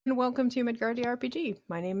welcome to Midgardia RPG.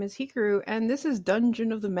 My name is Hikaru, and this is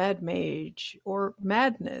Dungeon of the Mad Mage, or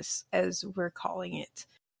Madness, as we're calling it.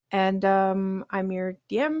 And I'm your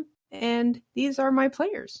DM, and these are my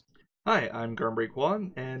players. Hi, I'm Garmbreak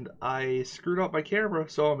One, and I screwed up my camera,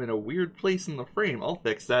 so I'm in a weird place in the frame. I'll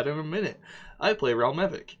fix that in a minute. I play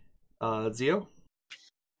Realmevic. Zio?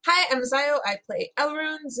 Hi, I'm Zio. I play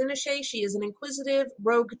Elrune Zinashe. She is an inquisitive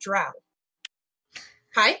rogue drow.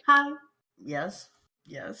 Hi. Hi. Yes.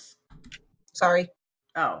 Sorry.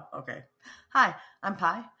 Oh, okay. Hi, I'm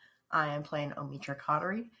Pi. I am playing Omitra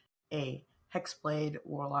Cottery, a Hexblade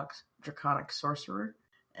Warlock Draconic Sorcerer,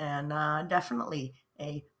 and definitely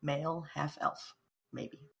a male half-elf,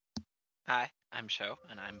 maybe. Hi, I'm Sho,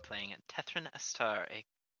 and I'm playing Tethrin Astar, a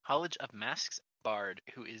College of Masks bard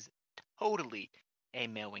who is totally a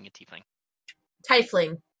male-winged tiefling.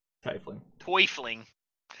 Tiefling. Toifling.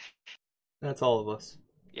 That's all of us.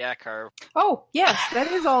 Yeah, Carl. Oh, yes, that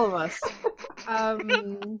is all of us.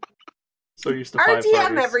 So used to 5 RDM,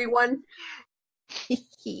 parties. everyone.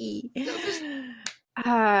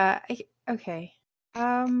 Okay.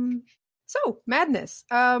 So, Madness.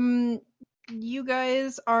 You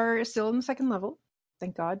guys are still in the 2nd level.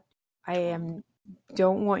 Thank God.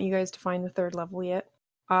 Don't want you guys to find the 3rd level yet.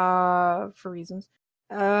 For reasons.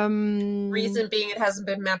 Reason being it hasn't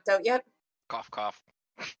been mapped out yet. Cough, cough.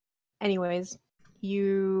 Anyways,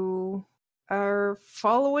 you are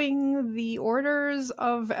following the orders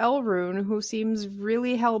of Elrune, who seems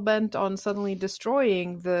really hell-bent on suddenly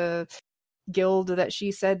destroying the guild that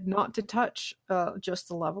she said not to touch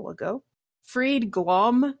just a level ago. Freed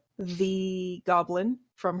Glom, the goblin,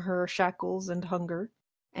 from her shackles and hunger,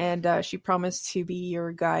 and she promised to be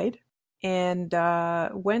your guide, and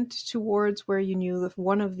went towards where you knew that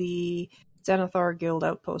one of the Xanathar Guild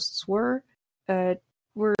outposts were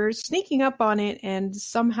sneaking up on it, and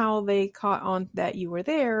somehow they caught on that you were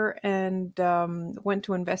there and went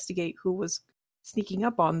to investigate who was sneaking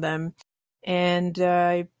up on them. And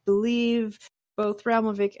I believe both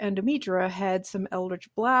Realmevic and Omitra had some Eldritch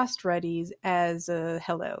Blast ready as a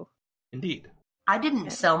hello. Indeed. I didn't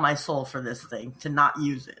sell my soul for this thing to not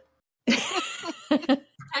use it.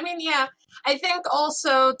 I mean, yeah. I think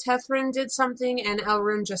also Tethrin did something, and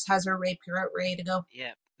Elrune just has her rapier out ready to go.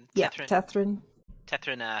 Yeah. Tethrin.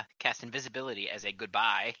 Tethrin cast invisibility as a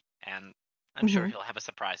goodbye, and I'm sure he'll have a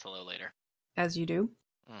surprise hello later. As you do.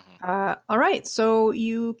 Mm-hmm. All right, so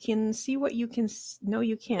you can see what you can... No,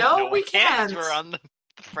 you can't. No, we can't. We're on the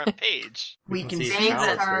front page. We can see see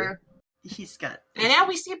that Alistair. he's got... And now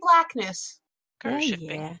we see blackness. Car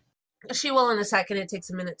shipping. Yeah. She will in a second. It takes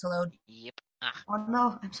a minute to load. Yep. Oh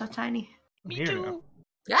no, I'm so tiny. Me Here too.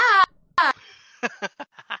 Ah!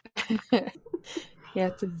 You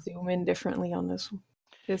have to zoom in differently on this one.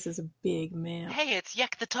 This is a big map. Hey, it's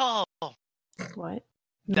Yek the Tall. What?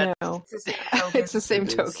 That's- No. It's the same token. It's the same It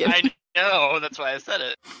is. token. I know, that's why I said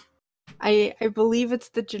it. I believe it's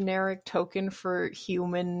the generic token for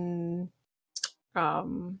human,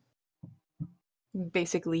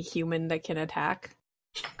 basically human that can attack.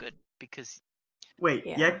 Good, because Wait,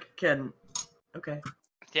 Yeah. Yek can... Okay.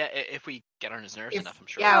 yeah, if we get on his nerves If- enough, I'm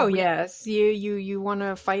sure. yeah. Oh yes, you want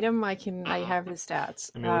to fight him? I have his stats.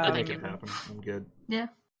 I mean, we can thank make you. it happen. I'm good. Yeah.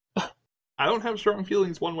 I don't have strong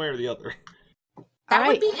feelings one way or the other. That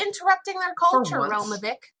Alright. would be interrupting their culture, once.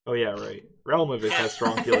 Realmevic. Oh yeah, right. Realmevic has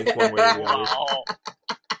strong feelings one way or the other.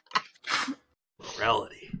 Oh,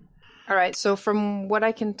 Morality. All right, so from what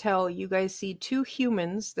I can tell, you guys see 2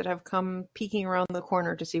 humans that have come peeking around the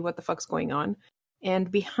corner to see what the fuck's going on.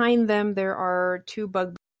 And behind them, there are 2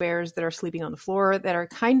 bugbears that are sleeping on the floor that are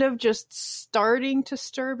kind of just starting to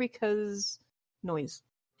stir because noise.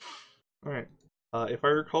 Alright. If I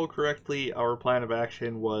recall correctly, our plan of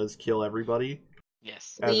action was kill everybody,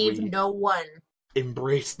 yes. As Leave we- no one.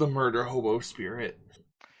 embrace the murder hobo spirit.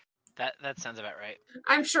 That sounds about right.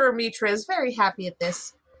 I'm sure Mitra is very happy at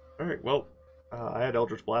this. Alright, well, I had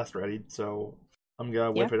Eldritch Blast ready, so I'm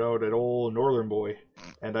gonna whip it out at old Northern Boy.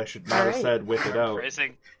 And I should not have Alright. said whip it out.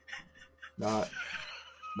 Phrasing. Not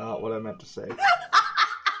what I meant to say.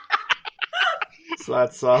 So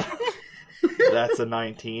that's a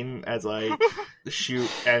 19 as I shoot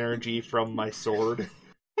energy from my sword.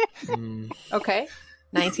 Okay,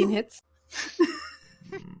 19 hits.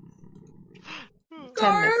 10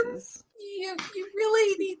 Garm, misses. you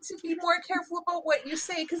really need to be more careful about what you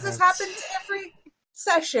say, because this That's- happens every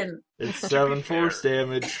session. It's 7 force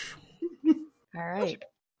damage. All right.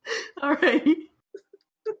 Alright.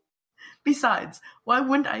 Besides, why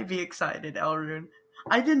wouldn't I be excited, Elrune?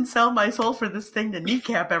 I didn't sell my soul for this thing to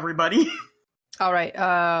kneecap everybody. All right.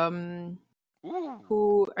 Ooh.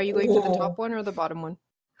 Who are you going for the Whoa. top one or the bottom one?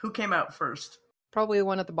 Who came out first? Probably the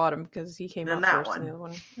one at the bottom because he came Then out that first. And the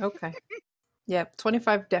one. other one. Okay. Yep,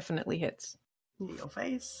 25 definitely hits. Deal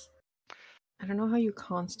face. I don't know how you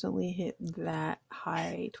constantly hit that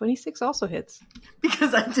high. 26 also hits.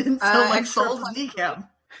 Because I didn't sell my Extra soul to plus Decam.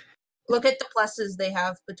 Look at the pluses they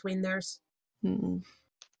have between theirs. Mm.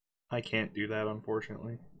 I can't do that,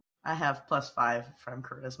 unfortunately. I have +5 from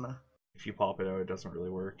charisma. If you pop it out, it doesn't really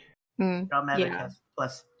work. Mm. Magic Yeah. has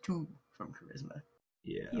 +2 from charisma.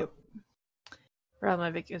 Yeah. Yep.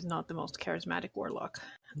 Ralmavik is not the most charismatic warlock.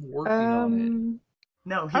 I'm working on it.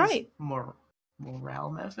 No, he's Alright. more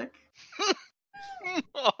morale magic. Yeah,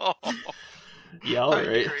 That'd be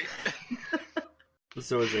alright. great.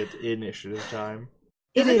 So is it initiative time?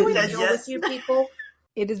 It Is it is. dead Deal yet? with you people.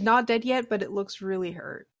 It is not dead yet, but it looks really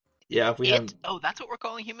hurt. Yeah, if we hadn't That's what we're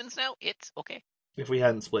calling humans now? It's okay.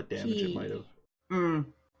 split damage, it might have.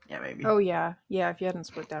 Yeah, maybe. Oh, yeah. Yeah, if you hadn't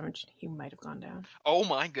split damage, he might have gone down. Oh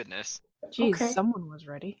my goodness. Jeez, Okay. someone was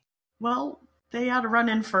ready. Well, they had to run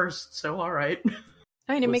in first, so alright.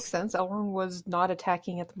 I mean, it Was- makes sense. Elrond was not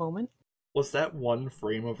attacking at the moment. Was that one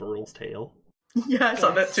frame of Earl's tail? Yeah, I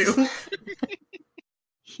saw that too.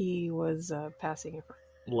 He was passing it.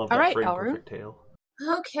 Love that Alright, frame Elrond. perfect tail.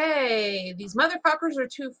 Okay, these motherfuckers are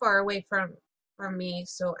too far away from me,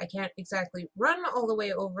 so I can't exactly run all the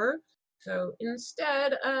way over. So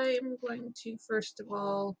instead, I'm going to first of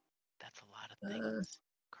all That's a lot of things.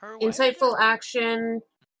 Karu, why insightful did that? action,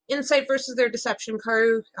 insight versus their deception.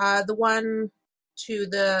 Karu, the one to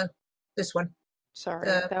this one, Sorry.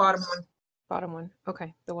 the that bottom was- one, Bottom one.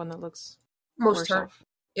 Okay, the one that looks most worse hurt. off.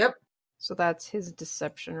 Yep, So that's his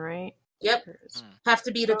deception, right? yep. Or is- Have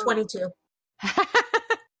to beat a Oh. 22.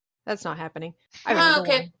 That's not happening. I Oh, rolled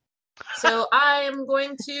a okay. one. So I am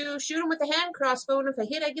going to shoot him with a hand crossbow, and if I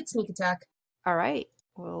hit, I get sneak attack. All right.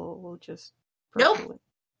 We'll just. Nope. purple it.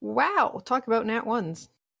 Wow. Talk about nat ones.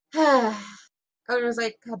 I was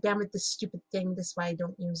like, God damn it, this stupid thing. This is why I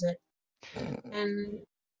don't use it. And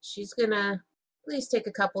she's gonna at least take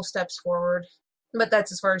a couple steps forward. But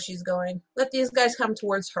that's as far as she's going. Let these guys come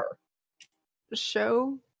towards her.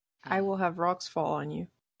 Show. I will have rocks fall on you.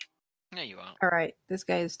 No, you won't. All right. This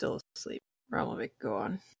guy is still asleep. Ramovic, go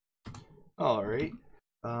on. Alright.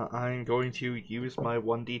 I'm going to use my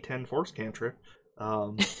 1d10 force cantrip. The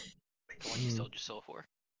one you sold your soul for.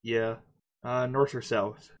 Yeah. North or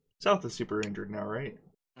south? South is super injured now, right?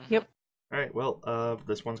 Mhm. Yep. Alright, well,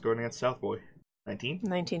 this one's going against South Boy. 19?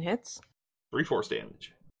 19 hits. 3 force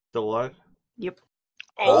damage. Still alive? Yep.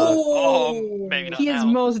 Oh! Maybe not He is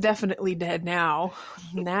now. most definitely dead now.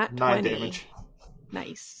 Nat 9 20. damage.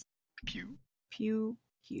 Nice. Pew. Pew,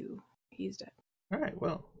 pew. He's dead. Alright,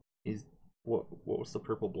 well. He's what was the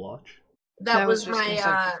purple blotch? That was just insight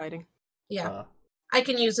my, for fighting. yeah. I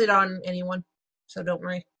can use it on anyone, so don't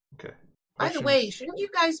worry. Okay. By the Questions? way, shouldn't you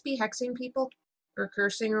guys be hexing people? Or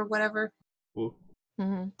cursing or whatever? Ooh.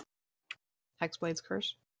 Mm-hmm. Hexblade's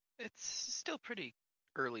curse. It's still pretty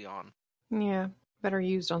early on. Yeah. Better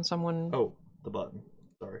used on someone. Oh, the button.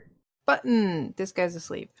 Sorry. Button. This guy's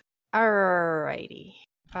asleep. Alrighty.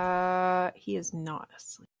 He is not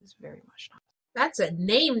asleep. He's very much That's a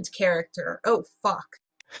named character. Oh, fuck.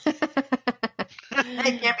 not.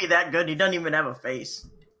 He can't be that good. He doesn't even have a face.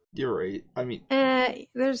 You're right. I mean,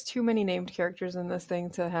 There's too many named characters in this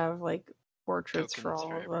thing to have like portraits for Tokens all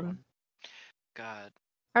for of everyone. them. God.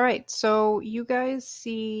 All right, so you guys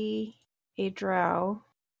see a drow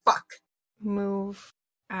Fuck. move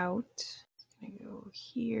out. Gonna go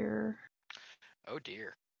here. Oh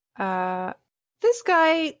dear. This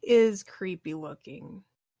guy is creepy looking.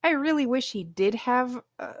 I really wish he did have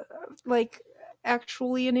like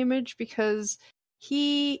actually an image because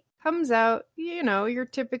he comes out, you know, your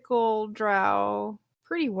typical drow,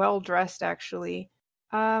 pretty well dressed actually.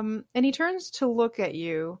 And he turns to look at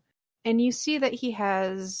you and you see that he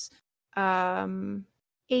has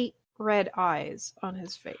 8 red eyes on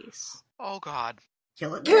his face. Oh god.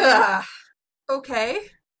 Kill it. Yeah. Okay.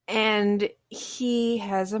 And he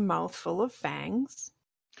has a mouth full of fangs.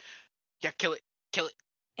 Yeah, kill it. Kill it.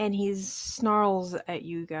 And he snarls at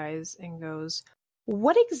you guys and goes,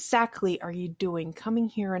 "What exactly are you doing coming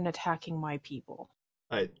here and attacking my people?"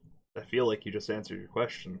 I feel like you just answered your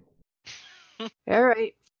question.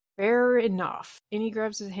 Alright, fair enough. And he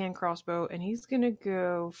grabs his hand crossbow and he's gonna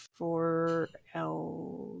go for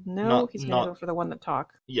No, he's gonna go for the one that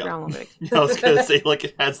talked. Yeah. Growlithe. I was gonna say, like,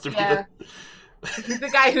 it has to be Yeah. The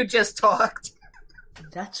guy who just talked.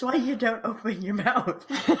 That's why you don't open your mouth.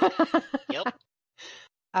 Yep.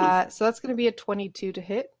 So that's gonna be a 22 to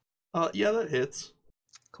hit. Yeah, that hits.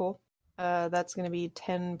 Cool. That's gonna be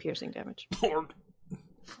 10 piercing damage. Lord.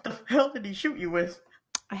 What the hell did he shoot you with?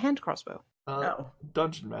 A hand crossbow. No.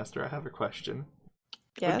 Dungeon Master, I have a question.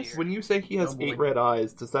 Yes. When you say he has Oh, boy. 8 red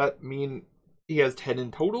eyes, does that mean he has 10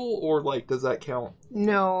 in total, or like does that count?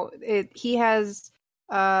 No, he has.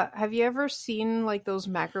 Have you ever seen like those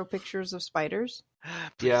macro pictures of spiders?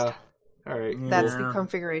 Please Yeah. don't. All right. That's cool. the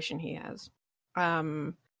configuration he has.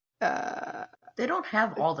 They don't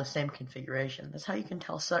have all the same configuration. That's how you can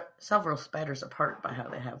tell several spiders apart by how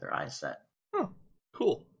they have their eyes set. Oh,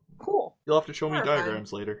 cool. Cool. You'll have to show me Horrifying.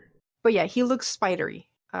 diagrams later. But yeah, he looks spidery,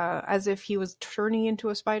 as if he was turning into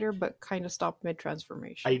a spider, but kind of stopped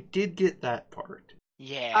mid-transformation. I did get that part.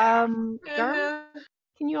 Yeah. Gar,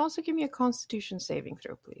 can you also give me a Constitution saving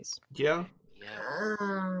throw, please? Yeah.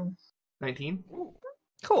 Yeah. 19.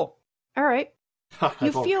 Cool. All right. You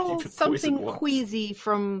I've already feel been poisoned something once. queasy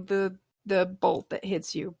from the bolt that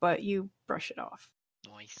hits you, but you brush it off.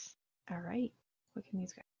 Nice. All right. Look at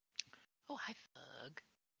these guys. Oh, hi, Thug.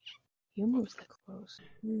 You move so close.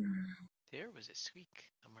 There was a squeak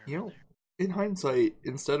somewhere You over know, there. in hindsight,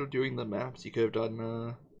 instead of doing the maps, you could have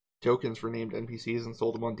done tokens for named NPCs and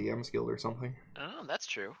sold them on DM's Guild or something. Oh, that's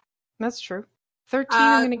true. That's true. 13,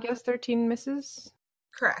 I'm going to guess 13 misses.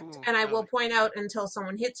 Correct. Ooh, And I wow. will point out, until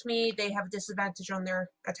someone hits me, they have disadvantage on their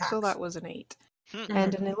attacks. So that was an 8. Hmm.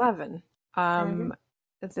 And an 11.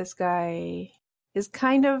 This guy is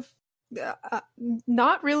kind of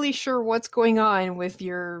not really sure what's going on with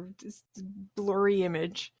your blurry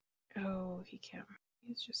image. Oh, he can't.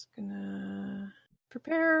 He's just gonna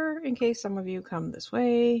prepare in case some of you come this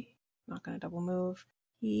way. Not gonna double move.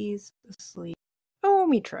 He's asleep. Oh,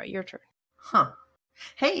 Mitra, your turn. Huh.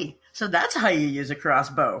 Hey, so that's how you use a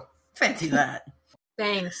crossbow. Fancy that.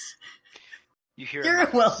 Thanks. You hear You're a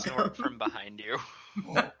muffled welcome. snort from behind you.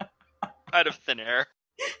 Out of thin air.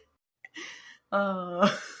 I'm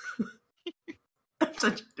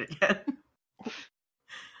such a dickhead.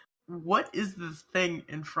 What is this thing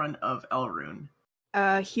in front of Elrune?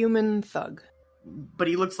 Human thug. But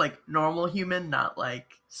he looks like normal human, not like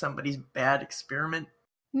somebody's bad experiment.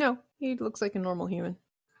 No, he looks like a normal human.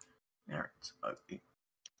 Alright, so ugly.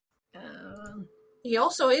 He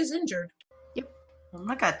also is injured. I'm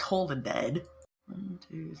not got told and dead. 1,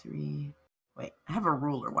 2, 3. Wait, I have a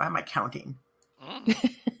ruler. Why am I counting?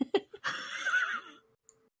 Mm.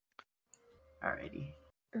 Alrighty.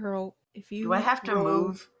 Earl, if you Do I have to roll-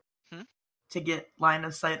 move Hmm? to get line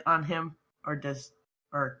of sight on him, or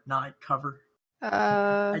not cover?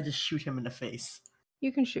 I just shoot him in the face.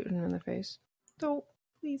 You can shoot him in the face. Don't.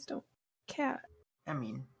 Please don't. Cat. I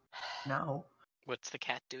mean, no. What's the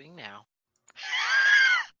cat doing now?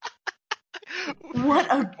 What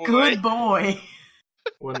a good boy!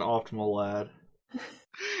 What an optimal lad.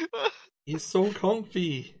 He's so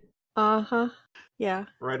comfy. Uh-huh. Yeah.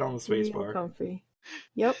 Right on the Real spacebar. comfy.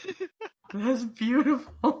 Yep. That's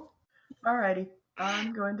beautiful. Alrighty,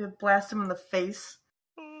 I'm going to blast him in the face.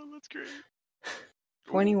 Oh, that's great.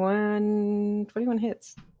 21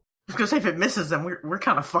 hits. I was gonna say if it misses them, we're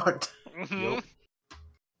kind of fucked. Mhm. Yep.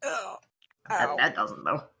 Oh. That doesn't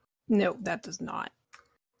though. No, that does not.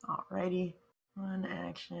 Alrighty, one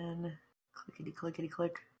action. Clickety clickety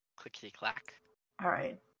click. Clickety clack.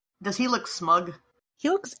 Alright. Does he look smug? He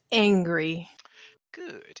looks angry.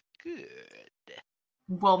 Good, good.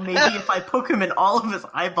 Well, maybe if I poke him in all of his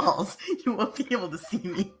eyeballs, you won't be able to see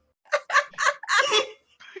me.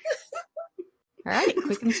 Alright,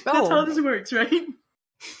 quick and That's how spell. this works, right?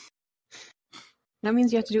 That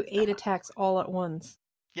means you have to do 8 attacks all at once.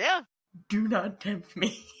 Yeah. Do not tempt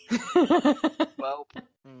me. Well.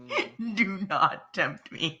 Do not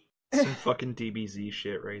tempt me. Some fucking DBZ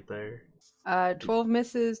shit right there. 12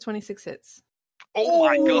 misses, 26 hits. Oh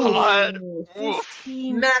my god. Ooh, Oof.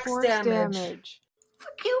 15 Max force damage.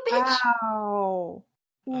 Fuck you, bitch. Ow.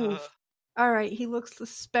 Oof. Alright, he looks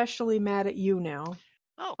especially mad at you now.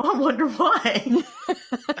 Oh. I wonder why.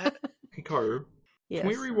 Hey, Karu, Yes. can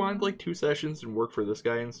we rewind like 2 sessions and work for this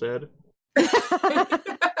guy instead?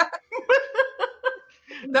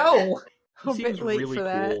 No. He A seems bit late really for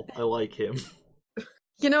that. cool. I like him.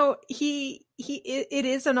 You know, it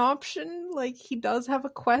is an option. Like, he does have a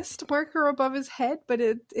quest marker above his head, but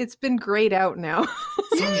it's been grayed out now.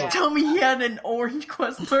 You didn't tell me he had an orange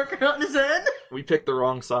quest marker on his head? We picked the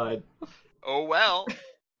wrong side. Oh well.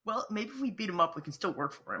 Well, maybe if we beat him up, we can still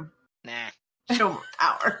work for him. Nah. Show him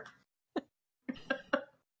power.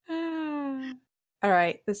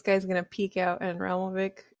 Alright, this guy's gonna peek out, and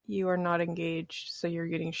Realmovic, you are not engaged, so you're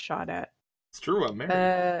getting shot at. It's true, I'm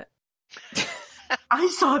married. I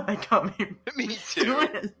saw that coming. Me Do too.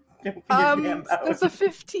 it. Don't be a damn does a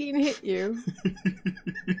 15 hit you?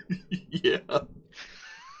 Yeah.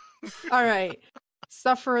 Alright.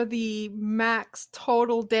 Suffer the max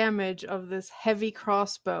total damage of this heavy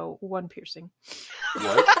crossbow, 1 piercing.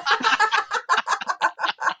 What?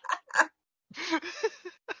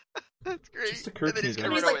 Just occurred and then to he's me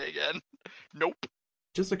gonna that- run He's away again. Nope.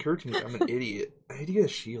 Just occurred to me I'm an idiot. I need to get a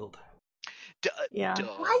shield. Yeah. Duh.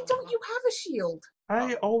 Why don't you have a shield?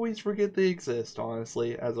 I always forget they exist,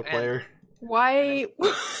 honestly, as a player. Why?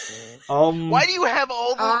 Why do you have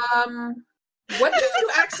all the... What did you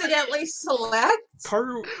accidentally select?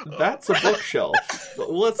 Karu, that's a bookshelf.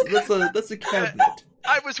 That's a cabinet.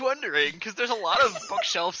 I was wondering, because there's a lot of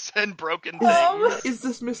bookshelves and broken things. Is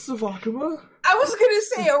this Miss Savakuma? I was gonna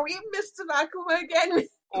say, are we in Mr. Vakuma again?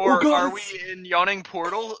 Or Oh, God, are we in Yawning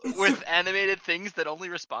Portal It's with animated things that only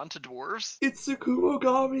respond to dwarves? It's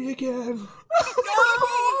Tsukumogami again.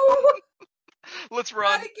 No! Let's Not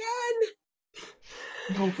run. again!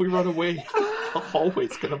 No, if we run away, the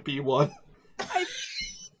hallway's gonna be one.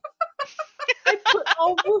 I put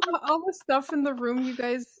all the stuff in the room you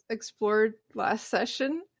guys explored last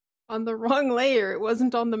session on the wrong layer. It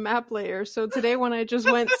wasn't on the map layer. So today when I just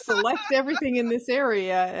went select everything in this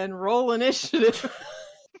area and roll initiative.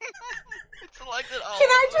 Selected all Can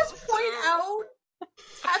I of just those. point out,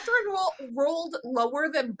 Catherine rolled lower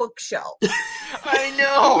than bookshelf. I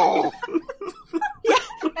know!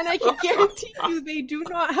 And I can guarantee you they do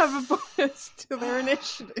not have a bonus to their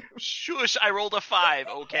initiative. Shush, I rolled a 5,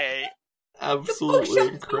 okay? Absolutely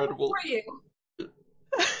Bookshelf's incredible. for you.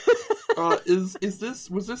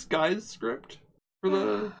 Was this Guy's script for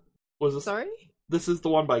the? Was this? Sorry? This is the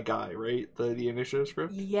one by Guy, right? The initiative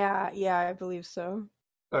script. Yeah, I believe so.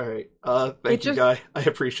 All right. Thank you, Guy. I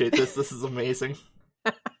appreciate this. This is amazing.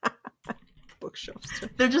 Bookshelves.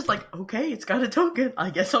 They're just like, okay, it's got a token. I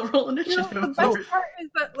guess I'll roll initiative. The best part is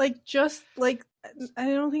that, I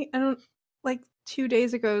don't, 2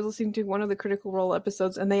 days ago, I was listening to one of the Critical Role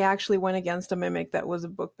episodes, and they actually went against a mimic that was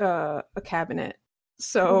a cabinet.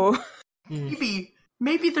 So,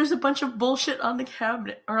 Maybe there's a bunch of bullshit on the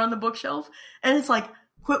cabinet or on the bookshelf, and it's like,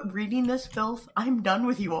 quit reading this filth. I'm done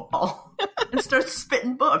with you all, and start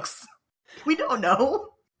spitting books. We don't know.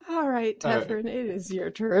 all right, All right. Tefrin, it is your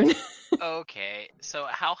turn. Okay, so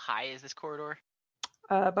how high is this corridor?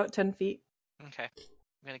 About 10 feet. Okay.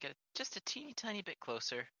 I'm gonna get just a teeny tiny bit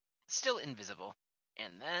closer. Still invisible.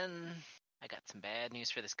 And then I got some bad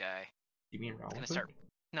news for this guy. You mean It's gonna Ralph? start.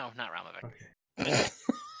 No, not Ramovic. Okay.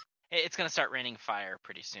 It's gonna start raining fire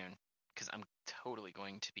pretty soon. Because I'm totally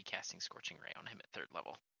going to be casting Scorching Ray on him at 3rd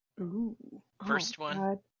level. Ooh. Oh, First one.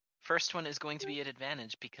 God. First one is going to be at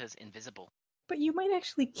advantage because invisible. But you might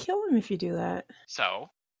actually kill him if you do that. So,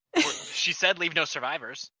 she said leave no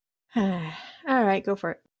survivors. All right, go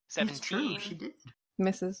for it. It's true, 17. she did.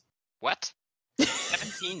 Misses. What?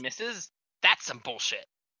 17 misses? That's some bullshit.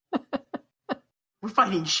 We're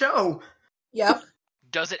fighting show. Yep.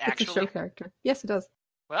 Does it It's a actually? show character. Yes, it does.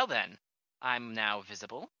 Well then, I'm now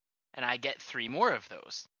visible, and I get 3 more of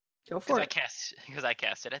those Go for because it. I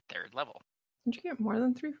cast it at 3rd level. Did you get more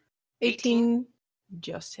than 3? 18. 18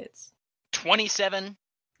 just hits. 27,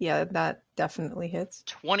 Yeah, that definitely hits.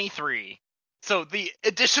 23. So the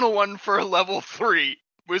additional one for level 3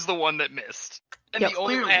 was the one that missed, and Yep. the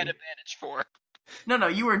only one I had Clearly. advantage for. No,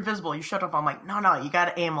 you were invisible. You showed up. I'm like, no, you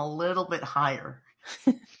gotta aim a little bit higher.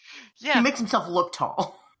 Yeah. He makes himself look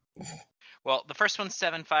tall. Well, the first one's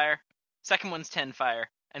 7 fire, second one's 10 fire,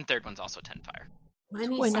 and third one's also 10 fire.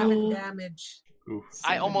 27 20. damage. Oof.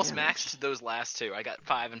 I 7 almost damage. maxed those last 2. I got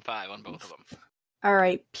 5 and 5 on both of them. All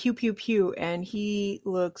right, pew pew pew, and he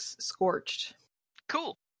looks scorched.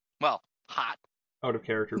 Cool. Well, hot. Out of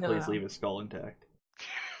character, No, please no. leave his skull intact.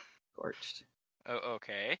 Scorched. Oh,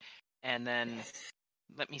 okay. And then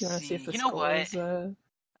let me You want to see if the You know skull what? is?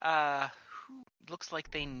 Who looks like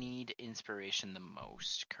they need inspiration the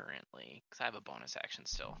most currently? Because I have a bonus action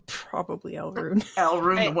still. Probably Elrune.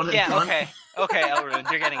 Elrune, Hey, the one in yeah, front. okay, Elrune,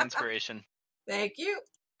 you're getting inspiration. Thank you.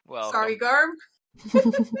 Well, Sorry, Garb.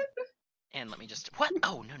 and let me just what?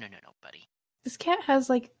 Oh no, buddy. This cat has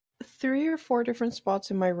like 3 or 4 different spots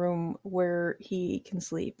in my room where he can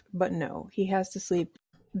sleep, but no, he has to sleep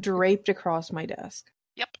draped across my desk.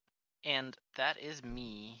 Yep, and that is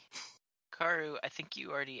me. Karu, I think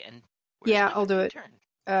you already and Yeah, I'll do it. Turn?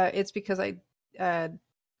 It's because I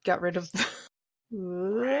got rid of.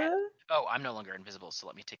 Oh, I'm no longer invisible, so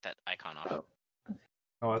let me take that icon off. Oh.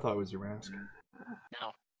 Oh, I thought it was your mask.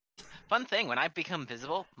 No. Fun thing, when I become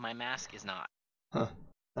visible, my mask is not. Huh.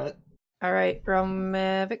 That. All right,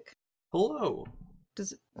 Ramovic. Hello.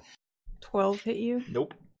 Does 12 hit you?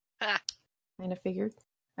 Nope. Kind of figured.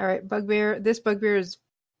 All right, Bugbear. This Bugbear is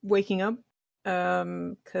waking up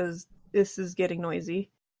because this is getting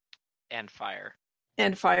noisy. And fire.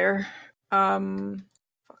 And fire. Half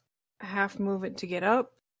move it to get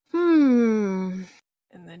up. And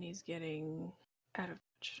then he's getting out of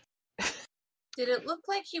touch. Did it look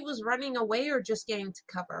like he was running away or just getting to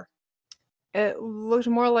cover? It looked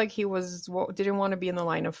more like he didn't want to be in the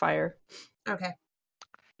line of fire. Okay.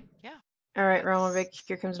 Yeah. All right, Ramovic,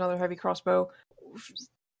 here comes another heavy crossbow.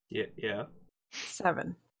 Yeah.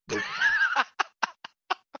 7.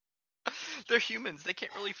 They're humans. They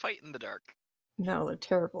can't really fight in the dark. No, they're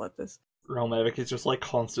terrible at this. Realm Epic is just like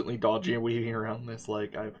constantly dodging and weaving around this.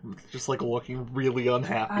 Like I'm just like looking really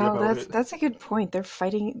unhappy about it. That's a good point.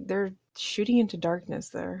 They're shooting into darkness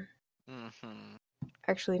there. Mm-hmm.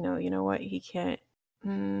 Actually, no. You know what? He can't.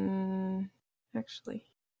 Actually,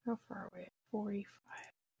 how far away? 45.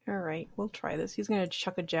 All right, we'll try this. He's gonna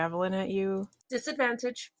chuck a javelin at you.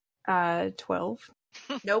 Disadvantage. 12.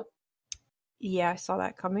 Nope. Yeah, I saw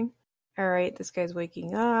that coming. All right, this guy's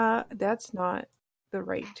waking up. That's not the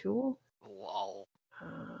right tool. Lol.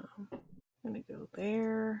 I'm gonna go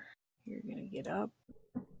there. You're gonna get up.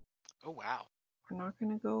 Oh, wow. We're not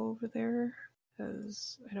gonna go over there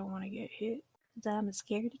because I don't want to get hit. 'Cause I'm a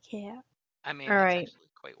scaredy cat. I mean, All that's right. actually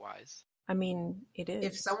quite wise. I mean, it is.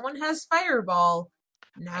 If someone has fireball,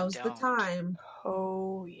 now's the don't. time.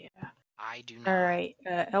 Oh yeah. I do not. All right,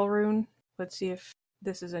 Elrune. Let's see if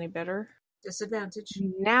this is any better. Disadvantage.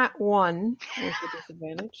 Nat 1 with the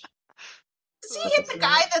disadvantage. Does he hit the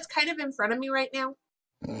guy that's kind of in front of me right now?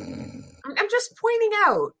 I'm just pointing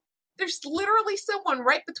out. There's literally someone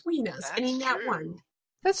right between us, and he That's nat true. 1.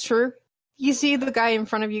 That's true. You see the guy in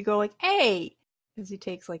front of you go like, "Hey," as he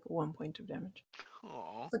takes like 1 point of damage.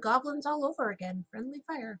 Aw. The goblins all over again. Friendly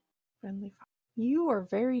fire. Friendly fire. You are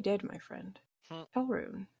very dead, my friend. Hmm.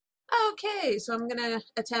 Elrune. Okay, so I'm gonna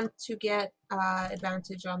attempt to get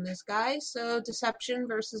advantage on this guy. So deception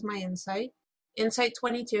versus my insight. Insight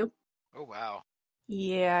 22. Oh, wow.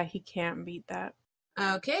 Yeah, he can't beat that.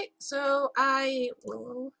 Okay, so I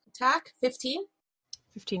will attack 15.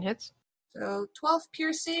 15 hits. So 12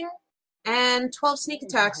 piercing and 12 sneak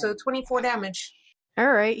attack, so 24 damage.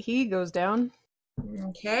 All right, he goes down.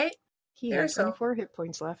 Okay. He There's has 24 hit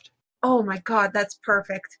points left. Oh my god, that's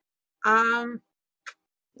perfect.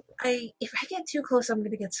 If I get too close, I'm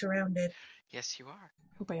gonna get surrounded. Yes, you are.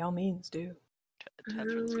 Oh, by all means, do.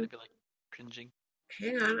 Tethrin's gonna be like cringing.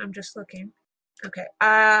 Hang on, I'm just looking. Okay,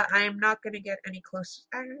 I am not gonna get any close.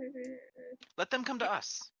 Let them come to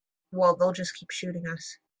us. Well, they'll just keep shooting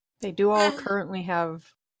us. They do all currently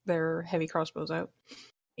have their heavy crossbows out.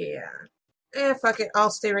 Yeah. Fuck it.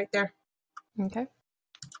 I'll stay right there. Okay.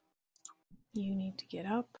 You need to get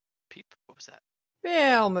up. Peep, what was that?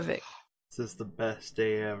 Elmavic. This is the best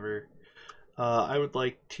day ever. I would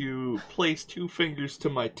like to place 2 fingers to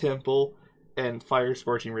my temple and fire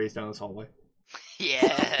scorching rays down this hallway.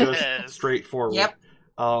 Yes. Just straight forward. Yep.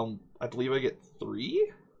 I believe I get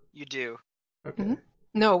 3? You do. Okay. Mhm.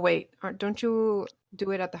 No, wait. Don't you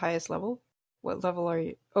do it at the highest level? What level are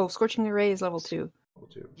you? Oh, Scorching Ray is level 2. Level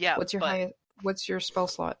 2. Yeah. What's your but highest? What's your spell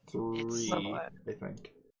slot? 3, level at. I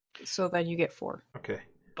think. So then you get 4. Okay.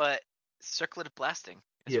 But circulative blasting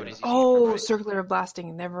is Yeah. what he's using. Oh, for, right? circular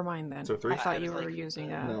blasting. Never mind then. So 3? I thought I you was were like, using.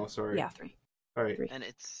 No, sorry. Yeah, 3. Alright. 3. And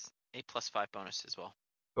it's a +5 bonus as well.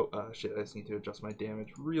 Oh, shit, I just need to adjust my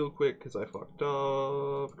damage real quick because I fucked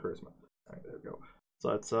up. Charisma. Alright, there we go. So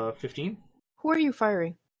that's 15. Who are you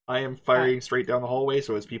firing? I am firing straight down the hallway,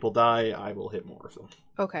 so as people die, I will hit more of them.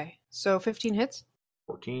 Okay, so 15 hits.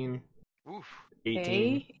 14, Oof. 18.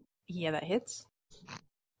 Okay. Yeah, that hits.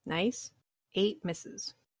 Nice. 8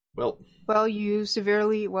 misses. Well, Well, you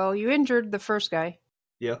injured the first guy.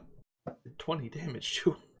 yeah. 20 damage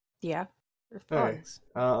too. Yeah. They're Alright. thugs.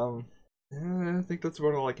 I think that's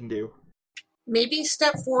about all I can do. Maybe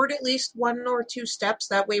step forward at least 1 or 2 steps.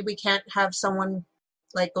 That way we can't have someone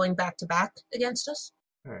like going back to back against us.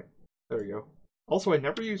 Alright, there we go. Also, I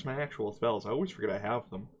never use my actual spells. I always forget I have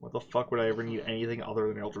them. What the fuck would I ever need anything other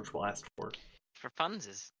than Eldritch Blast for? For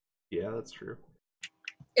funsies. Yeah, that's true.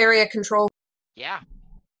 Area control. Yeah.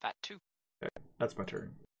 That too. That's my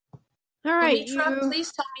turn. All right, Omitra, you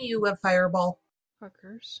please tell me you have fireball.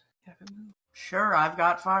 fuckers haven't moved. Sure, I've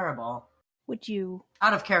got Fireball. Would you?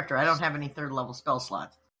 Out of character, I don't have any 3rd level spell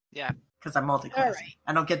slots. Yeah. Because I'm multi-classing. Alright.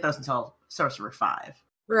 I don't get those until Sorcerer 5.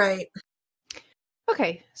 Right.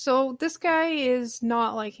 Okay, so this guy is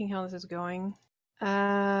not liking how this is going.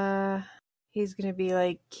 He's gonna be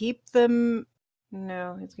like, keep them.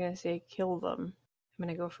 No, he's gonna say, kill them. I'm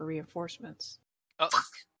gonna go for reinforcements. Oh.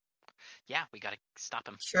 Yeah, we gotta stop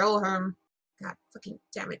him. Kill him. God fucking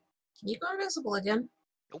damn it. Can you go invisible again?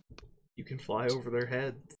 You can fly over their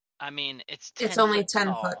heads. I mean, it's 10 It's only foot 10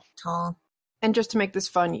 tall. foot tall. And just to make this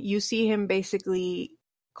fun, you see him basically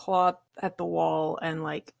claw at the wall and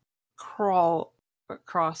like crawl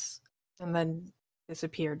across and then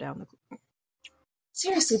disappear down the.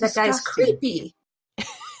 Seriously, that guy's Disgusting. creepy.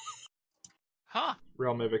 Huh.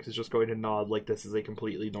 Realmivix is just going to nod like this is a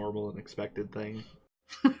completely normal and expected thing.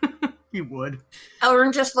 You would.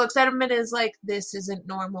 Elrond just looks at him and is like, "This isn't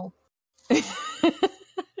normal."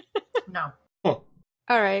 No. Huh.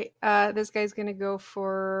 All right, this guy's gonna go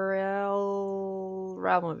for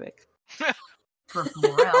Ralmovic. For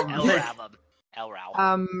Morel.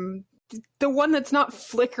 Elralm. The one that's not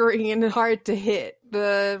flickering and hard to hit.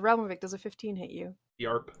 The Ralmovic does a 15 hit you.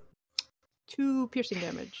 Yarp. 2 piercing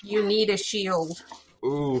damage. You need a shield.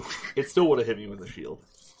 Ooh, it still would have hit me with a shield.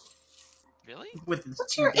 Really? With its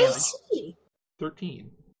What's 2 your damage. AC?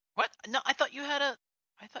 13. What? No, I thought you had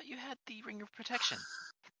the Ring of Protection.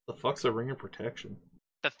 The fuck's a ring of protection?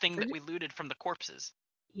 The thing that we looted from the corpses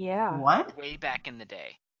Yeah. What? way back in the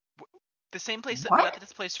day. The same place that What? we got the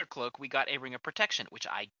Displacer Cloak, we got a Ring of Protection, which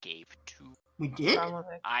I gave to... We did?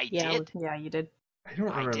 Ralmovic. I Yeah, did. yeah, you did. I don't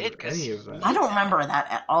I remember did, 'cause any of that. I don't remember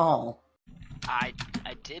that at all. I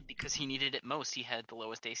did because he needed it most. He had the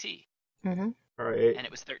lowest AC, Mm-hmm. Alright. and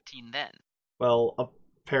it was 13 then. Well,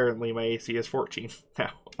 apparently my AC is 14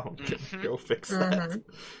 now. I'm gonna Mhm. go fix that. Mhm.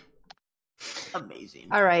 Amazing.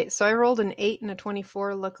 All right, so I rolled an 8 and a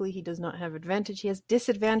 24. Luckily, he does not have advantage. He has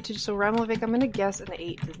disadvantage, so Ralmovic, I'm going to guess an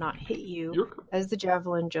 8 does not hit you You're as the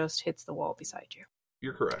javelin just hits the wall beside you.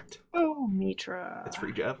 you're correct. Oh, Mitra. It's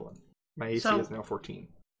free javelin. My AC So- is now 14.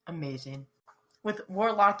 Amazing. With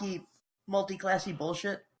Warlocky, multi-classy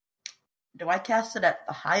bullshit, do I cast it at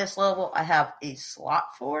the highest level I have a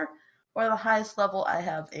slot for, or the highest level I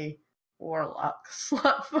have a Warlock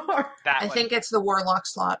slot for? That I one. think it's the warlock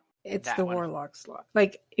slot. It's That the one. warlock slot.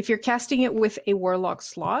 Like, if you're casting it with a warlock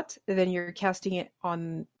slot, then you're casting it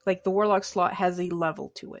on, like, the warlock slot has a level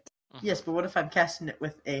to it. Mhm. Yes, but what if I'm casting it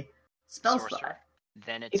with a spell Sorcerer. slot?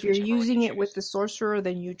 Then it's If you're whichever one using you it with choose. the sorcerer,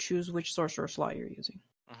 then you choose which sorcerer slot you're using.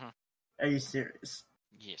 Are you serious?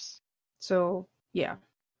 Yes. So, yeah.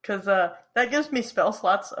 Because that gives me spell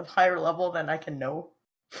slots of higher level than I can know.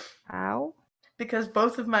 How? Because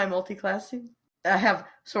both of my multi-classing, I have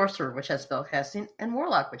Sorcerer, which has spellcasting, and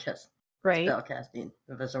Warlock, which has Right. spellcasting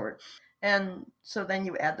of a sword. And so then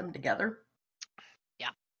you add them together. Yeah.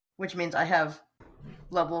 Which means I have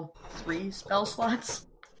level 3 spell slots.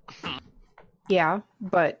 Yeah,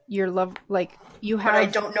 but your level, like, you But have... I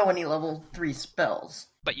don't know any level 3 spells.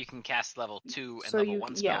 But you can cast level 2 and So level you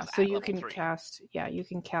 1 spells yeah, so at you level can 3. cast you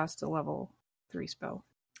can cast a level 3 spell.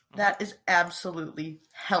 That is absolutely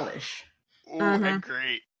hellish. Ooh, Mhm.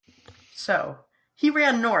 great. So, he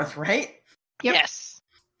ran north, right? Yep. Yes.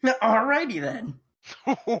 Alrighty then.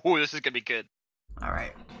 Ooh, this is gonna be good.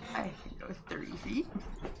 Alright, I can go 30 feet.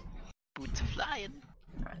 Boots are flying.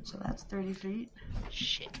 Alright, so that's 30 feet.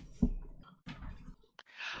 Shit.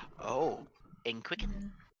 Oh, and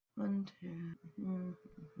quicken. 1, 2.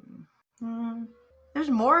 There's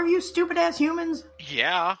more of you stupid ass humans?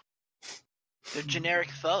 Yeah. They're generic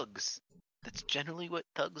thugs. That's generally what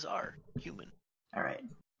thugs are. Human. Alright.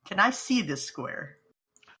 Can I see this square?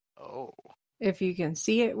 Oh. If you can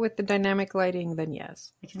see it with the dynamic lighting, then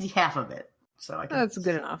yes. I can see half of it. So I can. That's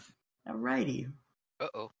good enough. Alrighty.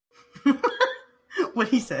 Uh-oh. What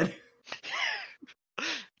he said.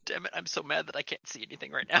 Damn it, I'm so mad that I can't see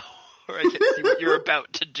anything right now. Or I can't see what you're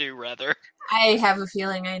about to do, rather. I have a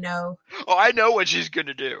feeling I know. Oh, I know what she's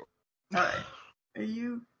gonna do. Alright. Are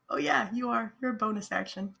you? Oh yeah, you are. You're a bonus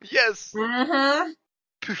action. Yes! Uh-huh.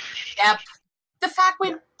 Yep. The fact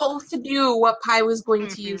we both knew what Pi was going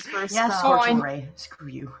to use for a Yeah, spell. Scorching I- Ray. Screw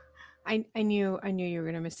you. I knew you were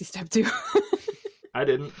gonna Misty Step too. I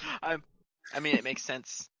didn't. I mean, it makes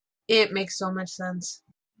sense. It makes so much sense.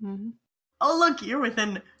 Mhm. Oh look, you're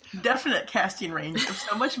within definite casting range of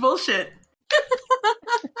so much bullshit.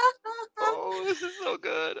 Oh, this is so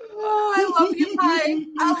good. Oh, I love you, Pi.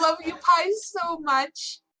 I love you, Pi, so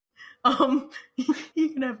much. You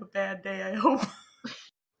can have a bad day, I hope.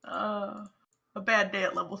 A bad day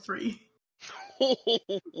at level 3.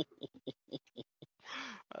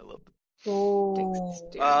 I love it.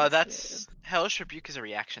 Oh. That's Hellish Rebuke is a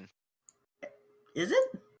reaction. Is it?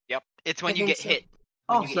 Yep. It's when I you think get so. hit.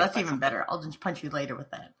 Oh, When you so get that's hit by even better. I'll just punch you later with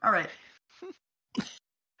that. Alright.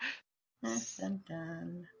 Dun,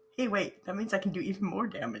 dun. Hey, wait. That means I can do even more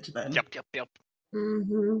damage then. something. Yep.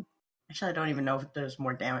 Mm-hmm. Actually, I don't even know if there's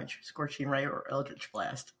more damage. Scorching Ray or Eldritch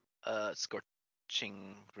Blast.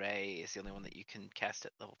 Scorching Ray is the only one that you can cast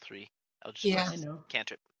at level 3. Eldritch Yeah. Blast I know.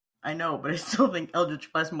 cantrip. I know, but I still think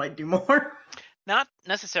Eldritch Blast might do more. Not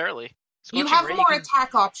necessarily. You Scorching have Ray more can-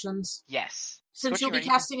 attack options. Yes. Since Scorching you'll be Ray you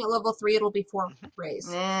can- casting at level 3, it'll be 4 Mhm. rays.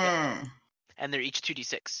 And they're each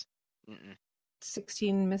 2d6. Mm-mm.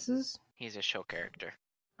 16 misses. He's a show character.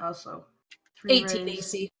 Also, 3 18 rays.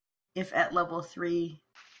 AC. If at level 3,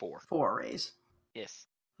 4. 4 rays. Yes.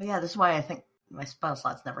 Oh yeah, this is why I think my spell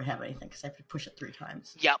slots never have anything because I have to push it 3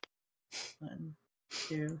 times. Yup. 1,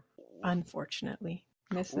 2, Unfortunately.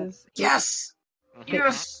 Misses. Yes! Mhm.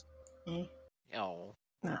 Yes! eh. Oh.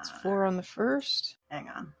 That's 4 on the first. Hang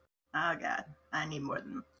on. Oh god, I need more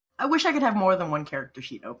than. I wish I could have more than one character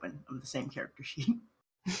sheet open of the same character sheet.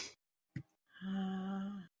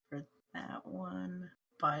 For that one,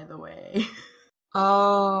 by the way.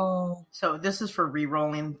 Oh. So this is for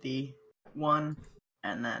re-rolling the 1,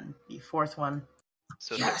 and then the 4th one.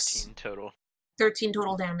 So Yes. 13 total. 13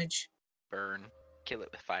 total damage. Burn. Kill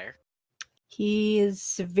it with fire. He is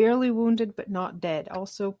severely wounded but not dead.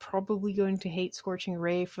 Also, probably going to hate Scorching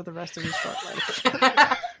Ray for the rest of his short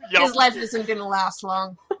life. His life isn't going to last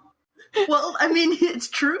long. Well, I mean, it's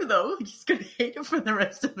true though. He's gonna hate it for the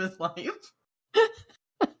rest of his life.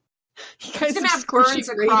 He's He's going to have burns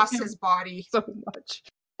across his body. so much.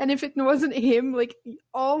 And if it wasn't him, like,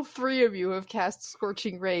 all 3 of you have cast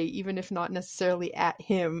Scorching Ray, even if not necessarily at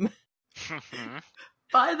him.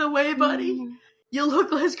 By the way, buddy, Mm. you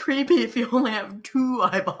look less creepy if you only have 2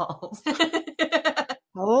 eyeballs. I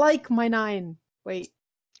like my 9. Wait.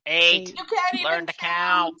 8. You can't even Learn to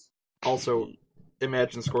count. Also,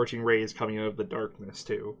 imagine Scorching Rays coming out of the darkness,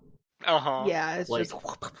 too. Uh-huh. Yeah, it's Like- just...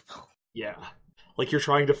 Yeah. Like, you're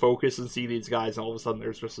trying to focus and see these guys, and all of a sudden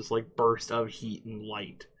there's just this, like, burst of heat and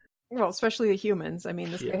light. Well, especially the humans. I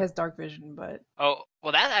mean, this Yeah. guy has dark vision, but... Oh,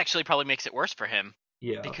 well, that actually probably makes it worse for him.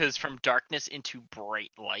 Yeah. Because from darkness into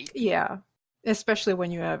bright light. Yeah. Especially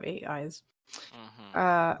when you have 8 eyes. Mhm.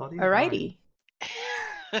 How do you Alrighty.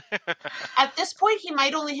 At this point, he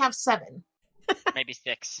might only have 7. Maybe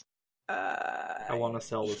 6. I want to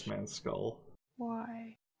sell this man's skull.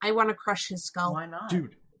 Why? I want to crush his skull. Why not?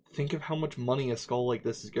 Dude, think of how much money a skull like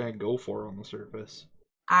this is going to go for on the surface.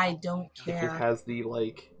 I don't If it care. has the,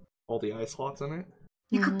 like, all the eye slots in it.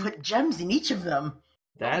 You could Mhm. put gems in each of them.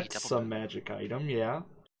 That's double some magic item, yeah.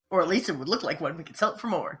 Or at least it would look like one. We could sell it for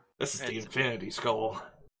more. This is the It's- Infinity Skull.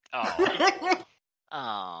 Oh.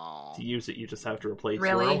 Oh. To use it, you just have to replace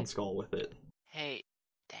Really? your own skull with it. Hey,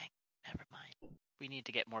 dang, never mind. We need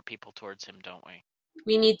to get more people towards him, don't we?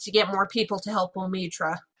 We need to get more people to help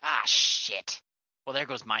Omitra. Ah, shit. Well, there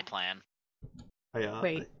goes my plan.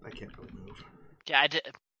 Wait. I can't really move. Yeah, I did.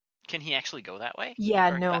 Can he actually go that way?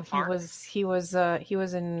 Yeah, Or no, that far? he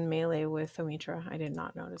was in melee with Omitra. I did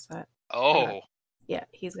not notice that. Oh. Yeah,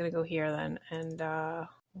 he's gonna go here then and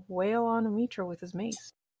wail on Omitra with his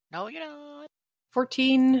mace. No, you're not.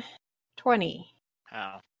 14, 20.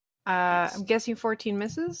 Oh. I'm guessing 14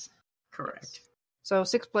 misses. Correct. So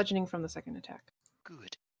 6 bludgeoning from the second attack.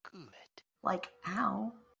 Good, good. Like,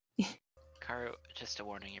 ow. Karu, just a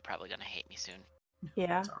warning, you're probably gonna hate me soon.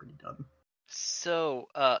 Yeah. It's already done. So,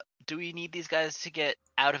 do we need these guys to get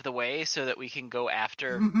out of the way so that we can go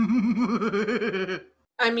after?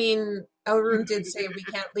 I mean, Elrune did say we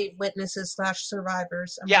can't leave witnesses /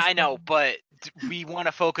 survivors. Yeah, I know, but we want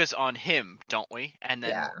to focus on him, don't we? And then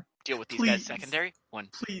Yeah. deal with these Please. guys secondary. 1,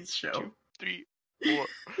 Please show. 2, 3, 4.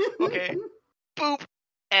 Okay. Boop.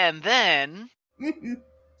 And then,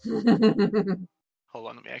 hold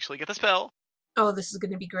on, let me actually get the spell. Oh, this is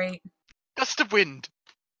going to be great. Gust of wind.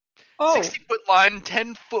 Oh, 60-foot line,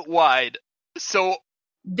 10-foot wide. So,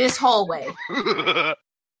 This hallway.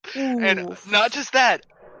 and ooh. not just that,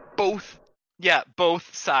 both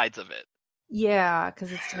sides of it. Yeah,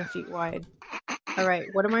 because it's 10 feet wide. All right,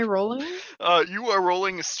 what am I rolling? You are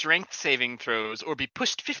rolling strength saving throws, or be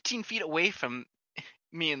pushed 15 feet away from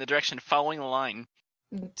me in the direction following the line.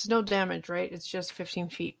 It's no damage, right? It's just 15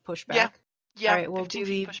 feet pushback. Yeah, Yeah. All right, we'll 15 do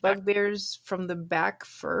feet the pushback. bugbears from the back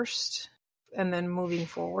first, and then moving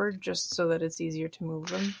forward, just so that it's easier to move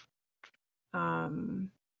them.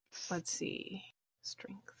 Let's see,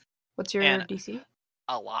 strength. What's your And- DC?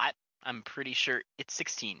 A lot. I'm pretty sure it's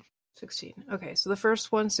 16. 16. Okay, so the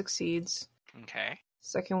first one succeeds. Okay.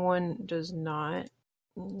 Second one does not.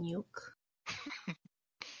 Nuke.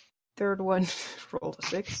 Third one rolled a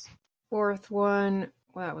 6. Fourth one,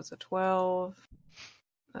 well, that was a 12.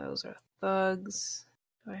 Those are thugs.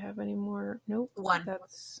 Do I have any more? Nope. 1.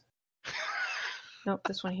 That's nope.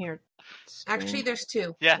 This one here. Actually, there's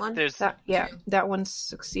 2. Yeah, 1. there's. that one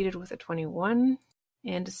succeeded with a 21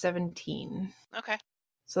 and a 17. Okay.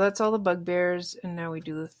 So that's all the bugbears, and now we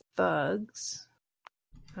do the thugs.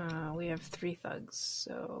 We have 3 thugs,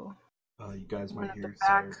 so You guys one might at the hear back,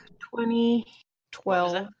 sirens. 20, What was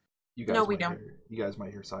 12. that? You guys No, we might don't. You guys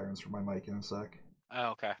might hear sirens from my mic in a sec.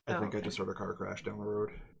 Oh, okay. I think I okay. just heard a car crash down the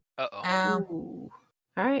road. Uh-oh. Ooh.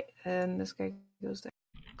 All right, and this guy goes there.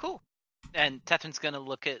 Cool. And Tethrin's gonna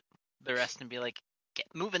look at the rest and be like, get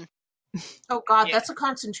moving. Oh god, Yeah. that's a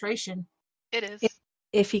concentration. It is. Yeah.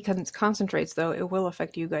 If he concentrates, though, it will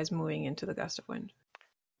affect you guys moving into the gust of wind.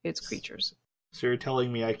 It's creatures. So you're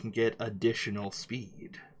telling me I can get additional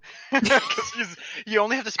speed? Because you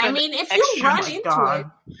only have to spend. I mean, if you extra run money. into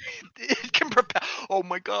God. It can propel. Oh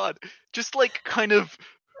my god! Just like kind of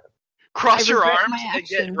cross I your regret arms my and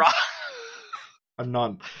get action. rocked. I'm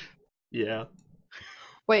not. Yeah.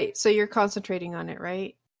 Wait, so you're concentrating on it,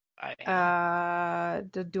 right? I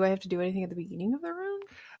Do I have to do anything at the beginning of the round?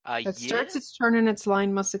 It yeah. starts its turn and its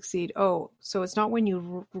line must succeed. Oh, so it's not when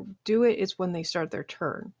you do it, it's when they start their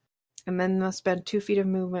turn. And then they'll spend 2 feet of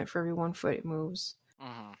movement for every 1 foot it moves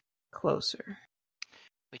Mhm. closer.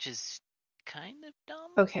 Which is kind of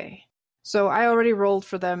dumb. Okay. So I already rolled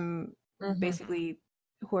for them. Mhm. Basically,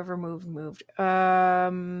 whoever moved.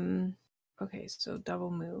 Okay, so double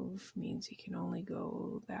move means he can only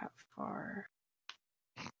go that far.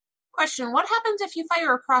 Question: what happens if you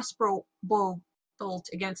fire a crossbow bolt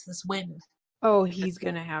against this wind? Oh, he's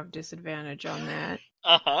gonna have disadvantage on that.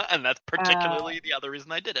 And that's particularly the other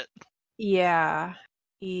reason I did it. Yeah.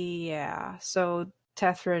 So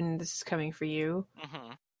Tethrin, this is coming for you.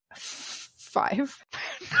 Mhm. 5.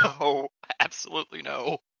 No, absolutely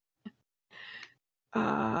no.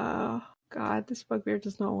 God, this bugbear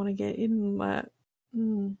does not want to get in that.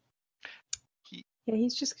 Yeah,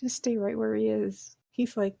 he's just gonna stay right where he is.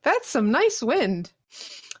 He's like, that's some nice wind.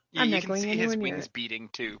 Yeah, I'm you not can going see anywhere his near wings it. beating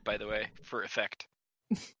too, by the way, for effect.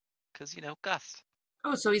 Because, gust.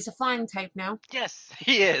 Oh, so he's a flying type now. Yes,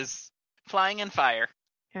 he is. Flying and fire.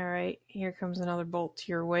 All right, here comes another bolt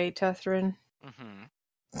to your way, Tethrin. Mm-hmm.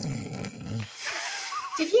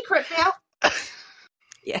 Did he crit fail?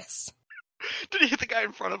 Yes. Did he hit the guy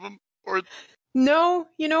in front of him? Or No,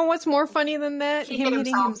 you know what's more funny than that? He Him hit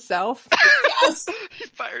hitting himself. Yes. he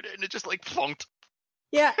fired it and it just like flunked.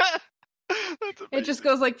 Yeah, That's it just amazing.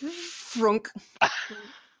 goes like frunk.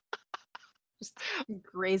 Just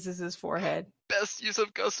grazes his forehead. Best use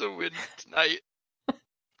of gust of wind tonight.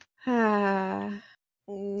 Yeah,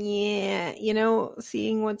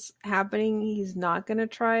 seeing what's happening, he's not gonna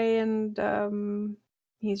try and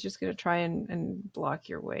he's just gonna try and block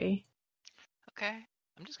your way. Okay.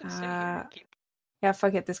 I'm just gonna sit here and keep. Yeah,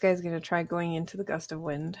 fuck it. This guy's gonna try going into the gust of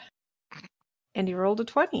wind. And he rolled a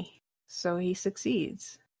 20. So he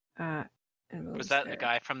succeeds. And moves Was that there. the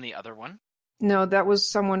guy from the other one? No, that was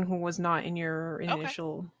someone who was not in your Okay.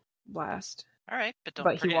 initial blast. Alright, but don't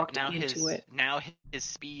But he forget walked now into it. Now his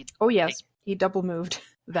speed. Oh yes, he double moved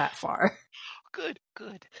that far. Good.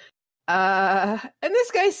 And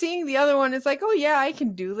this guy seeing the other one is like, oh yeah, I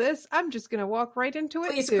can do this. I'm just gonna walk right into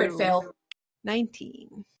it Please too. crit fail.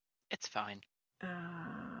 19. It's fine.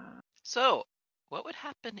 Uh, So, what would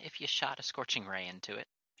happen if you shot a scorching ray into it?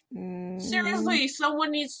 Seriously,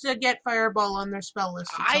 someone needs to get Fireball on their spell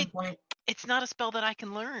list at some point. It's not a spell that I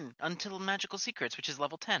can learn until Magical Secrets, which is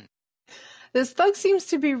level 10. This thug seems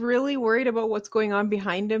to be really worried about what's going on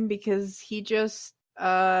behind him because he just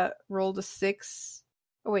rolled a 6.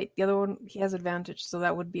 Oh wait, the other one, he has advantage, so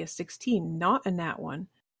that would be a 16, not a nat one.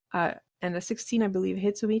 And a 16, I believe,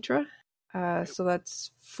 hits Omitra. So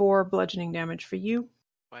that's 4 bludgeoning damage for you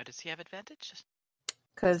Why does he have advantage?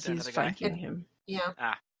 because Is there he's another guy? flanking him. Yeah.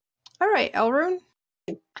 All right, Elrune.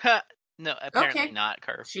 No, apparently Okay. not,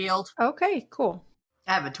 Curve. Shield. Okay, cool.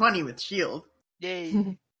 I have a 20 with shield.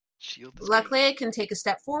 Yay. Shield is Luckily, I can take a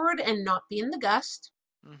step forward and not be in the gust.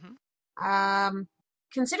 Mm-hmm.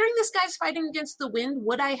 Considering this guy's fighting against the wind,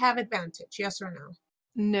 would I have advantage? Yes or no?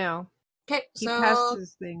 No, Okay, he so passed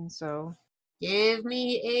his thing, so. give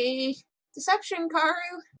me a deception,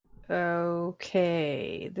 Karu.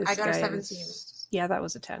 Okay, this I got a guy 17. Yeah, that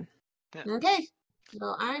was a 10. Okay,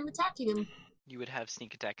 so I'm attacking him. You would have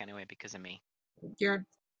sneak attack anyway because of me. You're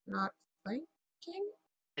not flanking?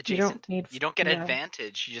 Adjacent. need- You don't get yeah.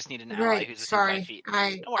 advantage. You just need an ally Right, who's within sorry. 5 feet. I Don't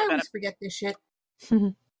worry about always it. forget this shit.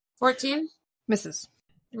 14? Misses.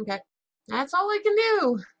 Okay. That's all I can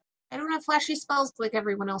do. I don't have flashy spells like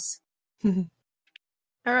everyone else. All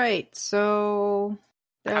right, so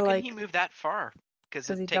they're How like, can he move that far? Because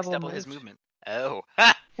 'Cause he it takes double double his moved. movement. Oh.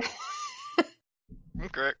 Ha!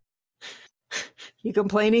 Okay. you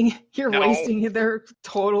complaining? You're No. wasting their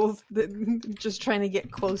totals, just trying to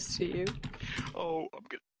get close to you. Oh,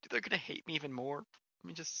 they're gonna hate me even more. Let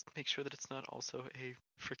me just make sure that it's not also a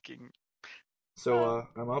freaking. So,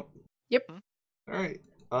 I'm up? Yep. Alright.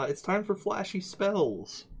 It's time for flashy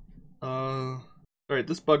spells. Alright,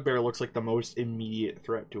 this bugbear looks like the most immediate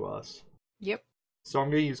threat to us. Yep. So I'm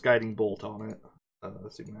gonna use Guiding Bolt on it.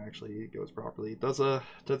 Assuming actually it goes properly. Does a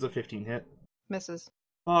 15 hit? Misses.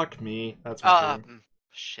 Fuck me. That's my turn.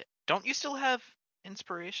 Shit. Don't you still have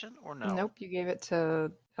inspiration or no? Nope, you gave it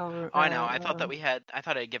to Oh, I know. I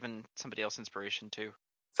thought I had given somebody else inspiration too.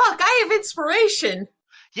 Fuck, I have inspiration!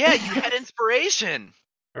 Yeah, you had inspiration!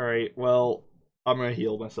 Alright, well, I'm gonna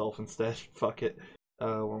heal myself instead. Fuck it.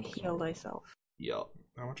 Heal thyself. Yup.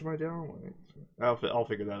 How much am I down? I'll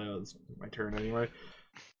figure that out. It's my turn anyway.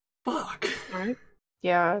 Fuck. Alright.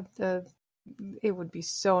 Yeah, it would be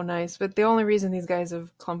so nice, but the only reason these guys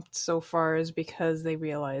have clumped so far is because they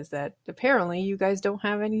realize that apparently you guys don't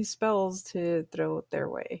have any spells to throw their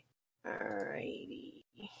way. Alrighty.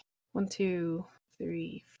 1, 2,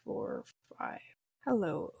 3, 4, 5.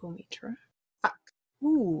 Hello, Omitra. Fuck.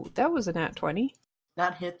 Ooh, that was a nat 20.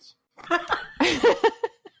 That hits.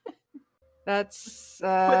 That's Putting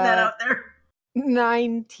that out there.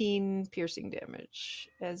 19 piercing damage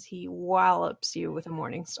as he wallops you with a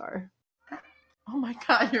morning star. Oh my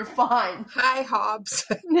god, you're fine. Hi, Hobbs.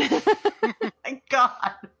 My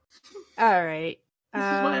god. All right. This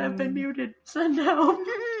is why I've been muted. Send help.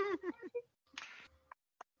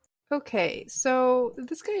 Okay, so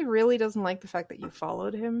this guy really doesn't like the fact that you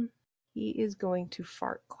followed him. He is going to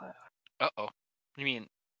fart cloud. Uh-oh. You mean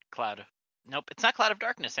cloud? Nope, it's not cloud of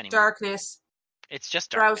darkness anymore. Darkness. It's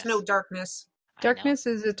just darkness. Browse no darkness. I know. Darkness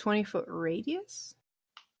is a 20-foot radius.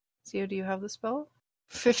 Zio, do you have the spell?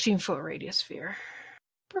 15-foot radius sphere.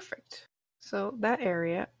 Perfect. So that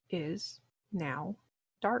area is now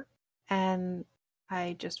dark. And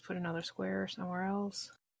I just put another square somewhere else.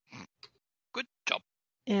 Good job.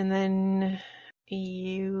 And then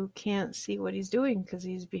you can't see what he's doing because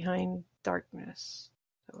he's behind darkness.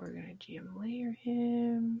 So we're going to GM layer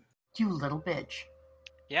him. You little bitch.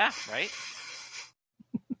 Yeah, right?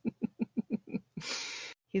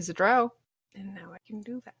 He's a drow. And now I can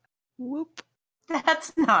do that. Whoop.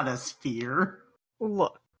 That's not a sphere.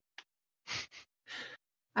 Look.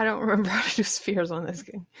 I don't remember how to do spheres on this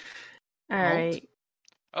game. Alright.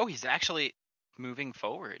 Oh, he's actually moving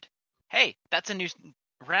forward. Hey, that's a new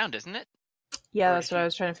round, isn't it? Yeah, Or that's is what he- I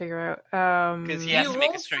was trying to figure out. 'Cause he has You to make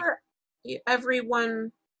a roll strength. for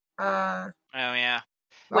everyone. Oh, yeah.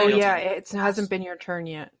 Oh Wait, yeah, it hasn't been your turn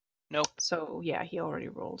yet. Nope. So yeah, he already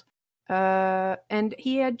rolled. And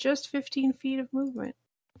he had just 15 feet of movement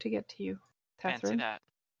to get to you. Fancy Catherine. that.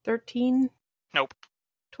 13, Nope.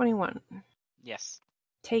 21. Yes.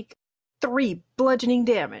 Take 3 bludgeoning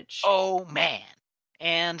damage. Oh, man.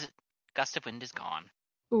 And gust of wind is gone.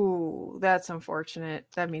 Ooh, that's unfortunate.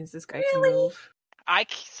 That means this guy can Really? move.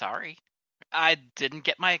 Sorry. I didn't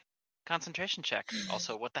get my concentration check.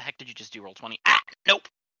 Also, what the heck did you just do? Roll 20? Ah! Nope.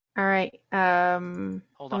 All right. Hold on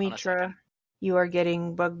a Omitra, second. you are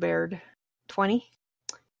getting bugbeared. 20,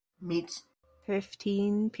 Meets.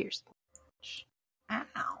 15 piercing.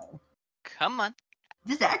 Ow. Come on.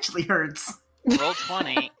 This actually hurts. Roll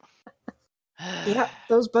 20. Yeah,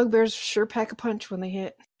 those bugbears sure pack a punch when they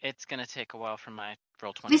hit. It's gonna take a while for my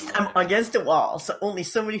roll At 20. least I'm against a wall, so only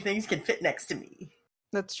so many things can fit next to me.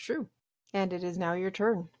 That's true. And it is now your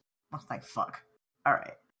turn. I was like, fuck.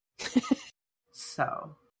 Alright.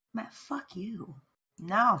 So, Matt, fuck you.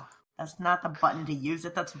 No, that's not the button to use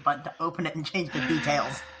it. That's a button to open it and change the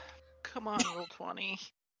details. Come on, roll 20.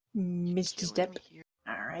 Mr. Killing Step. me here.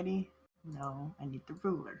 Alrighty. No, I need the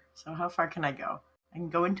ruler. So how far can I go? I can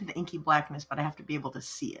go into the inky blackness, but I have to be able to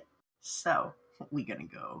see it. So, we gonna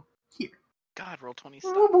go here. God, roll 20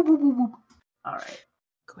 stuff. Alright.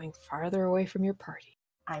 Going farther away from your party.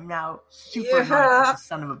 I'm now super annoyed with this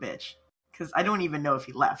son of a bitch. Because I don't even know if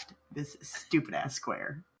he left this stupid ass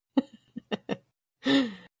square.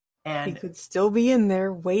 He And could still be in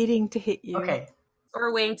there waiting to hit you. okay,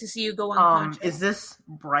 Or waiting to see you go unconscious. is this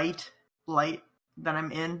bright light that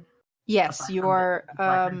I'm in? Yes, Aside you from are. the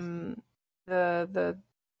blackness?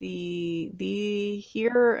 The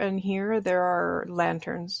here and here there are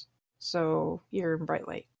lanterns, so you're in bright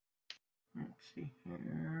light. Let's see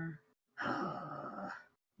here.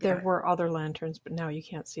 There Okay. were other lanterns, but now you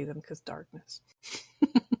can't see them because darkness.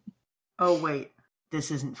 Oh wait, this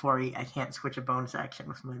isn't 4E. I can't switch a bonus action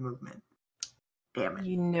with my movement. Damn it.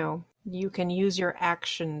 You know, you can use your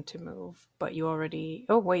action to move, but you already.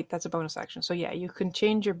 Oh wait, that's a bonus action. So yeah, you can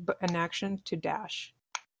change an action to dash,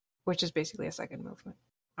 which is basically a second movement.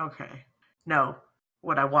 Okay. No,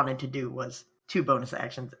 what I wanted to do was 2 bonus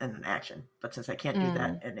actions and an action. But since I can't do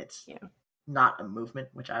that, and it's Yeah. not a movement,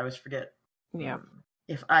 which I always forget. Yeah.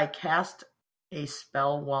 If I cast a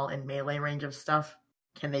spell while in melee range of stuff,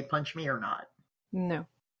 can they punch me or not? No,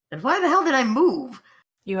 Then why the hell did I move?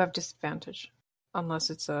 you have disadvantage unless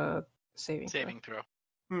it's a saving. throw. Saving throw.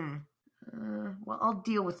 Well, I'll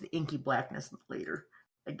deal with the inky blackness later,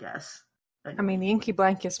 I guess. I mean, the inky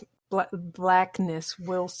blackness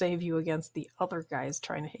will save you against the other guys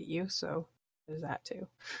trying to hit you, so there's that too.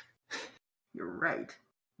 You're right.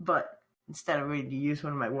 but instead I'm going to use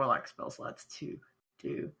one of my warlock spell slots to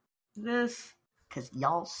do this, because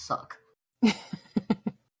y'all suck.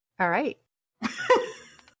 All right.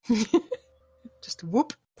 Just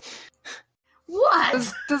whoop.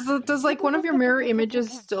 What? Does like one of your mirror images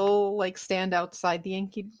still like stand outside the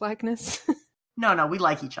inky blackness? No, we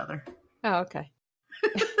like each other. Oh, okay.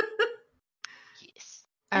 Yes.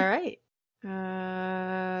 All right.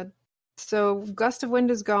 So Gust of Wind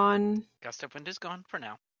is gone, Gust of Wind is gone for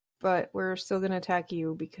now. but we're still going to attack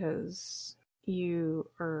you because you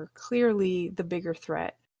are clearly the bigger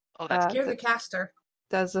threat. Oh, that's You're the caster.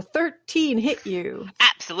 Does a 13 hit you?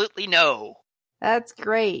 absolutely no. That's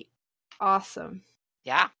great. Awesome.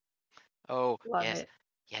 Yeah. Oh, Love yes. it.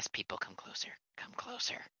 Yes, people, come closer. Come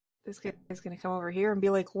closer. This guy is going to come over here and be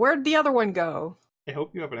like, where'd the other one go? I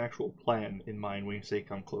hope you have an actual plan in mind when you say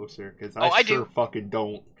come closer, because Oh, I sure do. fucking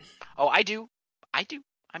don't. Oh, I do.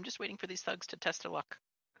 I'm just waiting for these thugs to test their luck.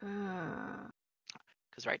 Uh,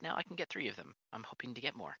 Because right now I can get 3 of them. I'm hoping to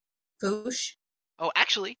get more. Foosh. Oh,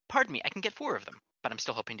 actually, pardon me. I can get 4 of them. But I'm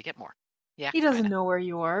still hoping to get more. Yeah. he doesn't kinda. know where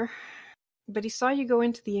you are, but he saw you go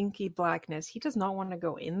into the inky blackness. He does not want to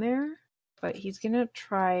go in there, but he's going to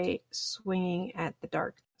try swinging at the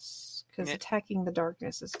darkness, because Yeah. attacking the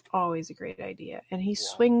darkness is always a great idea. And he Yeah.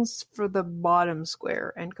 swings for the bottom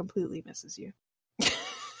square and completely misses you.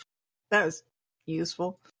 That was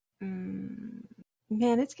useful.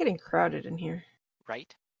 Man, it's getting crowded in here,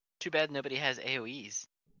 Right? Too bad nobody has AoEs.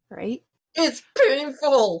 right? It's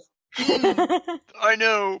painful. I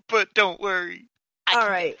know, but don't worry. I All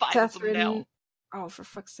can right, get 5 of them now. Catherine. Oh, for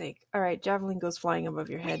fuck's sake. All right, Javelin goes flying above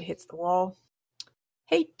your head, hits the wall.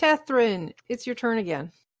 Hey, Tethrin, it's your turn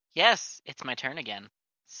again. Yes, it's my turn again.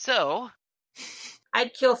 So,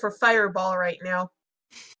 I'd kill for Fireball right now.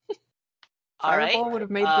 all right. Fireball would have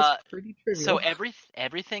made Uh, this pretty trivial. So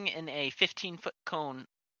everything in a 15-foot cone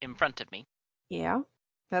in front of me, Yeah,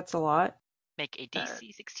 that's a lot. make a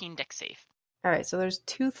DC 16 dex save. All right, so there's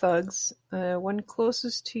 2 thugs. One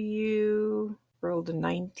closest to you rolled a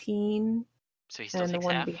 19, So he still and the takes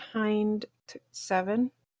one half. behind took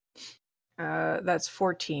 7. That's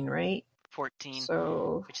 14, right? 14,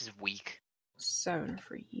 So which is weak. 7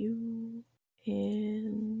 for you,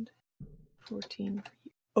 and 14 for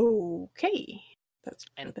you. Okay, that's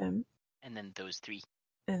for And- them. And then those 3.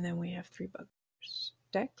 And then we have 3 buggers.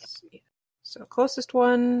 Dex. Yeah. So closest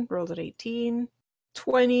one rolled at 18.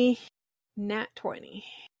 20. Nat 20.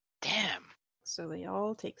 Damn. So they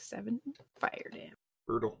all take 7 fire damage.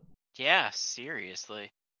 Brutal. Yeah,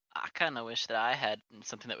 seriously. I kind of wish that I had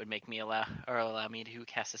something that would make me allow me to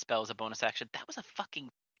cast a spell as a bonus action. That was a fucking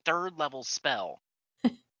 3rd level spell.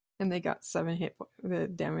 And they got 7 hit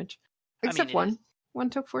damage. I mean, Except it one. is- One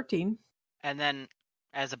took 14. And then,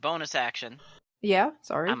 as a bonus action, Yeah,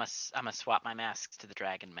 sorry. I'm a swap my masks to the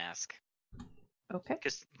dragon mask. Okay.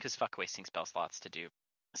 Because fuck wasting spell slots to do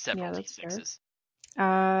several Yeah, that's fair. D6s.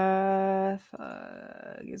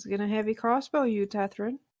 Thug is gonna heavy crossbow you,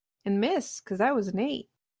 Tethrin. And miss, because that was an 8.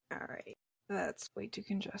 Alright. That's way too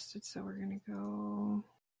congested, so we're gonna go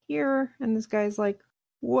here. And this guy's like,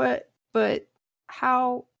 what? But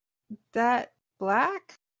how? That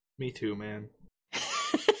black? Me too, man.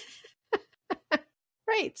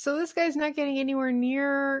 Right, so this guy's not getting anywhere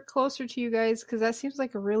near closer to you guys, because that seems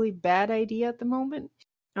like a really bad idea at the moment.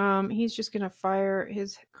 He's just gonna fire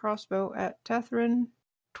his crossbow at Tethrin.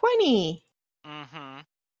 20! Mm-hmm.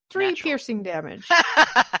 3 Natural. piercing damage.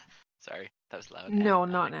 Sorry, that was loud. No,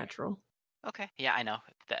 And- not okay. natural. Okay, yeah, I know.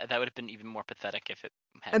 That would have been even more pathetic if it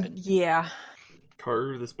had been. Yeah.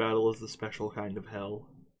 Carter, this battle is the special kind of hell.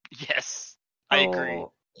 Yes, I agree.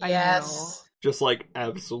 Oh, I Yes. Just like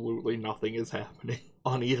absolutely nothing is happening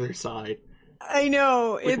on either side. I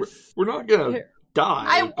know. Like, It's we're not gonna die.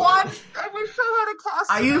 I but- want. I wish I had a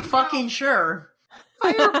cast. Are you right now. fucking sure?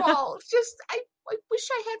 Fireball? Just I wish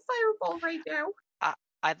I had Fireball right now.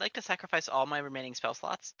 I'd like to sacrifice all my remaining spell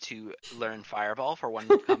slots to learn Fireball for one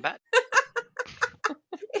combat.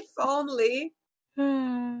 If only.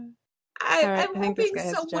 Alright, I'm I think this hoping guy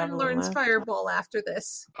has someone javelin learns left. Fireball after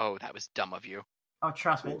this. Oh, that was dumb of you. Oh,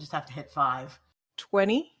 trust me, I just have to hit 5.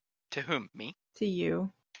 20 To whom? Me? to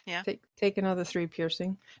you. Yeah. Take another 3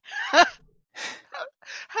 piercing. How do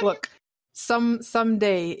you- Look,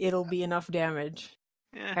 someday it'll be enough damage.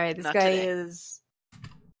 Eh, Alright, this not guy today. is...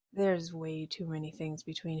 There's way too many things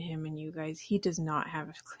between him and you guys. He does not have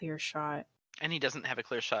a clear shot. And he doesn't have a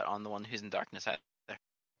clear shot on the one who's in darkness either,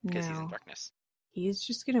 because he's in No. darkness. He's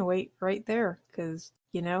just gonna wait right there, because,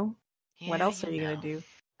 what Yeah, else are you know. gonna do?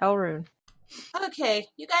 Elrune. Okay,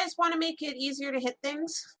 you guys want to make it easier to hit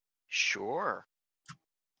things? Sure.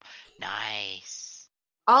 Nice.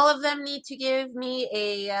 All of them need to give me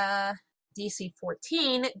a DC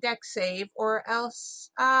 14 dex save, or else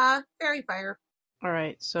fairy fire. All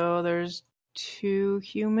right, so there's 2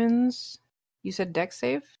 humans. You said dex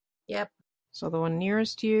save? Yep. So the one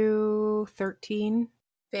nearest you, 13,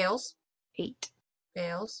 Fails. 8.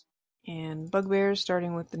 Fails. And bugbears,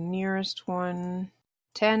 starting with the nearest one,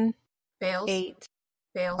 10, Fails. 8,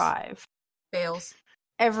 Fails. 5. Fails.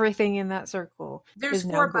 Everything in that circle There's is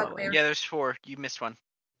now 4 glowing. bugbears. Yeah, there's 4. You missed one.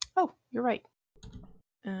 Oh, you're right.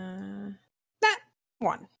 That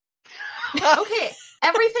one. Okay,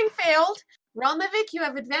 everything failed. Relmavic, you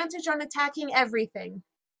have advantage on attacking everything.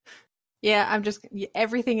 Yeah,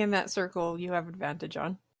 everything in that circle you have advantage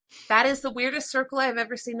on. That is the weirdest circle I've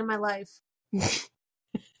ever seen in my life.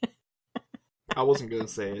 I wasn't gonna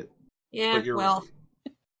say it, Yeah, but you're well,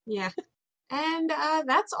 right. yeah. And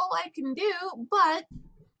that's all I can do, but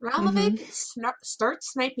Relmavic, start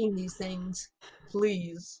sniping these things.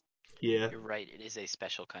 Please. Yeah. You're right. It is a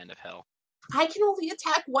special kind of hell. I can only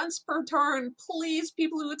attack once per turn. Please,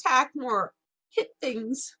 people who attack more, hit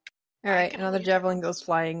things. All right, can another only- javelin goes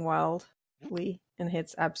flying wildly and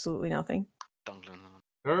hits absolutely nothing. Dun, dun,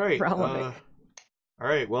 dun. All right. Relevant. All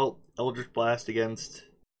right. Well, Eldritch Blast against.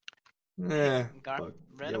 Gar- Fuck.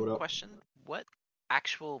 Random what up? question. What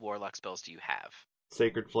actual warlock spells do you have?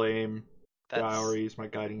 Sacred Flame, That's Dowries, my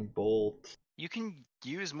Guiding Bolt. You can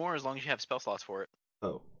use more as long as you have spell slots for it.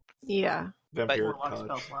 Oh, Yeah. Vampiric Warlock spell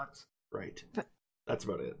Touch. slots. Right. That's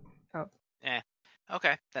about it.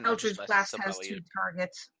 Okay, then Eldritch Blast has probably 2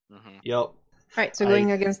 targets. Mm-hmm. Yep. All right, so I-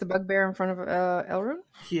 going against the bugbear in front of Elrune?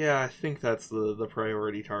 Yeah, I think that's the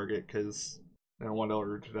priority target because I don't want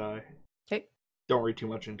Eldritch to die. Okay. Don't read too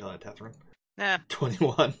much into that, Tethrin. Nah,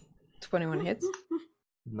 21. 21 hits.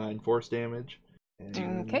 9 force damage.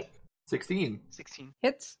 And Okay. 16. 16.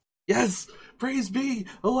 Hits. Yes! Praise be!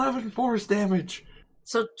 11 force damage!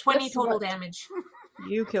 So 20 Guess total what? damage.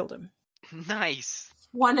 You killed him. Nice.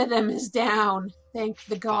 One of them is down. Thank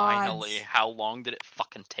the gods. Finally. How long did it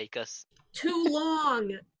fucking take us? Too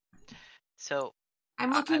long. So,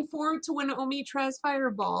 I'm looking forward to when Omitra has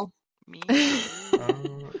Fireball. me.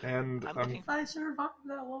 And I'm I'm looking- If I survive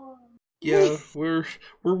that long. yeah, we're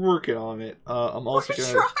working on it. I'm also We're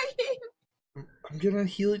gonna trying. I'm gonna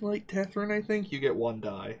Healing Light Tethrin. I think you get 1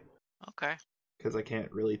 die Okay. because I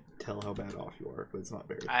can't really tell how bad off you are, but it's not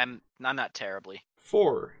very. I'm not terribly.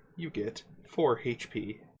 4. You get 4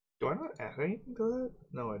 HP. Do I not add anything to that?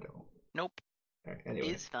 No, I don't. Nope. All right, anyway.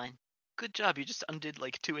 It's fine. Good job. You just undid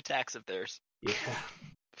like 2 attacks of theirs. Yeah.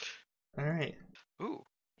 All right. Ooh.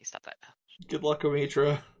 Hey, stop that. Good luck,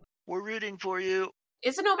 Omitra. We're rooting for you.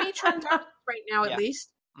 Isn't Omitra in dark right now, Yeah. at least?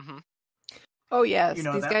 Mm-hmm. Oh, yes. You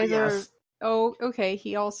know These that, guys yes. are... Oh, okay.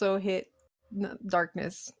 He also hit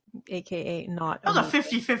darkness, a.k.a. not. That was a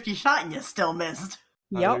 50-50 shot and you still missed.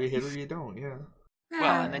 Either you Yep. hit or you don't, yeah.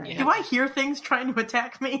 Well, and then you Do I hear things trying to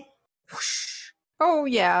attack me? Oh,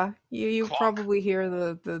 yeah. You Clock. probably hear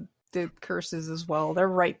the curses as well. They're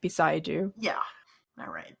right beside you. Yeah.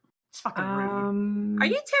 Alright. It's fucking rude. Are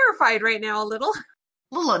you terrified right now a little?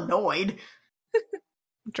 A little annoyed.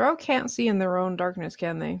 Drow can't see in their own darkness,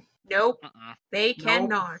 can they? Nope, Mm-mm. they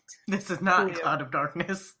cannot. This is not Oh, yeah. Cloud of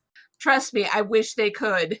Darkness. Trust me, I wish they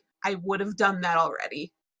could. I would have done that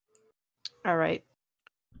already. All right.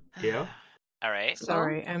 Yeah. All right.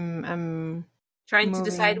 Sorry. I'm Trying to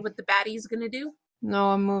decide Moving. what the baddie's gonna do. No,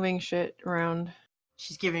 I'm moving shit around.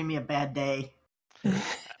 She's giving me a bad day.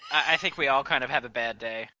 I think we all kind of have a bad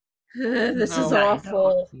day. This No. is No.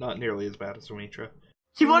 awful. Not nearly as bad as Omitra.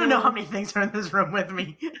 You want to know how many things are in this room with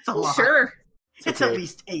me? It's a lot. Sure. It's okay. at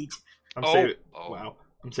least 8. I'm Oh. saving. Oh. Wow.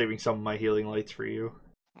 I'm saving some of my healing lights for you.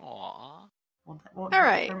 Aww. Well, that won't All have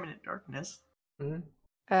right. permanent darkness. Mhm.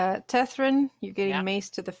 Tethrin, you're getting Yeah.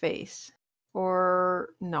 maced to the face. Or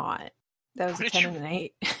not. That was What a did 10 you- and an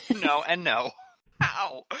 8. No and no.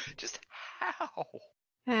 How? Just how?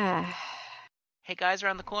 Hey guys,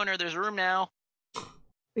 around the corner. There's room now.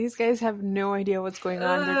 These guys have no idea what's going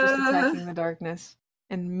on. They're just attacking the darkness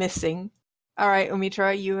and missing. All right,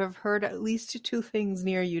 Omitra, you have heard at least 2 things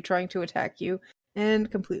near you trying to attack you and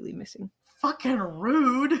completely missing. Fucking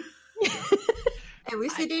rude. At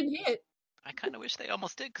least they didn't hit. I kind of wish they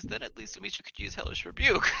almost did, because then at least Amisha could use Hellish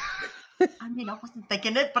Rebuke. I mean, I wasn't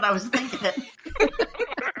thinking it, but I was thinking it.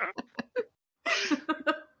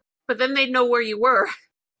 But then they'd know where you were.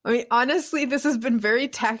 I mean, honestly, this has been very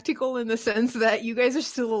tactical in the sense that you guys are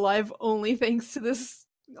still alive only thanks to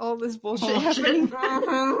all this bullshit Bullshit.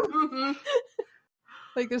 happening.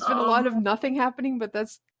 Like, there's been a lot of nothing happening, but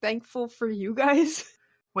that's thankful for you guys.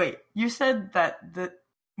 Wait, you said that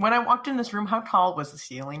When I walked in this room, how tall was the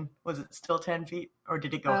ceiling? Was it still 10 feet, or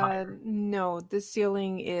did it go higher? No, the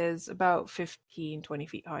ceiling is about 15, 20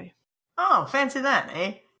 feet high. Oh, fancy that,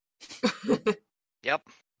 eh? Yep.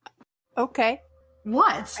 Okay,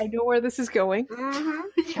 What? I know where this is going. Mm-hmm.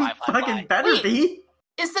 You Fly, fly, fucking fly. better Wait. be.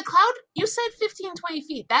 Is the cloud? You said 15, 20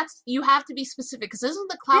 feet. That's you have to be specific because isn't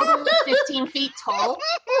the cloud only 15 feet tall?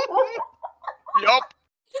 Yup.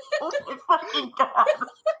 Oh my fucking god.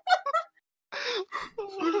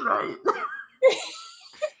 You're right.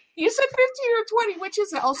 You said 15 or 20. Which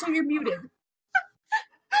is it? Also, you're muted.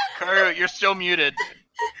 Karu, you're still muted.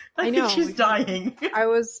 I know. think she's dying. I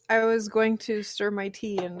was going to stir my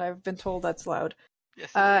tea, and I've been told that's loud.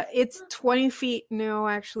 Yes. It's 20 feet. No,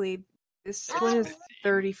 actually, this It's one is 15.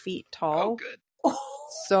 30 feet Oh, tall. good.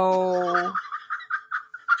 So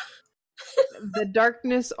the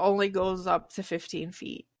darkness only goes up to 15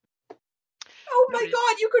 feet. Oh my Nobody's-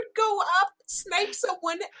 god! You could go up, snipe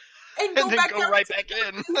someone, and go And then back go down. right back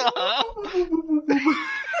in.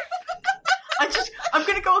 I'm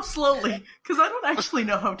gonna go slowly because I don't actually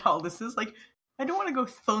know how tall this is. Like, I don't want to go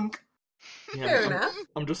thunk. Yeah, Fair I'm, enough.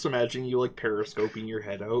 I'm just imagining you like periscoping your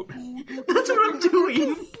head out. That's what I'm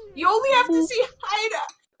doing. You only have to see Haida.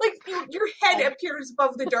 Like your head appears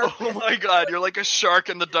above the dark. Oh my god, you're like a shark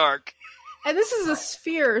in the dark. And this is a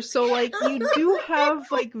sphere, so like you do have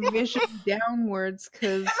like vision downwards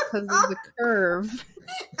because of the curve.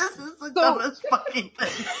 This is the dumbest fucking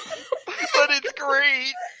thing. But it's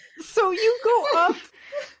great. So you go up,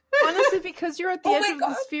 honestly, because you're at the Oh edge my of God.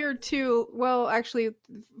 the sphere too. Well, actually,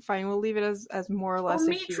 fine. We'll leave it as more or less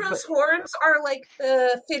a cube. Mitra's But horns are like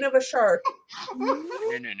the fin of a shark. No.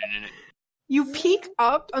 you peek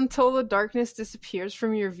up until the darkness disappears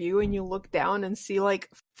from your view, and you look down and see like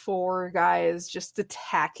 4 guys just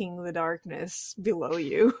attacking the darkness below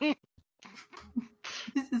you.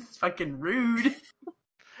 This is fucking rude.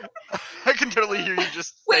 I can totally hear you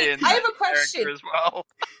just Wait, saying I have that a question. character as well.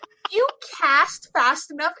 You cast fast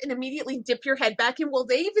enough and immediately dip your head back in. Will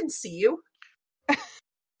they even see you?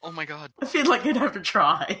 Oh my god. I feel like I'd have to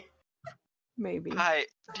try. Maybe. Hi,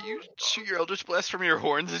 do you shoot your Eldritch Blast from your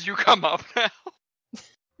horns as you come up now?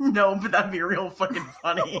 No, but that'd be real fucking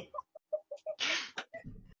funny.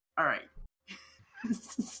 Alright.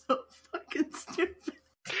 This is so fucking stupid.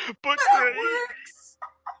 But That great. works.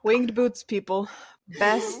 Winged boots, people.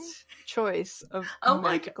 Best choice of I'm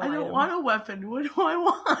like, magical I don't item. want a weapon. What do I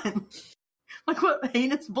want? Like, what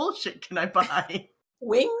heinous bullshit can I buy?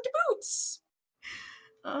 Winged boots.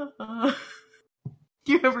 Do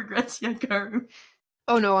you have regrets yet, Karu?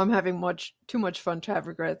 Oh no, I'm having too much fun to have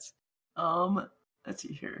regrets. Let's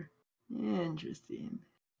see here. Interesting.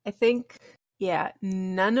 I think, yeah,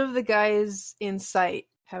 none of the guys in sight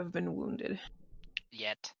have been wounded.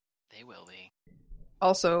 Yet. They will be.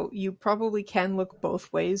 Also, you probably can look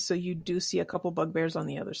both ways, so you do see a couple bugbears on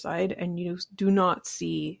the other side, and you do not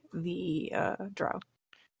see the drow.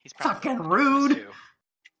 He's probably Fucking on rude. purpose,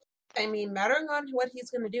 too. I mean, mattering on what he's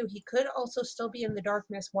going to do, he could also still be in the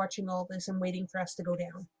darkness watching all this and waiting for us to go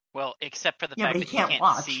down. Well, except for the Yeah, fact but that he he can't can't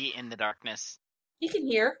watch. see in the darkness. He can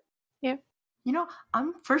hear. You know,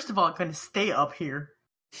 I'm first of all going to stay up here.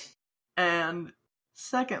 And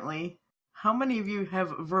secondly, how many of you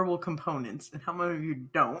have verbal components and how many of you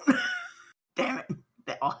don't? Damn it.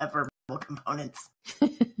 They all have verbal components.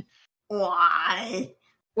 Why?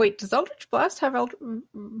 Wait, does Eldritch Blast have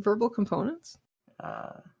verbal components?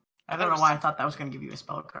 I don't know why I thought that was going to give you a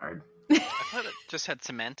spell card. I thought it just had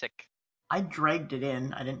semantic. I dragged it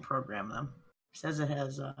in. I didn't program them. It says it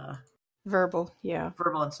has Verbal, yeah.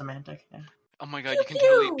 verbal and semantic. Yeah. Oh my god, Pew you can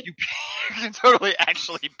totally pew. pew pew. You can totally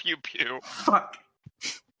actually pew pew. Fuck.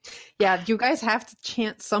 Yeah, you guys have to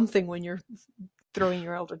chant something when you're throwing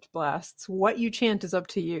your Eldritch Blasts. What you chant is up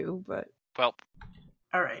to you, but... Well,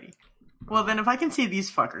 Alrighty. Well, then if I can see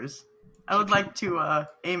these fuckers, I would like to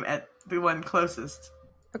aim at the one closest.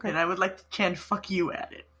 Okay. And I would like to chant fuck you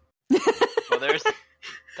at it. well there's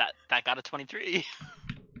that got a 23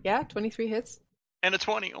 Yeah, 23 hits. and a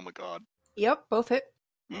 20. Oh my god. Yep, both hit.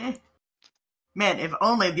 Eh. Man, if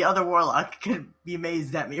only the other warlock could be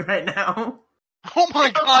amazed at me right now. Oh my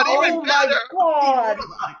god, even Oh better. my god!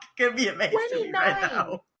 Warlock could be amazed at me right 29.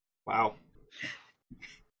 now. Wow.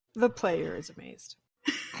 The player is amazed.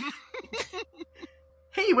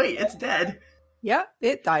 Hey, wait, it's dead. Yeah,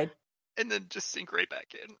 it died. And then just sink right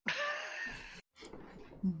back in.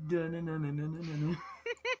 Dun-dun-dun-dun-dun-dun-dun.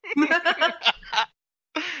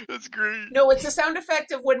 That's great. No, it's the sound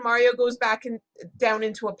effect of when Mario goes back and down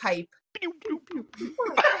into a pipe. Pew, pew, pew, pew.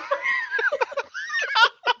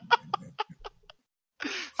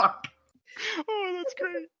 Fuck. Oh, that's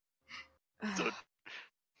great. So,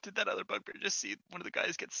 Did that other bugbear just see one of the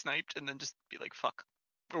guys get sniped and then just be like, fuck?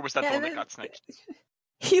 Or was that Yeah, the one that and got sniped?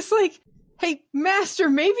 He's like, "Hey, master,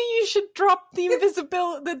 maybe you should drop the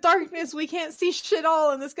invisibility, the darkness. We can't see shit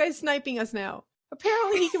all, and this guy's sniping us now.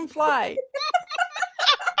 Apparently, he can fly.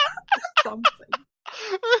 Something.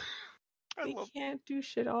 I They love can't do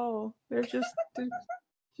shit all. They're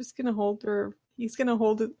just gonna hold their. He's gonna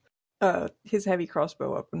hold it, his heavy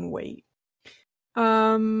crossbow up and wait.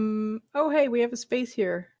 Oh, hey, we have a space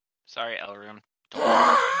here. Sorry, Elrune.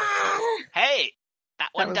 Hey! That That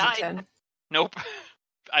one was a died. 10. Nope.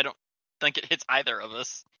 I don't think it hits either of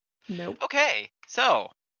us. Nope. Okay, so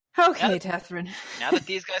Okay, Tethrin. now that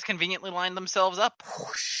these guys conveniently lined themselves up,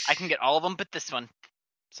 I can get all of them but this one.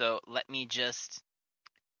 So let me just...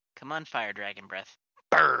 Come on, Fire Dragon Breath.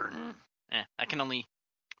 Burn! I can only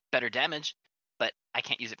better damage, but I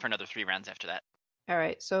can't use it for another 3 rounds after that. All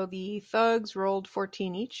right, so the thugs rolled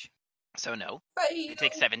 14 each. So no. I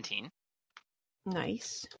take 17.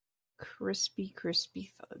 Nice. Crispy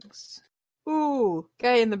thugs. Ooh,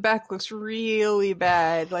 guy in the back looks really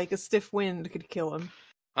bad. Like a stiff wind could kill him.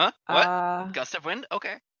 Huh? What? Gust of wind?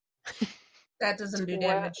 Okay. That doesn't do What?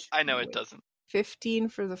 damage. I know it doesn't. 15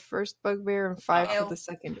 for the first bugbear and 5 Fail. for the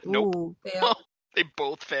second. Nope. Ooh, Fail. They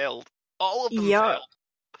both failed. All of them Yeah. failed.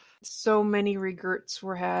 so many regrets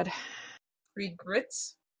were had.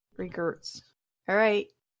 Regrets? Regrets. All right.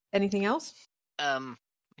 Anything else? Let me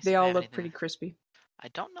see They if I all have look anything. pretty crispy. I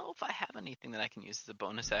don't know if I have anything that I can use as a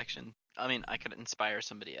bonus action. I mean, I could inspire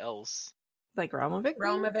somebody else. Like Realmovic?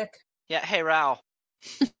 Realmovic. Yeah, hey, Ral.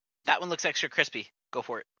 That one looks extra crispy. Go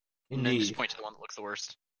for it. And then just Indeed. point to the one that looks the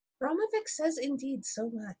worst. Realmovic says indeed so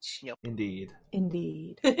much. Yep. Indeed.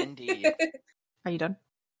 Indeed. Indeed. Are you done?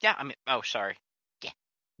 Yeah, I mean, oh, sorry.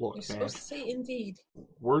 Look, You're man, supposed to say indeed.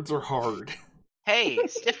 words are hard. Hey,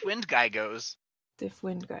 stiff wind guy goes. Stiff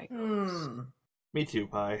wind guy. Me too,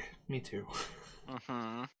 Pi. Me too.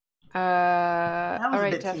 Mm-hmm. That was all a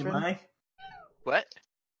right, bit too Tethrin. high. What?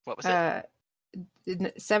 What was it?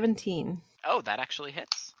 17. Oh, that actually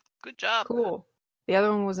hits. Good job. Cool. The other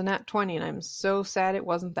one was a nat 20, and I'm so sad it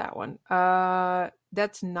wasn't that one.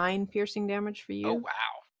 That's 9 piercing damage for you. Oh, wow.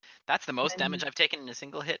 That's the most And- damage I've taken in a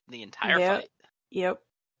single hit in the entire Yep. fight. Yep.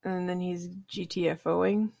 And then he's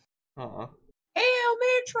GTFOing. Aw. Hey,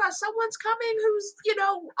 Elmantra, someone's coming who's,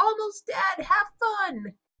 almost dead. Have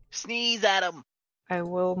fun. Sneeze at him. I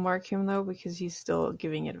will mark him though because he's still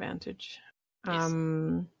giving advantage. Yes.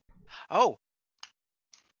 Oh.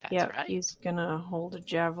 That's Yeah, right. he's gonna hold a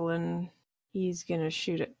javelin. He's gonna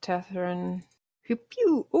shoot at Tethrin. Pew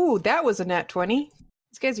pew. Ooh, that was a nat 20.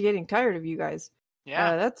 These guys are getting tired of you guys.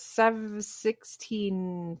 Yeah. That's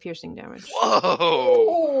 16 piercing damage. Whoa.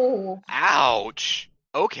 Oh. Ouch.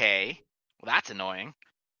 Okay. Well, that's annoying.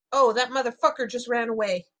 Oh, that motherfucker just ran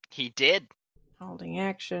away. He did. Holding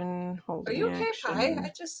action. Are Holding you okay, action. Pi?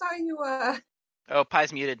 I just saw you, Oh,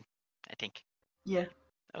 Pi's muted, I think. Yeah,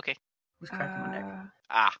 Okay. was cracking my neck.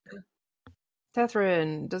 Ah,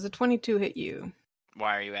 Tethrin, does a 22 hit you?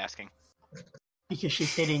 why are you asking? Because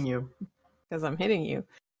she's hitting you. Because I'm hitting you.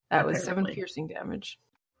 That was 7 Apparently. piercing damage.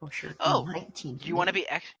 Oh, sure. Oh, 19. You want to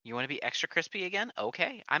be extra crispy again?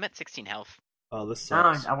 Okay, I'm at 16 health. Oh, this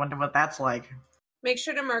Oh, sucks. I wonder what that's like. make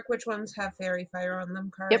sure to mark which ones have fairy fire on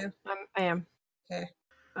them, Karu. Yep, I am. Okay.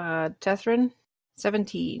 Tethrin,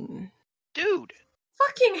 17. Dude,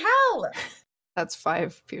 Fucking hell! That's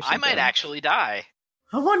 5 piercing I might damage. actually die.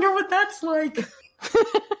 I wonder what that's like.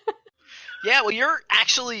 Yeah, well, you're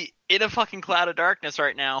actually in a fucking cloud of darkness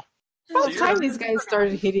right now. About you're- time these guys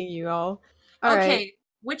started hitting you all. All Okay, right,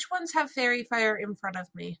 which ones have fairy fire in front of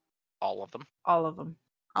me? All of them. all of them.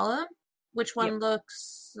 All of them? Which one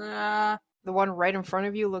looks, The one right in front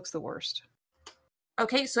of you looks the worst.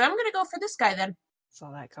 Okay, so I'm gonna go for this guy then. Saw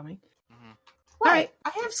that coming. Mhm. What? Alright. I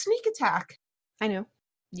have sneak attack. I know.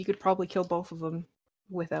 You could probably kill both of them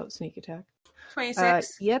without sneak attack.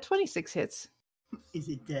 26. Yeah, 26 hits. Is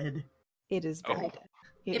it dead? It is very Oh. dead.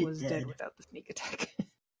 It It was dead dead. without the sneak attack.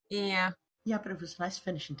 Yeah. Yeah, but it was a nice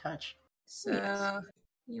finishing touch. So, Yes.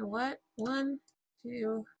 you know what? 1,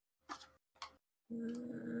 2,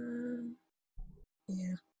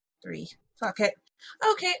 yeah, 3. Fuck it.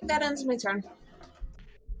 Okay, that ends my turn.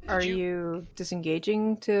 Are you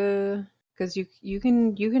disengaging to? Because you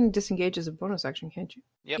can disengage as a bonus action, can't you?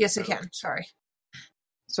 Yep. Yes, I can. Sorry.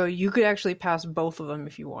 So you could actually pass both of them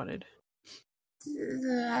if you wanted.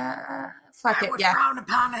 Fuck I it. would Yeah. frown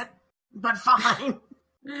upon it, but fine.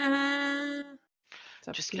 It's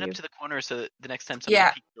up Just to get you. up to the corner so that the next time somebody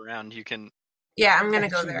Yeah. peeks around, you can. Yeah, I'm gonna Yeah,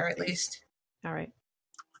 go shoot there your at face. least. All right.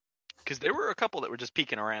 Because there were a couple that were just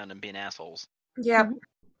peeking around and being assholes. Yep.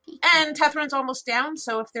 And Tethrin's almost down,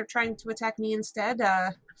 so if they're trying to attack me instead,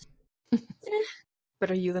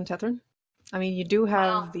 Better you than Tethrin? I mean, you do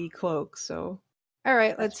have the cloak, so...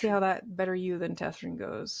 Alright, let's see how that better you than Tethrin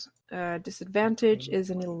goes. Disadvantage is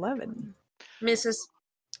an 11. misses.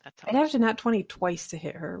 I'd have to nat 20 twice to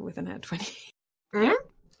hit her with a nat 20.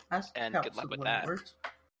 And good luck with that.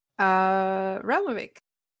 Relmavik,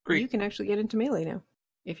 Great. you can actually get into melee now,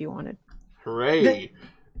 if you wanted. Hooray!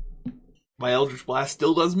 My Eldritch Blast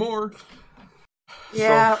still does more.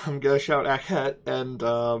 Yeah. So I'm gonna shout Akhet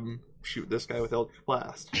and shoot this guy with Eldritch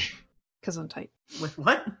Blast. Because I'm tight. With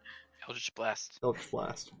what? Eldritch Blast. Eldritch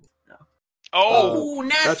Blast. Oh! Ooh,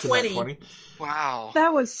 nat That's 20. a nat 20. Wow.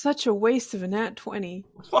 That was such a waste of a nat 20.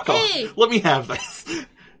 Fuck Hey! off. Let me have this.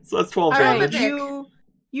 So that's 12 Alright, damage.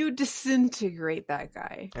 you disintegrate that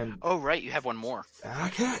guy. And Oh, right, you have one more.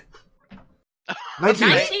 Akhet. 19.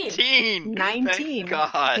 19. 19 Thank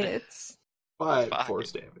God. hits. 5 Fuck.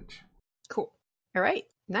 force damage. Cool. Alright,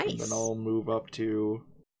 And nice. then I'll move up to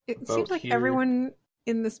It about seems like here. everyone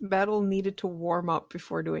in this battle needed to warm up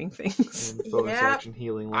before doing things. and bonus Yeah. action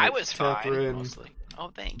healing. I Light was fine, Tethrin. mostly. Oh,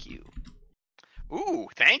 thank you. Ooh,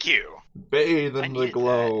 thank you. Bathe I in the needed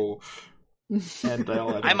glow. And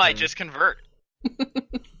I'll I might just convert.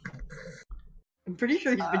 I'm pretty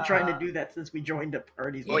sure he's been trying to do that since we joined up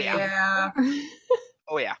parties. Oh, yeah.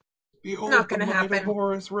 Oh, yeah. Behold Not gonna the might of happen.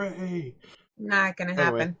 Horus Ray. Not gonna Anyway,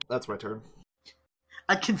 happen. that's my turn.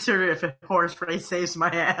 I'd consider it if a Horus Ray saves my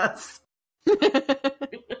ass.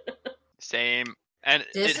 Same. And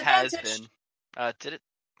it has Disadvantage. been. Did it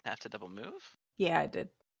have to double move? Yeah, I did.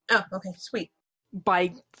 Oh, okay, sweet.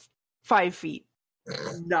 By 5 feet.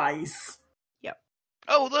 Nice.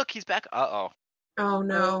 Oh, look, he's back. Uh-oh. Oh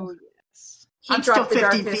no. Yes. He I'm still dropped the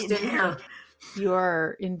 15 darkness, feet in the didn't air. You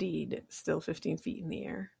are indeed still 15 feet in the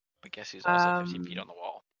air. I guess he's also 15 feet Um, on the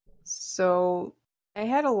wall. So I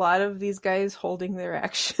had a lot of these guys holding their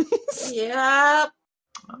actions. he? Yep.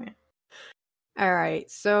 Oh, yeah. Alright,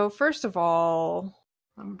 so first of all,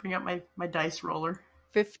 Let me bring up my dice roller.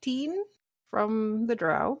 15 from the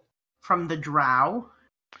drow. From the drow.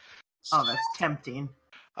 Oh, that's tempting.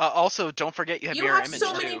 Also, don't forget you have You mirror have image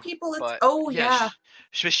so too. many people. It's but oh yeah.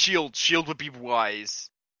 Shield. Shield would be wise.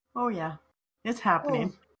 Oh, yeah. It's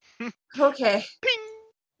happening. Okay. Ping.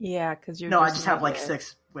 Yeah, because you're No, I just just have right like there.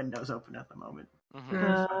 6 windows open at the moment.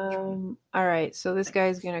 Mhm. Alright, so this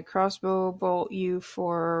guy's gonna crossbow bolt you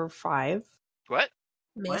for 5. What?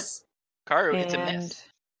 Miss. Karu, it's a miss.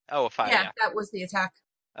 Oh, a 5. Yeah, Yeah. that was the attack.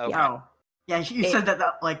 Okay. Oh. Yeah, you said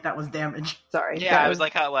that was damage. Sorry. Yeah, that I was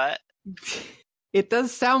like, how? What? It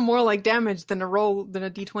does sound more like damage than a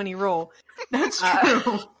d20 roll. That's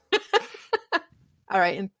true.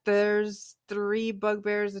 Alright, and there's 3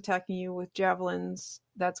 bugbears attacking you with javelins.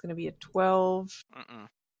 That's gonna be a 12, Mm-mm.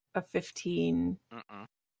 a 15, Mm-mm.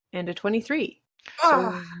 and a 23. So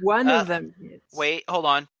Oh, one of them hits. Wait, hold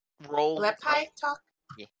on. Roll. let Pie talk.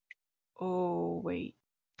 Oh, wait.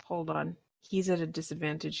 Hold on. He's at a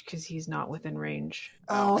disadvantage because he's not within range.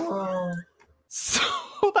 Oh. So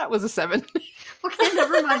that was a 7. Okay,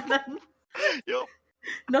 never mind then. Yep.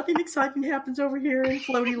 Nothing exciting happens over here in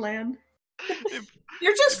floaty land.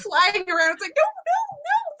 You're just flying around. It's like,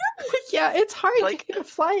 no. Yeah, it's hard Like- to hit a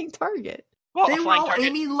flying target. Well, They a were flying all target.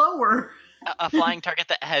 aiming lower. A flying target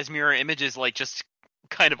that has mirror images, like just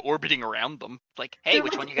kind of orbiting around them. Like, hey, They're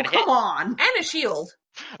which like, one you gonna "Oh, come hit? on. And a shield.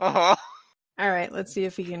 Uh-huh. All right, let's see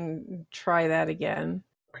if we can try that again.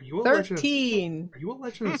 Are you a Legend of, 13. are you a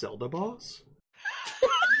Legend of Zelda boss?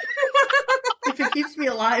 If it keeps me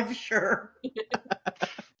alive, sure.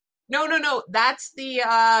 No. That's the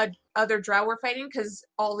other drow we're fighting because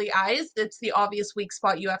all the eyes, that's the obvious weak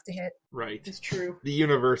spot you have to hit. Right. It's true. The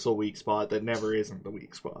universal weak spot that never isn't the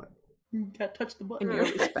weak spot. Can't touch the I button.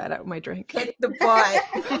 nearly spat out my drink. Hit the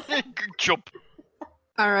butt. Jump.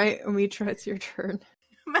 All right, Omitra, it's your turn.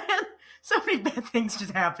 Man, so many bad things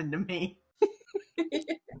just happened to me.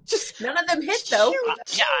 Just None of them hit though.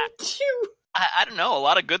 Yeah, I don't know. A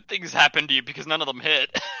lot of good things happened to you because none of them hit.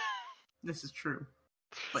 This is true.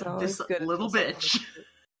 It's But always this good little until bitch.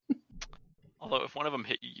 someone- Although if one of them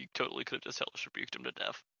hit you, you totally could have just hellish rebuked him to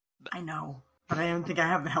death. I know. But I don't think I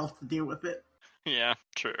have the health to deal with it. Yeah,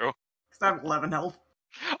 true. Because I have 11 health.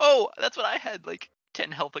 Oh, that's what I had like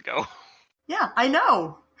 10 health ago. Yeah, I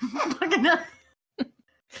know. Fucking hell.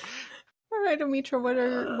 All right, Omitra,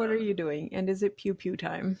 what are you doing? And is it pew pew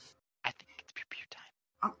time? I think it's pew pew time.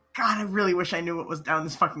 Oh, God, I really wish I knew what was down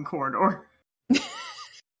this fucking corridor.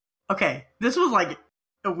 Okay, this was like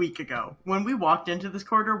a week ago. When we walked into this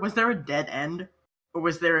corridor, was there a dead end? Or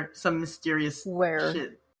was there some mysterious Where?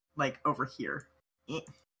 shit, like, over here? Like,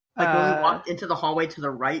 when we walked into the hallway to the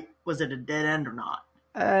right, was it a dead end or not?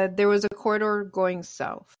 There was a corridor going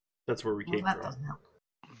south. That's where we Well, came that from. doesn't help.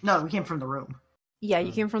 No, we came from the room. Yeah,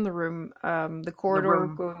 you came from the room. The corridor The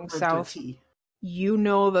room going with the south. T. You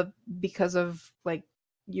know that because of like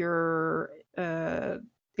your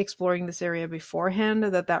exploring this area beforehand,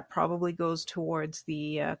 that probably goes towards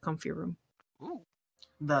the comfy room. Ooh.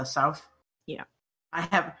 The south? Yeah. I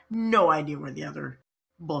have no idea where the other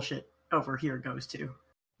bullshit over here goes to.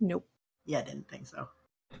 Nope. Yeah, I didn't think so.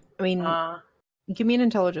 I mean, give me an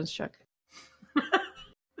intelligence check.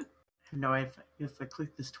 No, if I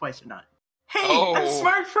click this twice or not. Hey, Oh. I'm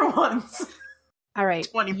smart for once. All right.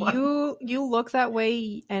 21. You look that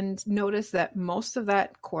way and notice that most of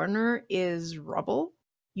that corner is rubble.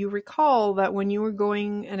 You recall that when you were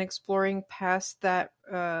going and exploring past that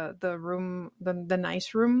the room, the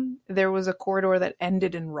nice room, there was a corridor that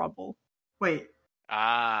ended in rubble. Wait, did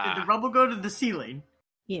Ah. the rubble go to the ceiling?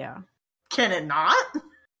 Yeah. Can it not?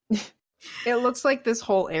 It looks like this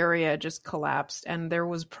whole area just collapsed, and there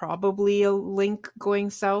was probably a link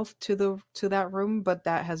going south to that room, but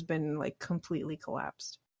that has been like completely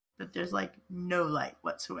collapsed. But there's like no light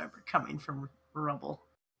whatsoever coming from rubble.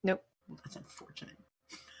 Nope. Well, that's unfortunate.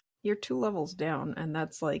 You're 2 levels down, and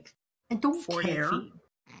that's like I don't 40 care. feet.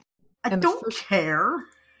 I And the don't first- care.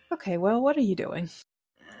 Okay, well, what are you doing?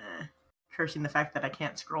 Cursing the fact that I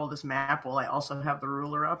can't scroll this map while I also have the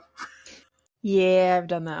ruler up. Yeah, I've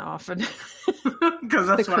done that often. Because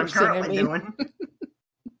that's The what I'm cursing, I currently mean. doing.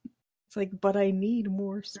 It's like, but I need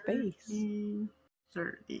more space.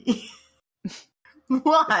 30.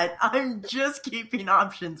 What? I'm just keeping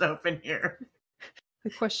options open here.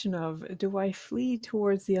 The question of, do I flee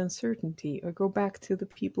towards the uncertainty or go back to the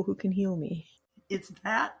people who can heal me? It's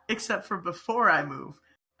that, except for before I move,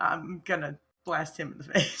 I'm gonna blast him in the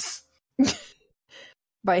face.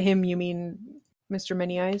 By him, you mean Mr.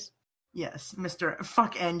 Many Eyes? Yes, Mr.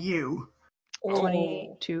 Fuck and you.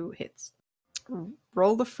 22 hits.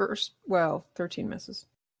 Roll the first. Well, 13 misses.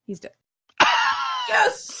 He's dead.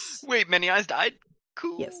 Yes! Wait, Many Eyes died?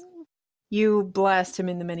 Cool. Yes. You blast him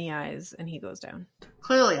in the Many Eyes, and he goes down.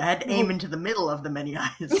 Clearly, I had to aim into the middle of the many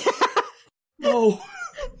eyes. No,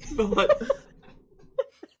 not.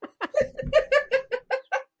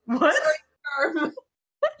 What? Arm.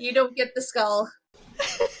 You don't get the skull.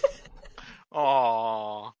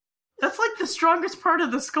 Aww. That's like the strongest part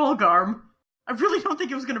of the skull garm. I really don't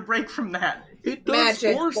think it was gonna break from that. It does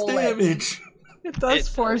Magic force bullet. damage. It does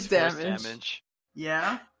It force does damage.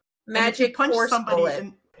 Yeah? Magic and if you punch force somebody bullet.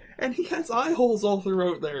 in- And he has eye holes all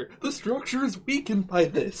throughout there. The structure is weakened by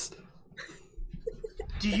this.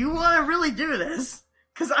 Do you want to really do this?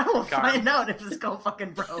 Because I will Garm. find out if the skull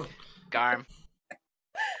fucking broke. Garm.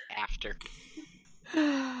 After.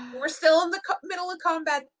 We're still in the middle of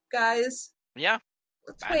combat, guys. Yeah.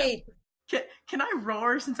 Let's I know. wait. Can I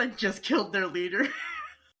roar since I just killed their leader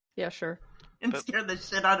Yeah, sure. and But- scare the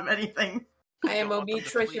shit out of anything? I am Don't want them to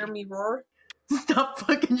Omitra, flee. hear me roar. Stop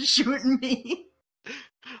fucking shooting me.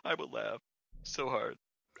 I will laugh so hard.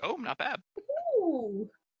 Oh, not bad. Ooh.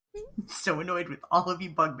 I'm so annoyed with all of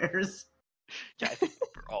you bugbears. Yeah, I think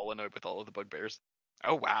we're all annoyed with all of the bugbears.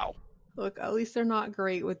 Oh, wow. Look, at least they're not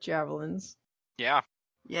great with javelins. Yeah.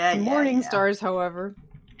 Yeah, Morning yeah. stars, however.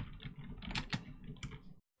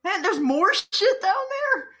 Man, there's more shit down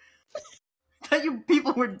there? I thought you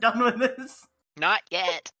people were done with this. Not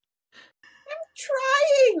yet.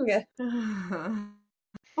 Trying!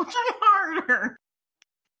 Well, try harder.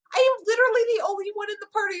 I am literally the only one in the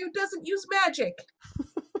party who doesn't use magic.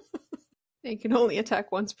 They can only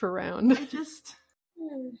attack once per round. I just...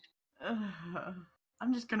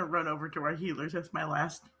 I'm just gonna run over to our healers with my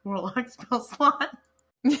last warlock spell slot.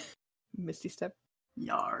 Misty Step.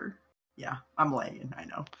 Yar. Yeah, I'm laying, I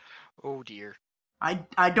know. Oh, dear.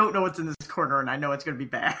 I don't know what's in this corner, and I know it's gonna be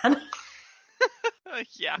bad.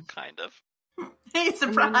 Yeah, kind of. Hey,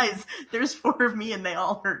 surprise! There's 4 of me, and they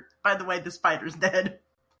all hurt. By the way, the spider's dead.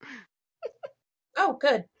 Oh,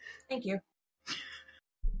 good. Thank you.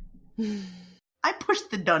 I pushed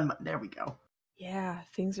the done button. There we go. Yeah,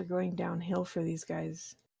 things are going downhill for these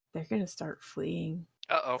guys. They're gonna start fleeing.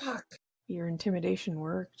 Uh-oh. Fuck. Your intimidation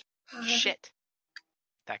worked. Shit.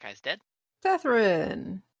 That guy's dead.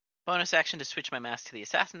 Catherine! Bonus action to switch my mask to the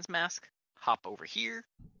assassin's mask. Hop over here.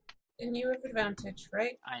 And you have advantage,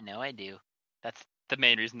 right? I know I do. That's the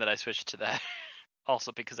main reason that I switched to that.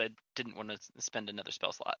 Also because I didn't want to spend another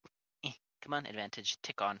spell slot. Come on, advantage.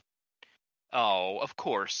 Tick on. Oh, of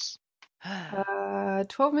course. 12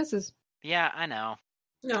 misses. Yeah, I know.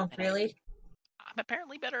 No, really. I'm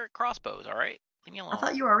apparently better at crossbows, alright? Leave me alone. I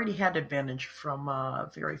thought you already had advantage from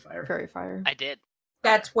Fairy Fire. Fairy Fire. I did.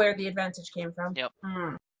 That's where the advantage came from. Yep.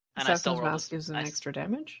 Hmm. And I still Assassin's rolled Mask gives an I- extra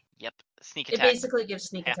damage? Yep. sneak It attack. basically gives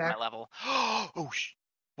sneak half attack. my level. Oh,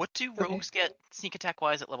 what do Okay. rogues get sneak attack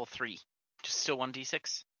wise at level 3? Just still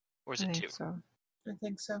 1d6? Or is I it 2? think so. I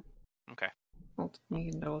think so. Okay. Hold,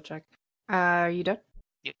 you can double check. Are you done?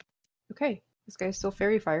 Yep. Okay. This guy's still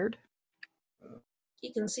fairy fired.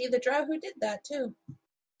 You can see the drow who did that too.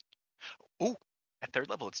 Ooh, at 3rd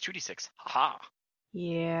level, it's 2d6. Haha.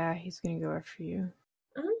 Yeah, he's gonna go after you.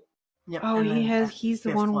 Yep, Oh, and he then has. at He's the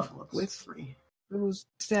 5th one level, it's with 3. who's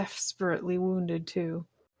desperately wounded too.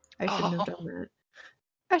 I shouldn't have Oh. done that.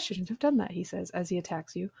 I shouldn't have done that. He says as he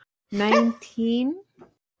attacks you. 19.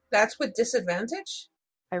 That's with disadvantage?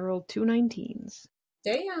 I rolled 2 19s.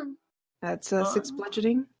 Damn. That's 6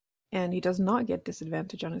 bludgeoning, and he does not get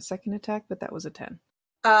disadvantage on his second attack, but that was a 10.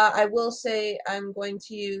 I will say I'm going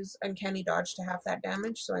to use Uncanny Dodge to half that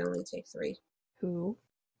damage, so I only take 3. Who?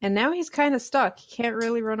 And now he's kind of stuck. He can't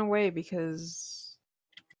really run away because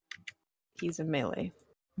he's in melee.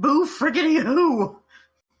 Boo friggity who!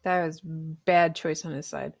 That was bad choice on his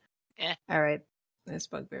side. Eh. Alright. This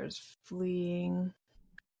bugbear's fleeing.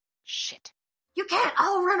 Shit. You can't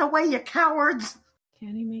all run away, you cowards!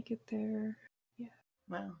 Can he make it there?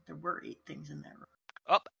 Well, there were 8 things in there.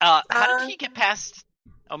 Oh, how did he get past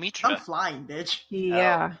Omitra? I'm flying, bitch.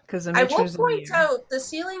 Yeah, because I will point out the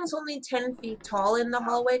ceiling's only 10 feet tall in the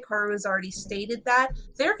hallway. Karu has already stated that.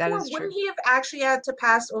 Therefore, is true. wouldn't he have actually had to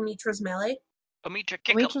pass Omitra's melee? Omitra, kick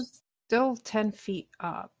him. Rachel's still 10 feet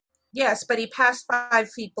up. Yes, but he passed 5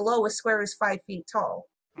 feet below. A square is 5 feet tall.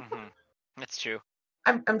 Mm-hmm. That's true.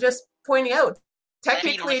 I'm just pointing out.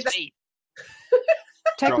 Technically,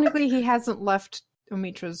 Technically, he hasn't left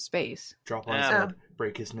Omitra's space. Drop on his Yeah. head,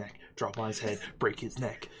 break his neck. Drop on his head, break his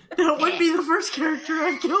neck. That would be the first character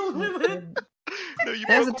I've killed with it. No, you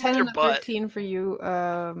There's a broke 10 your and a butt. 13 for you.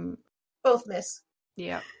 both miss.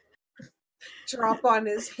 Yeah. Drop on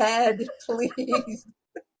his head, please.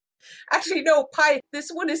 Actually, no, Pi, this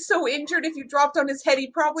one is so injured, if you dropped on his head, he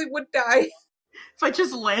probably would die. If I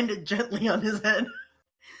just landed gently on his head.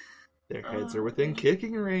 Their heads are within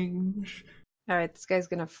kicking range. Alright, this guy's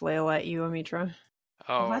gonna flail at you, Omitra.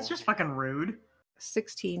 Oh, Well, that's just fucking rude.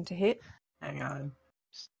 16 to hit. Hang on.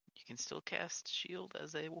 You can still cast shield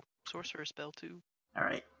as a sorcerer spell too.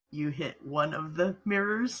 Alright, you hit one of the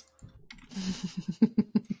mirrors.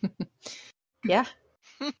 Yeah.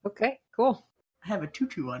 Okay, cool. I have a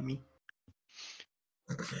tutu on me.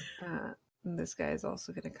 This guy is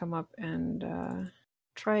also going to come up and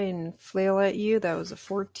try and flail at you. That was a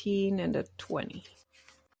 14 and a 20.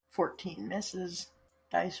 14 misses.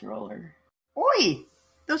 Dice roller. Oi!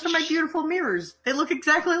 Those are my beautiful mirrors. They look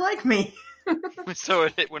exactly like me. So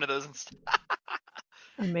it hit one of those instead.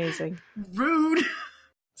 Amazing. Rude.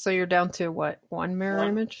 So you're down to what? 1 mirror One.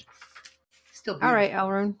 image? Still beautiful. All right,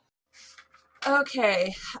 Elrune.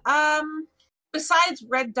 Okay. Besides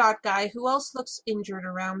Red Dot guy, who else looks injured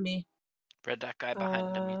around me? Red dot guy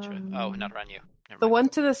behind Omitra. Oh, not around you. Never The mind. one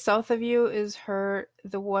to the south of you is hurt.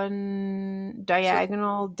 The one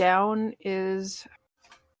diagonal down is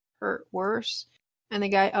hurt worse. And the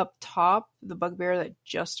guy up top, the bugbear that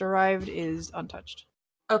just arrived, is untouched.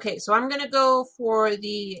 Okay, so I'm gonna go for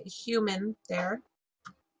the human there.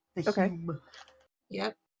 The Okay. hum.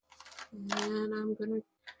 Yep. And I'm gonna...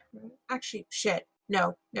 Actually, shit.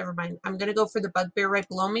 No, never mind. I'm gonna go for the bugbear right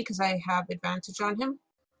below me because I have advantage on him.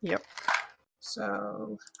 Yep.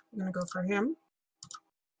 So I'm gonna go for him.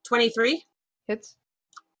 23. Hits.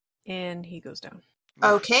 And he goes down.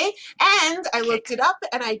 Okay. And I looked it up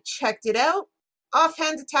and I checked it out.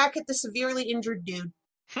 Offhand attack at the severely injured dude.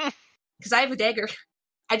 Because I have a dagger.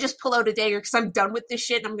 I just pull out a dagger because I'm done with this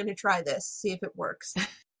shit and I'm gonna try this. See if it works.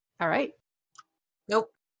 All right.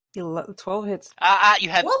 Nope. 12 hits. You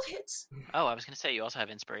have. 12 hits. Oh, I was gonna say you also have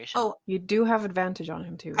inspiration. Oh, You do have advantage on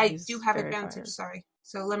him, too. I He's do have very advantage. fired. Sorry.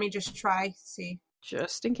 So let me just try. See.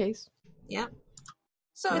 Just in case. Yeah.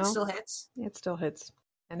 So it No. still hits. It still hits.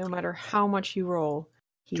 And no matter how much you roll,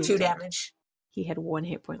 he is 2 dead. damage. He had 1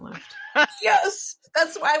 hit point left. Yes!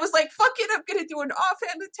 That's why I was like, fuck it, I'm gonna do an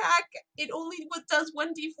offhand attack. It only does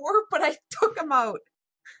 1d4, but I took him out.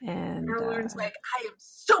 And Erlen's like, I am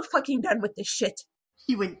so fucking done with this shit.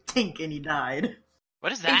 He went tink and he died.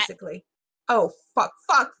 What is that? Basically. Oh, fuck.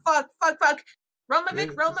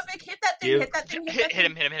 Relmavic, hit that thing, Give- hit that thing, Hit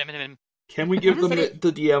him. Can we give Hit it.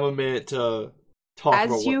 the DM a minute to talk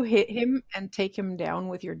about as you hit him and take him down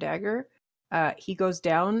with your dagger, he goes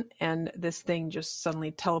down, and this thing just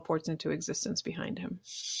suddenly teleports into existence behind him.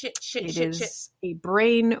 Shit. It is a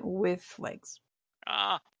brain with legs.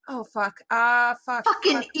 Ah, Oh, fuck. Fuck.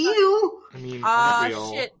 Fucking fuck. ew! I mean, aren't we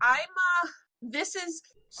all? Shit. This is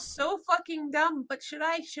so fucking dumb, but should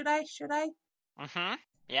I?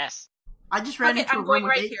 yes. I just ran Okay, into a I'm going room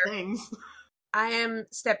with right 8 here. things. I am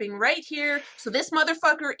stepping right here. So this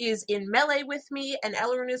motherfucker is in melee with me, and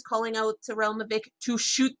Elrond is calling out to Relmavic to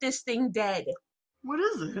shoot this thing dead. What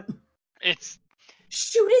is it? It's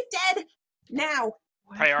Shoot it dead now.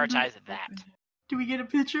 prioritize that. Do we get a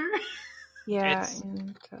picture? Yeah. It's-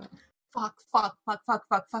 And, Fuck.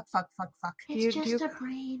 It's just a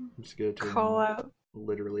brain. I'm just gonna turn call out.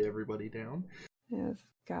 literally everybody down. I've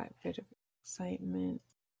got a bit of excitement.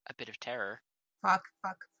 A bit of terror. Fuck.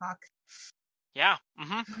 Yeah.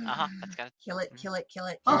 That's got Kill it.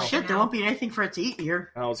 Oh Wow. shit, there won't be anything for it to eat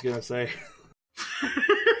here. I was gonna say.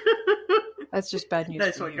 That's just bad news.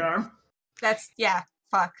 Nice for one, you. Garm. Yeah.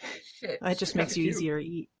 Fuck. Shit. It just makes you Cute. easier to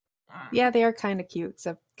eat. Yeah, they are kind of cute,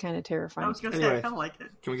 except kind of I terrifying. was gonna say, Anyway. I kind of like it.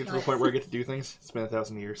 Can we get to the point where I get to do things? It's been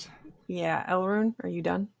 1,000 years. Yeah, Elrune, are you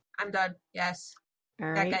done? I'm done. Yes. All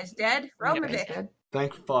That right. guy's dead. That guy's Relmavic. dead.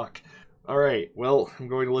 Thank fuck. Alright, well, I'm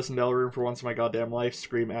going to listen to Elrune for once in my goddamn life,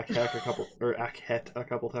 scream Akhet a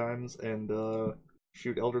couple times, and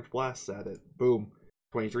shoot Eldritch Blasts at it. Boom.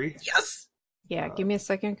 23? Yes. Yeah, give me a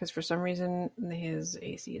second, because for some reason his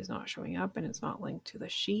AC is not showing up, and it's not linked to the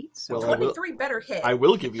sheet. So Well, I will- 23 better hit. I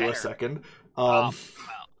will give you a Better. second. Well,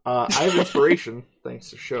 I have inspiration, thanks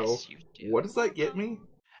to show. yes, you do. What does that get me?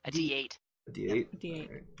 A D8. A D8? D8.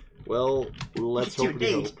 Alright. Well, let's It's your hope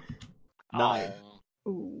we hope. date. 9. Oh.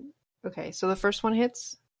 Ooh. Okay, so the first one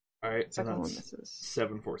hits, Alright, so second one that's misses.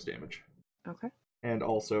 7 force damage. Okay. And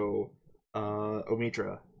also,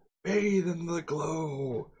 Omitra. Bathe in the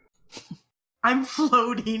glow! I'm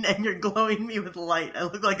floating and you're glowing me with light. I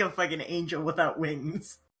look like a fucking angel without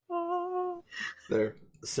wings. There,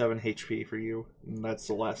 7 HP for you. And that's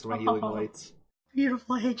the last of my healing Oh. lights.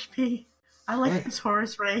 Beautiful HP. I like this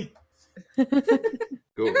Horus Ray. Go,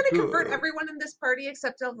 You're gonna go. convert everyone in this party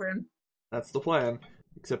except Elrond. That's the plan.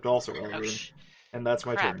 Except also Oh, Elrune. And that's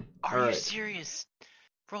my crap. turn. Are you Alright. serious?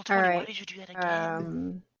 Roll 20. Why Alright. did you do that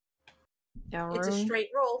again? Elrune, It's a straight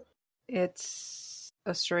roll. It's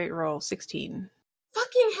a straight roll. 16.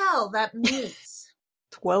 Fucking hell, that means.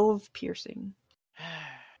 12 piercing.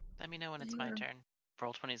 Let me know when it's my Yeah. turn.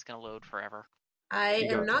 Roll 20 is gonna load forever. I You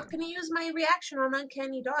am got not that. going to use my reaction on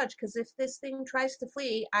Uncanny Dodge, because if this thing tries to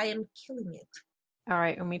flee, I am killing it. All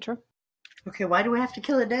right, Omitra. Okay, why do we have to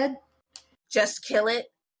kill it dead? Just kill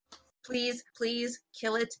it. Please,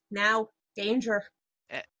 kill it now. Danger.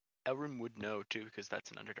 Elrune would know too, because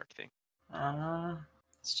that's an Underdark thing.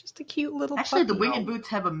 It's just a cute little Actually, the puppy. winged boots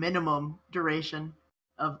have a minimum duration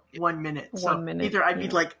of 1 minute. So 1 minute, either I'd be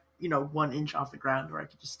yeah. like, 1 inch off the ground, or I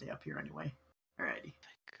could just stay up here anyway. Alrighty.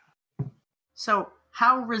 So,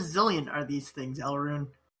 how resilient are these things, Elrune?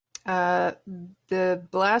 The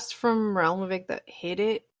blast from Relmavic that hit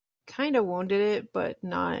it kind of wounded it, but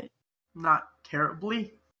not. Not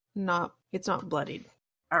terribly. It's not bloodied.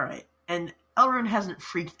 Alright. And Elrune hasn't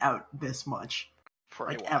freaked out this much. For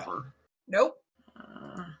Like, a while. ever. Nope.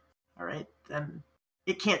 Alright, then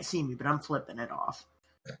it can't see me, but I'm flipping it off.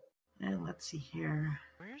 And let's see here.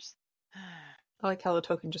 Where's? I like how the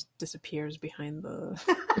token just disappears behind the.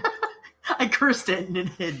 I cursed it and it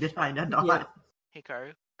hid behind a dot. Yeah. Hey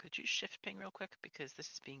Karu, could you shift ping real quick because this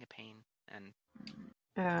is being a pain and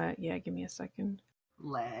Yeah, give me a second.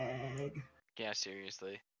 Lag. yeah,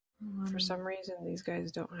 seriously. For some reason, these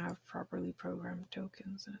guys don't have properly programmed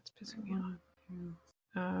tokens, and it's pissing me off.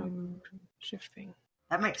 Shifting.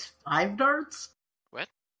 That makes 5 darts? What?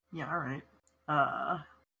 Yeah, alright.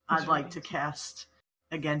 I'd like to cast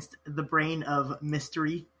against the Brain of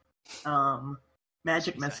Mystery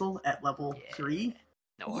Magic Missile at level Yeah. 3.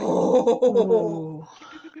 No. Ooh.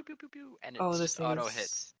 Pew, pew, pew, pew, pew, and Oh, it's this thing auto is-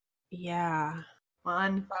 hits. Yeah.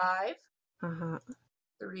 1. 5, Uh huh.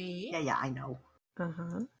 3, Yeah, I know. Uh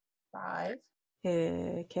huh. 5,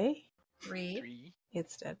 Okay. 3. 3.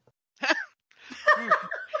 It's dead.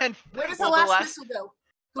 And Where does well, the last missile go?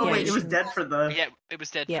 Oh, Yeah, wait, it was you- dead for the... Yeah, it was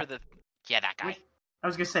dead Yeah. for the. Yeah, that guy. I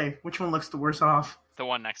was gonna say, which one looks the worse off? The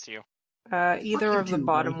one next to you. Either you of the too,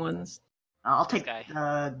 bottom buddy. ones. I'll This take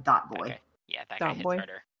guy. Dot Boy. Okay. Yeah, that Dot guy hits boy.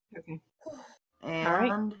 harder. Okay. And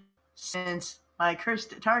Alright. since my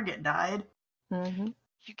cursed target died, Mm-hmm.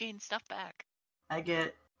 You gain stuff back. I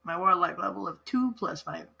get my Warlock level of 2 plus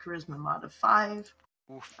my Charisma mod of 5.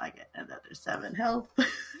 Oof. I get another 7 health.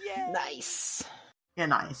 Yeah. Nice.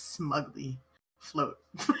 And I smugly float.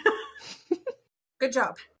 Good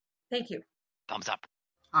job. Thank you. Thumbs up.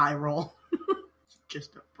 I roll.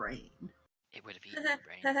 Just a brain. It would have eaten your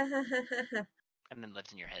brain and then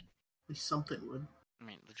lived in your head. At least something would. I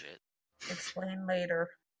mean, legit. Explain later.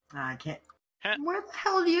 I can't. Huh. Where the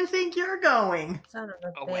hell do you think you're going? Son of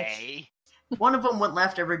a bitch. Away. One of them went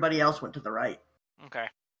left, everybody else went to the right. Okay.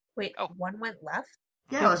 Wait, Oh. one went left?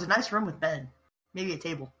 Yeah, it was a nice room with bed. Maybe a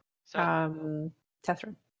table. So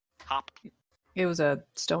Tethrin. hop. It was a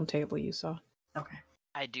stone table you saw. Okay.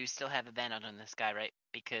 I do still have advantage on this guy, right?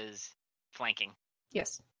 Because flanking.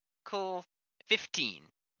 Yes. Cool. 15.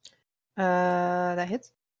 That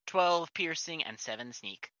hits. 12 piercing and 7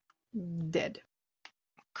 sneak. Dead.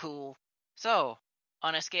 Cool. So,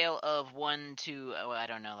 on a scale of 1 to, I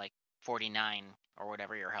don't know, like 49 or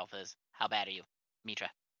whatever your health is, how bad are you, Mitra?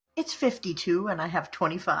 It's 52 and I have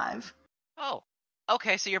 25. Oh,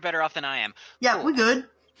 okay, so you're better off than I am. Yeah, Cool. we good.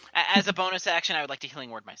 As a bonus action, I would like to healing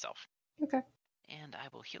word myself. Okay. And I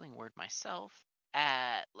will healing word myself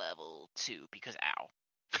at level 2 because ow.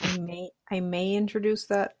 I may introduce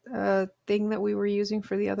that thing that we were using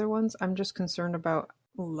for the other ones. I'm just concerned about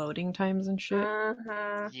loading times and shit.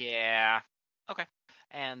 Yeah. Okay.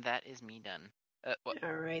 And that is me done. What?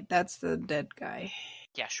 All right, that's the dead guy.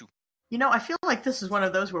 Yeah, shoot. You know, I feel like this is one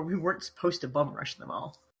of those where we weren't supposed to bum rush them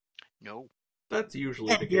all. No. That's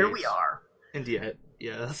usually And the here case. we are. And yet,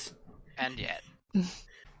 yes. And yet.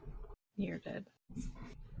 You're dead.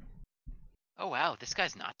 Oh wow, this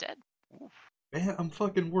guy's not dead? Oof. Man, I'm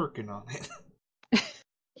fucking working on it.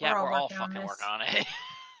 Yeah, We're we're all all working on fucking this. working on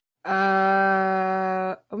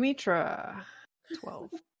it. Omitra. 12.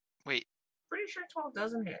 Wait, Pretty sure 12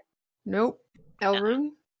 doesn't hit. Nope.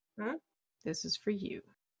 Elrune. Huh? This is for you.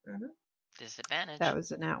 disadvantage. That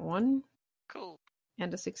was a nat 1 cool.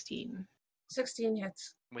 and a 16. 16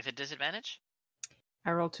 hits. With a disadvantage?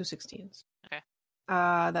 I rolled 2 16s. Okay.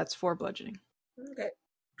 That's 4 bludgeoning. Okay.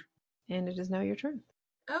 And it is now your turn.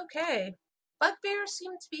 Okay. Bugbears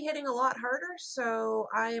seem to be hitting a lot harder, so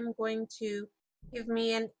I am going to give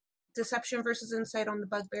me an deception versus insight on the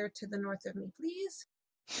bugbear to the north of me, please.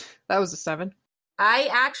 That was a 7. I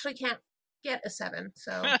actually can't get a 7,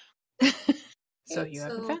 so So you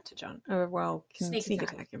have So- advantage on. Can Sneak sneak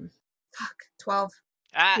attack. attack him. fuck. 12.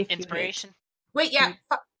 Ah, If you inspiration. Wait, yeah. You-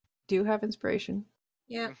 Fuck. Do have inspiration.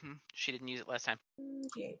 Yeah. She didn't use it last time.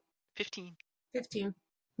 Okay. 15. 15.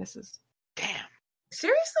 Misses. Damn.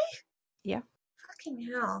 Seriously? Yeah. Fucking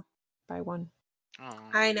hell. By 1. Oh.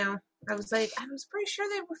 I know. I was pretty sure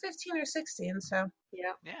they were 15 or 16, so.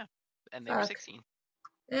 Yeah. Yeah. And they were Fuck. 16.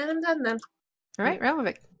 And I'm done then. Alright,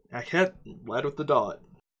 Ralmovic. Hackett, lad with the dot.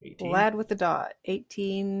 18. Lad with the dot.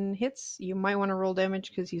 18 hits. You might want to roll damage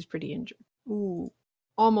because he's pretty injured. Ooh.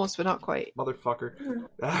 Almost, but not quite. Motherfucker. Mhm.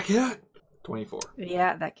 Hackett! 24.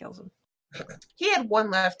 Yeah, that kills him. He had 1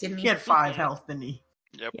 left, didn't he? He had 5 health, didn't he?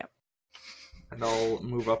 Yep. And I'll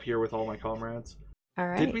move up here with all my comrades.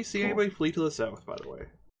 Alright. Did we see cool. anybody flee to the south, by the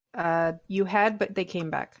way? You had, but they came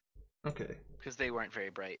back. Okay. Because they weren't very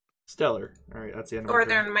bright. Stellar. Alright, that's the end of Or my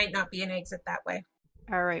there turn. might not be an exit that way.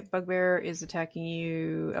 Alright, Bugbear is attacking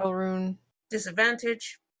you. Elrune.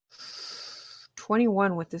 Disadvantage.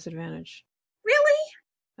 21 with disadvantage.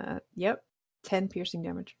 Really? Yep. 10 piercing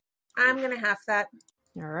damage. I'm gonna have that.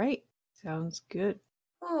 Alright. Sounds good.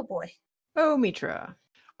 Oh boy. Oh, Mitra.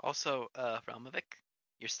 Also, Ralmovic,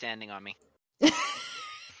 you're standing on me.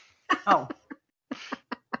 Oh,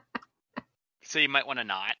 So you might want to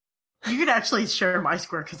not. you could actually share my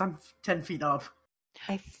square because I'm 10 feet up.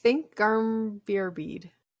 I think Garmbeerbead.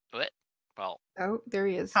 What? Well, Oh, there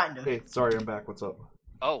he is. Kind of. Okay, sorry, I'm back. What's up?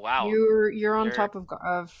 oh wow. You're on You're- top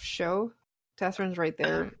of Show. Tethrin's right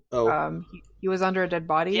there. Oh, He was under a dead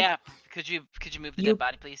body. Yeah. Could you move the You- dead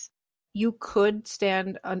body, please? You could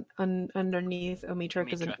stand underneath Omitra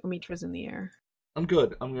because Omitra. Omitra's in the air. I'm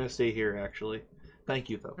good. I'm gonna stay here, actually. Thank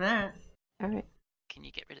you, though. Eh. All right. Can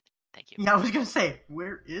you get rid of? Thank you. Yeah, I was gonna say,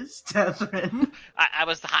 where is Tethrin? I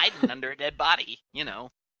was hiding under a dead body. You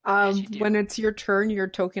know. As you do. When it's your turn, your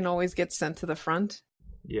token always gets sent to the front,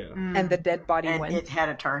 Yeah. and the dead body and went. it had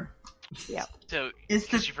a turn. Yeah. So Is the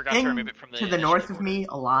because you forgot to thing remove it from the to the north of me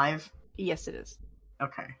alive? Yes, it is.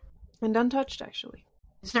 Okay. And untouched, actually.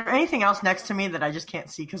 Is there anything else next to me that I just can't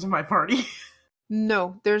see because of my party?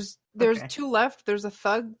 No, there's Okay. 2 left. There's a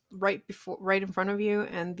thug right in front of you,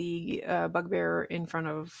 and the bugbear in front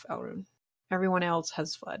of Elrune. Everyone else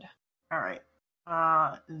has fled. All right.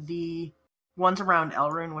 The ones around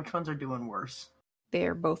Elrune, which ones are doing worse? They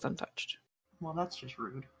are both untouched. Well, that's just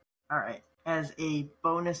rude. All right. As a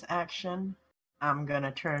bonus action, I'm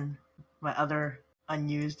gonna turn my other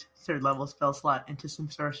unused 3rd level spell slot into some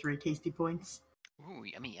sorcery tasty points. Ooh,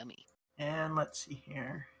 yummy, yummy. And let's see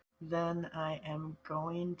here. Then I am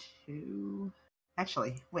going to...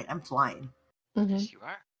 Actually, wait, I'm flying. Mhm. Yes, you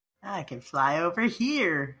are. I can fly over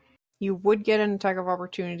here. You would get an attack of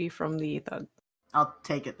opportunity from the thug. I'll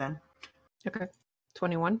take it then. Okay.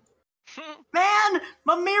 21. Man,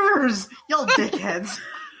 my mirrors! Y'all dickheads.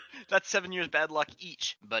 That's 7 years bad luck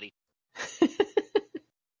each, buddy.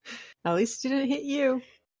 At least it didn't hit you.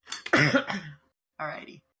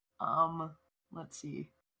 Alrighty. Let's see.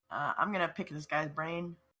 I'm gonna pick this guy's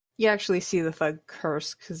brain. You actually see the thug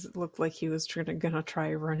curse because it looked like he was gonna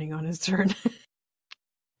try running on his turn.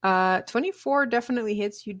 24 definitely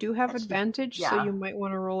hits. You do have Actually, advantage, so yeah. you might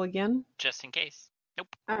want to roll again. Just in case.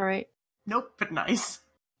 Nope. All right. Nope, but nice.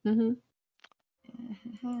 Mm-hmm.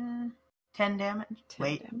 10 damage. 10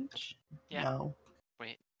 Wait, damage. Yeah. no.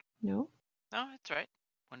 Wait. No. No, that's right.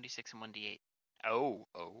 1d6 and 1d8. Oh.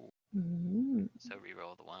 Mm-hmm. So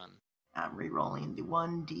reroll the 1. I'm re-rolling the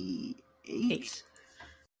 1d8. 8.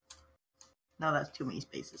 No, that's too many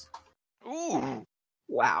spaces. Ooh.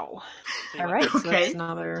 Wow. So you All want- right. So Okay. that's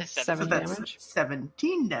another So 7 So that's damage.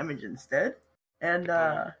 17 damage instead. And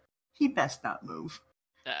he best not move.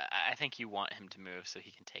 I think you want him to move so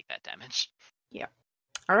he can take that damage.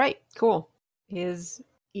 All right. Cool. His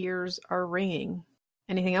ears are ringing.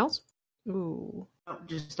 Anything else? Ooh. Oh,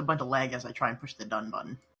 just a bunch of lag as I try and push the done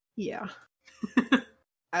button. Yeah.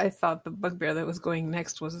 I thought the bugbear that was going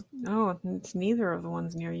next was... Oh, it's neither of the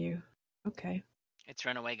ones near you. Okay. It's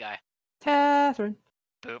runaway guy. Catherine.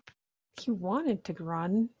 Boop. He wanted to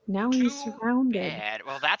run. Now he's Too surrounded. Bad.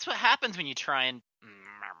 Well, that's what happens when you try and.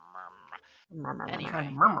 I'm Anyway. trying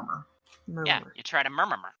to murmur. Yeah, you try to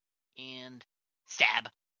murmur and stab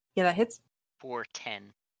Yeah, that hits. for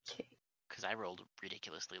 10 Okay. because I rolled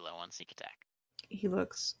ridiculously low on sneak attack. He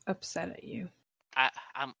looks upset at you.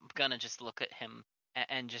 I'm gonna just look at him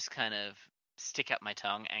and just kind of stick out my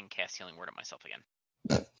tongue and cast Healing Word on myself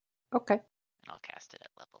again. Okay. And I'll cast it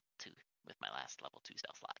at level 2 with my last level 2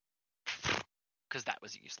 spell slot. Because that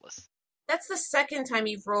was useless. That's the second time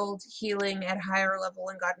you've rolled healing at a higher level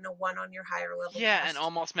and gotten a 1 on your higher level. Yeah, cast. and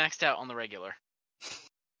almost maxed out on the regular.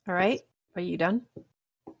 All right. Are you done?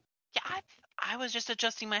 Yeah, I was just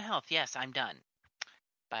adjusting my health. Yes, I'm done.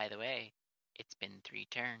 By the way, it's been 3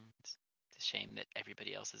 turns. It's a shame that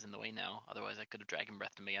everybody else is in the way now. Otherwise, I could have Dragon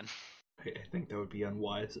Breathed him again. I think that would be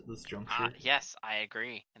unwise at this juncture. Yes, I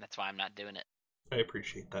agree. And that's why I'm not doing it. I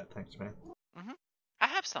appreciate that. Thanks, man. I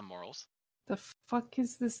have some morals. The fuck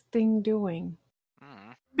is this thing doing?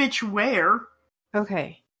 Mm. Bitch, where?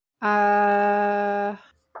 Okay.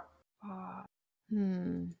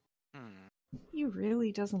 Hmm. He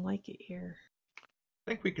really doesn't like it here.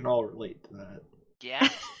 I think we can all relate to that. Yeah,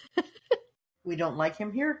 We don't like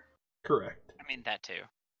him here? Correct. I mean that too.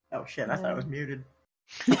 Oh shit, I thought I was muted.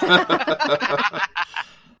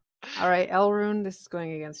 All right, Elrune, this is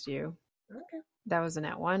going against you. Okay. That was a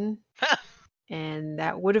nat 1. And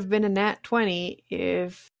that would have been a nat 20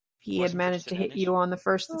 if he had Wasn't managed to hit disadvantage? you on the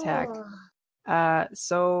first attack.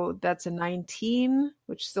 So that's a 19,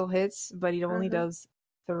 which still hits, but it only does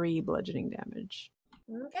 3 bludgeoning damage.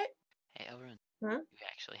 Okay. Hey, Elrune. Huh? You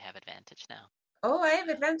actually have advantage now. Oh, I have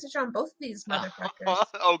advantage on both of these motherfuckers.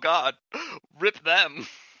 Oh god. Rip them.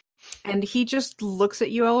 And he just looks at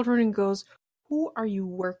you, Elrune, and goes, "Who are you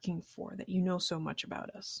working for that you know so much about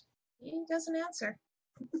us?" He doesn't answer.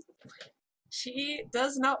 She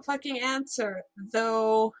does not fucking answer,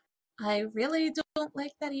 though I really don't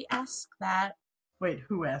like that he asked that. Wait,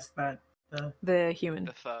 who asked that? The human.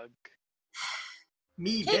 The thug.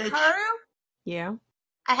 Me, Hey, bitch. Karu, Yeah.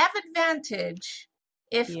 I have advantage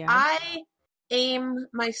if Yeah. I aim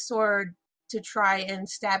my sword to try and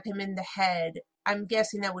stab him in the head. I'm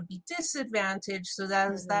guessing that would be disadvantage, so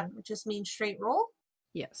does that just mean straight roll?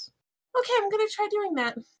 Yes. Okay, I'm gonna try doing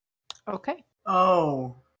that. Okay.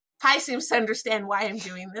 Oh. Pi seems to understand why I'm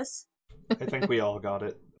doing this. I think we all got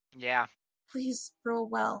it. Yeah. Please roll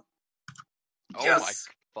well. Oh Yes!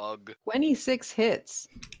 my bug. 26 hits.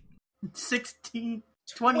 16.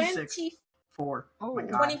 26. 4. Oh, my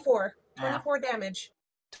God. 24. Ah. 24 damage.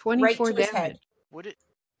 24 Right to his damage. head. Would it?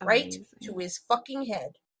 Right Amazing. to his fucking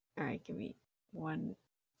head. Alright, give me one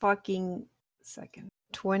fucking second.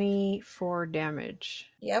 24 damage.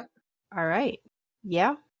 Yep. Alright.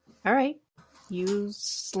 Yeah. Alright. You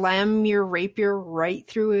slam your rapier right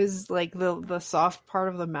through his, like, the soft part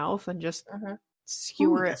of the mouth and just Mhm.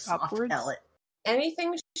 skewer Ooh, the it soft upwards. pellet.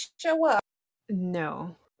 Anything show up?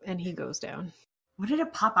 No. And he goes down. What did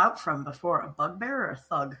it pop out from before? A bugbear or a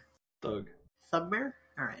thug? Thug. Thugbear?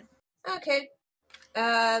 Alright. Okay.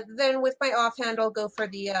 Then with my offhand, I'll go for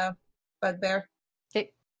the bugbear.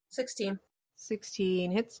 Okay. 16.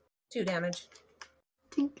 16 hits. 2 damage.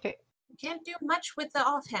 Okay. You can't do much with the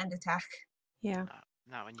offhand attack. Yeah.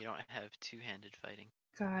 Not when you don't have two-handed fighting.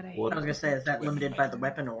 God, I What? I was gonna say, is that limited by the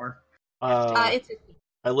weapon or? It's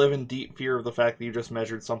I live in deep fear of the fact that you just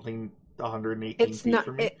measured something 118 It's feet not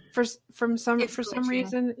from me. it, for some It's glitching.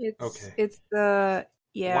 reason it's Okay. it's the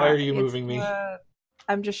yeah. Why are you it's moving me?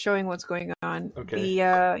 I'm just showing what's going on. Okay.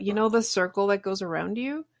 The you know the circle that goes around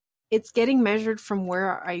you? It's getting measured from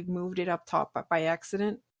where I moved it up top by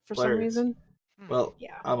accident for some Hilarious. reason. Well,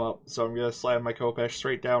 Yeah. I'm up, so I'm gonna slam my Kopesh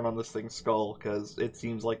straight down on this thing's skull because it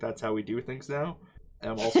seems like that's how we do things now. And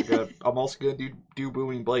I'm also gonna do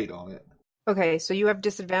booming blade on it. Okay, so you have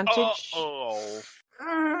disadvantage. Oh.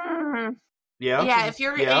 Yeah. Yeah, if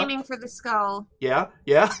you're Yeah. aiming for the skull. Yeah.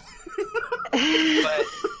 But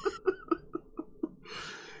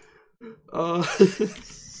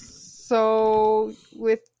So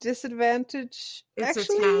with disadvantage, It's a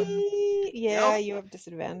actually, yeah, Nope. you have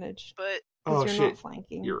disadvantage but oh because you're not shit,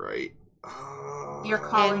 flanking. you're right. You're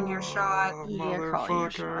calling your shot. You're calling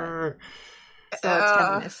your shot. Motherfucker. So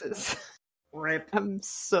 10 misses. Rip. I'm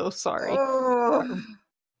so sorry. Oh.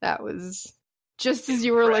 That was just as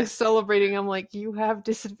you were like celebrating. I'm like, you have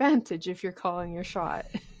disadvantage if you're calling your shot.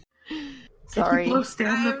 Sorry. Blow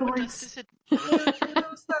stamina Um, points.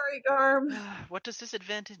 I'm sorry, Garm. what does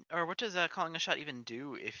disadvantage or what does calling a shot even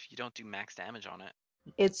do if you don't do max damage on it?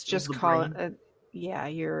 It's just the calling. brain. Yeah,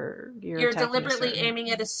 you're You're attacking a deliberately certain-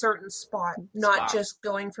 aiming at a certain spot, not Spot. just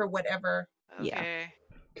going for whatever. Yeah. Okay.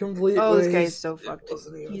 Completely. Oh, this guy's so fucked.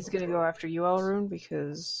 He's gonna go after you, Elrune,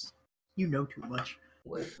 because You know too much.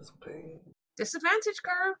 Disadvantage,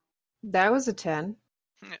 Garm. that was a 10.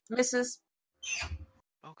 Misses.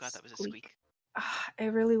 Oh god, that was a Squeak. squeak. I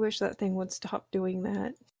really wish that thing would stop doing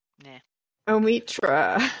that. Nah.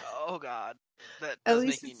 Omitra. Oh god. That At does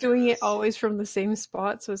least make me it's doing it nervous. always from the same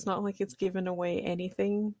spot, so it's not like it's given away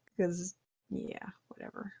anything. Because, yeah,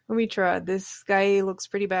 whatever. Omitra, this guy looks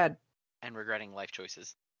pretty bad. And regretting life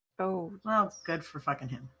choices. Oh, Well, good for fucking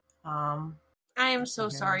him. I am so Yeah.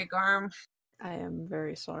 sorry, Garm. I am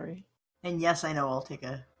very sorry. And yes, I know I'll take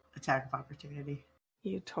a attack of opportunity.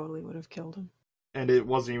 You totally would have killed him. And it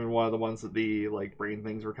wasn't even one of the ones that the like brain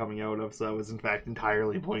things were coming out of, so that was in fact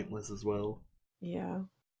entirely pointless as well. Yeah.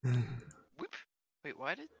 Whoop. Wait,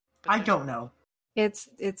 why did? I don't know. It's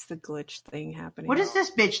the glitch thing happening. What is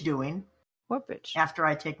this bitch doing What bitch? after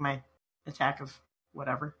I take my attack of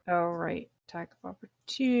whatever? Oh, right. Attack of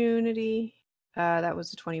opportunity. That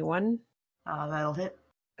was a 21. That'll hit.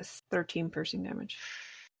 That's 13 piercing damage.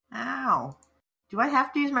 Ow. Do I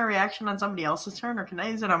have to use my reaction on somebody else's turn, or can I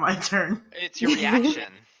use it on my turn? It's your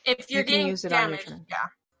reaction. If you're You can getting use it on your damaged, turn. yeah.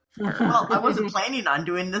 Well, I wasn't planning on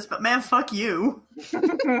doing this, but man, fuck you.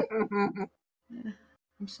 I'm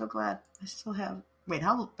so glad I still have... Wait,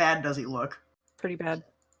 how bad does he look? Pretty bad.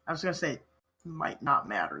 I was gonna say, might not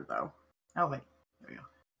matter, though. Oh, wait. There we go.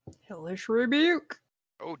 Hellish Rebuke.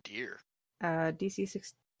 Oh dear. DC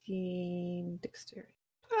 16 Dexterity.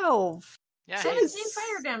 12. Yeah. So hey, is- 17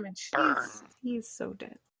 fire damage. Burn. He's so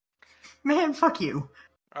dead. Man, fuck you.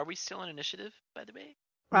 Are we still in initiative, by the way?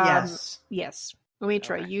 Yes. Yes. Let me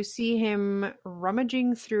try. Okay. You see him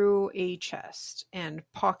rummaging through a chest and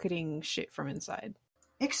pocketing shit from inside.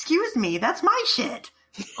 Excuse me, that's my shit.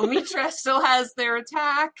 Omitra still has their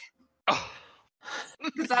attack, Oh.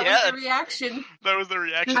 because that Yeah, was the reaction. that was the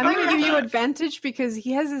reaction. I'm I going to heard give you that. advantage because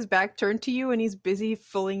he has his back turned to you and he's busy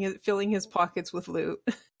filling his pockets with loot.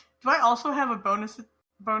 Do I also have a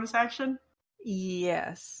bonus action?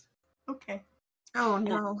 Yes. Okay. Oh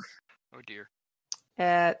no. Oh dear.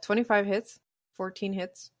 25 hits, 14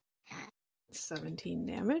 hits, 17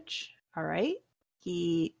 damage. All right.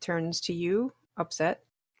 He turns to you, upset.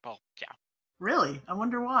 Well, yeah. Really? I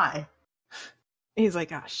wonder why. He's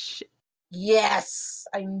like, ah, shit. Yes,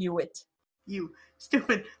 I knew it. You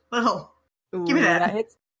stupid little... Ooh, Give me that.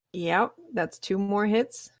 hits. Yep, that's 2 more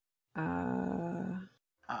hits.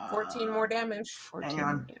 14 more damage. 14 Hang more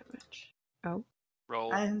on. damage. Oh,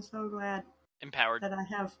 Roll. I am so glad Empowered. that I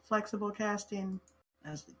have flexible casting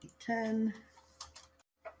as the D10.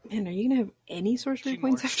 man, are you gonna have any sorcery 2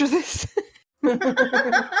 points more. after this?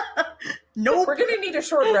 Nope, We're gonna need a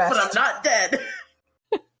short rest. but I'm not dead.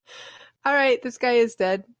 All right, this guy is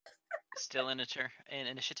dead. Still in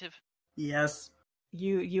initiative. Yes.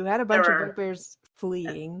 You had a bunch There of were- bugbears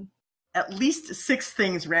fleeing. At least 6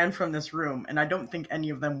 things ran from this room, and I don't think any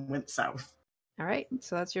of them went south. All right,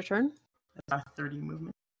 so that's your turn. That's my 30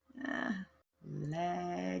 movement.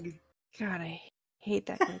 Lag. God, I hate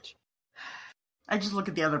that glitch. I just look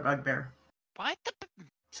at the other bugbear What the?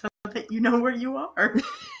 so that you know where you are.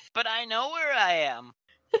 But I know where I am.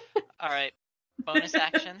 All right. Bonus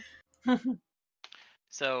action.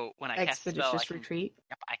 So when I cast the spell, Expeditious retreat.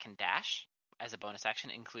 I can dash as a bonus action,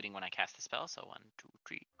 including when I cast the spell. So 1, 2,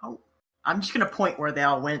 3, Oh, I'm just gonna point where they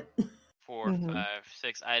all went. 4, Mhm. 5,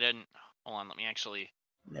 6. I didn't. Hold on. Let me actually.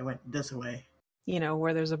 They went this way. You know,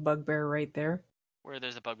 where there's a bugbear right there. Where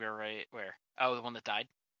there's a bugbear right where? Oh, the one that died.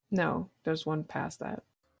 No, there's one past that.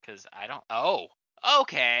 Because I don't. Oh.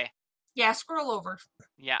 Okay. Yeah, scroll over.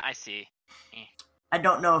 Yeah, I see. I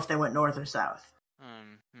don't know if they went north or south.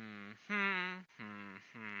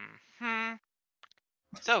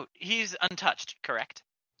 So he's untouched, correct?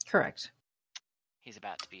 Correct. He's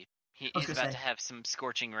about to be. was He's gonna about say, to have some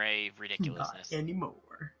scorching ray ridiculousness. Not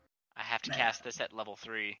anymore. I have to Man. cast this at level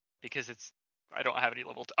 3 because I don't have any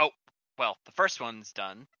level. Oh, well, the first one's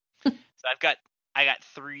done. So I got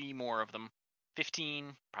 3 more of them.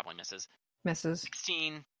 15 probably misses. Misses.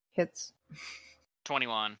 16 Hits.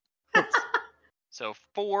 21. Hits. So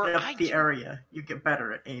 4. Up the area, you get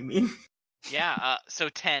better at aiming. Yeah. So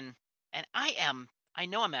 10, and I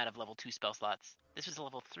know I'm out of level 2 spell slots. This was a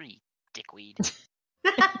level 3, dickweed.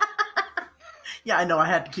 Yeah, I know. I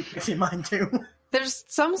had to keep fixing mine too. There's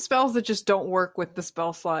some spells that just don't work with the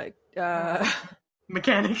spell slot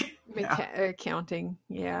Mechanic. Yeah. counting.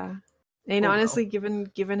 Yeah. And Oh, no. honestly,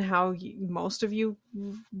 given how most of you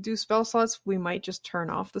do spell slots, we might just turn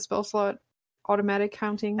off the spell slot automatic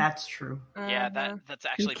counting. That's true. Yeah, Mhm. that's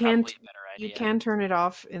actually can't- probably a better idea. You can turn it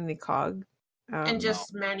off in the cog. And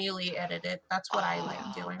just manually edit it. That's what I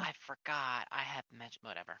like doing. I forgot. I had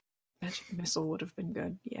whatever. Magic Missile would have been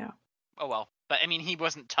good. Yeah. Oh well, but I mean, he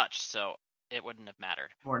wasn't touched, so it wouldn't have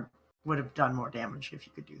mattered. Or would have done more damage if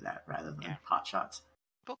you could do that rather than Yeah. pot shots.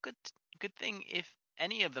 But good thing if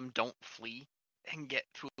any of them don't flee and get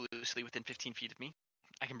foolishly within 15 feet of me,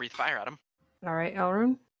 I can breathe fire at them. All right,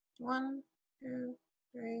 Elrune. 1, 2,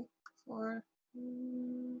 3, 4,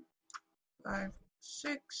 5,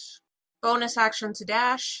 6. Bonus action to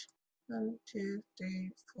dash. 1, 2,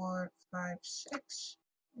 3, 4, 5, 6.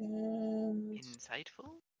 And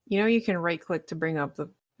Insightful. You know you can right click to bring up the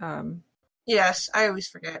yes, I always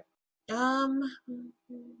forget. To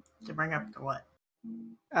bring up the what?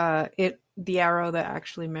 the arrow that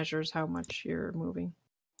actually measures how much you're moving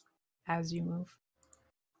as you move.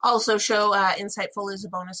 Also show insightful is a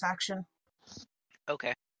bonus action.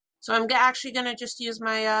 Okay. So I'm actually gonna just use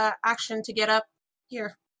my action to get up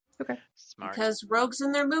here Smart. because rogues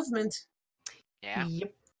and their movement. Yeah.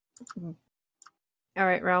 Yep. All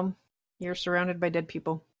right, Realm. You're surrounded by dead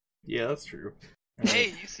people. Yeah, that's true.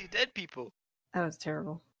 Hey, you see dead people. That was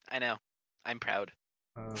terrible. I know. I'm proud.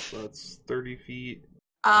 So that's 30 feet.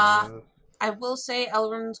 I will say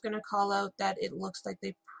Elrond's gonna call out that it looks like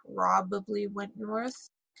they probably went north,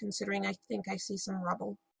 considering I think I see some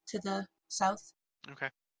rubble to the south. Okay.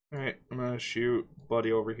 Alright, I'm gonna shoot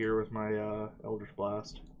Buddy over here with my Eldritch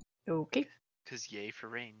Blast. Okay. Cause yay for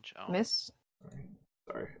range. Oh. Miss.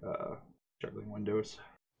 Sorry, juggling windows.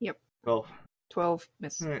 Yep. 12. 12.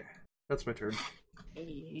 Miss. Alright, that's my turn.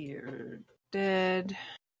 You're dead.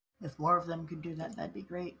 If more of them could do that, that'd be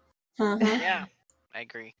great. Yeah, I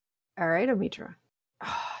agree. All right, Omitra. Oh,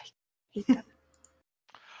 I hate that.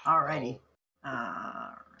 Alrighty.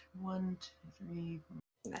 1, 2, 3.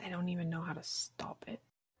 I don't even know how to stop it.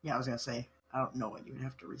 Yeah, I was gonna say, I don't know what you would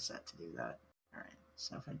have to reset to do that. Alright,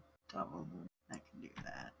 so if I double, I can do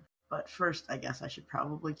that. But first, I guess I should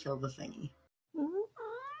probably kill the thingy.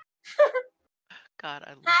 God,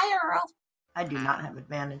 I love. Hi, Earl. I do not have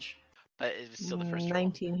advantage. But it was still the first roll.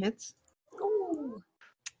 19 hits. Ooh.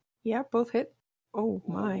 Yeah, both hit. Oh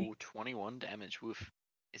my. Ooh, 21 damage. Woof.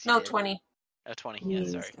 Is he No, dead? 20. Oh, 20. Yeah,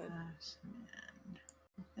 He's sorry.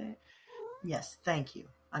 And- Yes, thank you.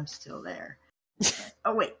 I'm still there.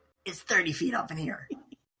 Oh wait, it's 30 feet up in here.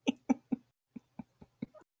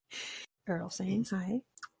 Earl saying hi.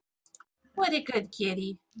 What a good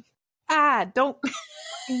kitty. Ah, don't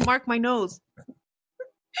mark my nose.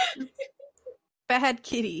 Bad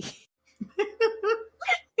kitty.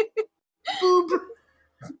 Boob.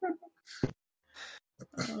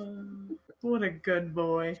 What a good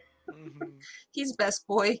boy. Mhm. He's best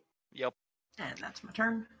boy. Yep. And that's my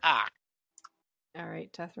turn. Ah. All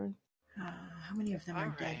right, Tethrin. How many of them are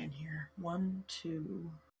dead Alright. in here? 1,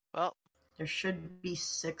 2. Well, There should be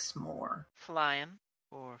 6 more. flying.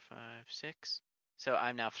 4, 5, 6. So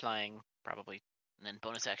I'm now flying, probably. And then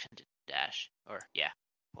bonus action to dash. Or, yeah.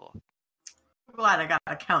 4, I'm glad I got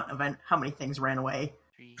a count of how many things ran away.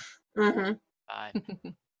 3, Mm-hmm.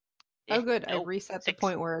 5. Oh, good. I Nope. reset 6. the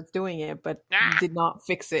point where it's doing it, but Ah! did not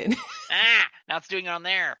fix it. Ah! Now it's doing it on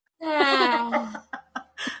there. Ah.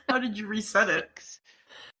 How did you reset it? 6.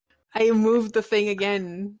 I moved the thing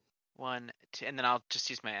again. 1, 2. And then I'll just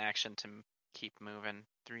use my action to keep moving.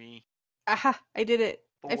 3, Aha! I did it.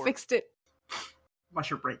 4. I fixed it. Watch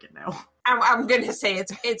her break it now. I'm gonna say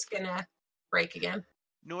it's gonna break again.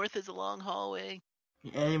 North is a long hallway.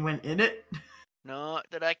 Yeah, you went in it? Not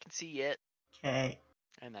that I can see yet. Okay.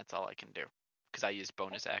 And that's all I can do. Because I used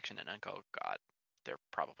bonus action and I go, God, they're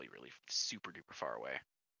probably really super duper far away.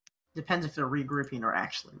 Depends if they're regrouping or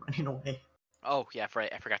actually running away. Oh, yeah,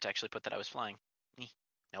 right. I forgot to actually put that I was flying.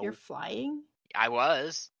 Nope. You're flying? I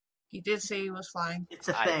was. He did say he was flying. It's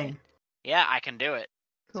a I- thing. Yeah, I can do it.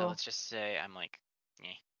 So Cool. let's just say I'm like,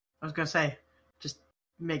 I was gonna say, just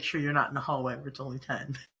make sure you're not in the hallway where it's only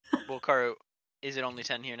 10. well, Karu, is it only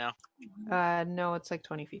 10 here now? No, it's like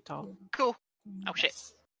 20 feet tall. Cool. Oh, shit.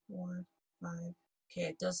 4, 5. Okay,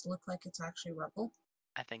 it does look like it's actually rubble.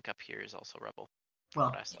 I think up here is also rubble.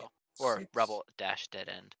 Well, What I saw. Or 6. rubble dash dead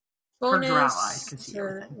end. Birds Bonus. are allies, can see to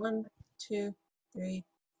everything. 1, 2, 3,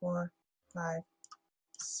 4, 5,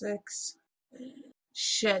 6.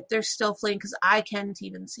 Shit, they're still fleeing because I can't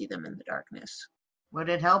even see them in the darkness. would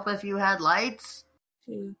it help if you had lights?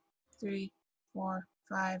 2, 3, 4,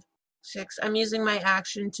 5, 6. I'm using my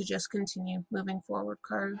action to just continue moving forward,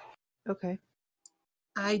 Karu. Okay.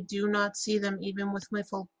 I do not see them even with my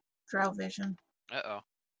full drow vision. Uh-oh.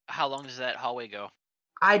 How long does that hallway go?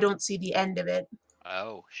 I don't see the end of it.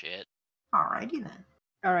 Oh, shit. Alrighty then.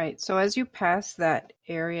 All right. So as you pass that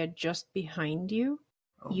area just behind you,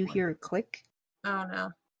 Oh, you boy. hear a click. Oh no.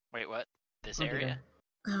 Wait, what? This Oh, dear. area?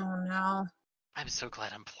 Oh no. I'm so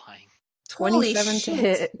glad I'm flying. 27 to shit.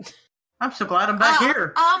 hit. I'm so glad I'm back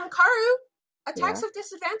here. Karu, attacks Yeah? of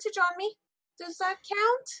disadvantage on me. Does that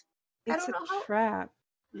count? I It's don't know a how- trap.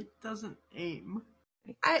 It doesn't aim.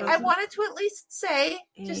 It I doesn't wanted to at least say,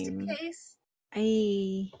 just in aim. case.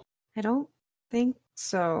 I don't think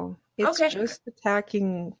so. It's Okay. just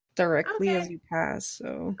attacking directly Okay. as you pass,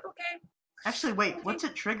 so Okay. Actually, wait, what's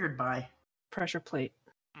it triggered by? pressure plate.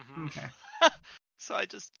 Mhm. Okay. So I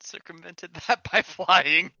just circumvented that by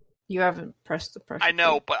flying. You haven't pressed the pressure I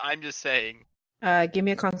know, plate. but I'm just saying. Give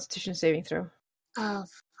me a constitution saving throw. Oh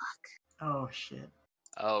fuck. Oh, shit.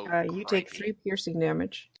 Oh, You take crikey. 3 piercing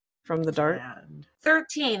damage from the dart. And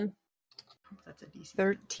 13. that's a DC.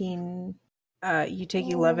 13. You take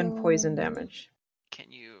 11 poison damage.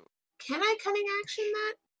 Can you... Can I cunning action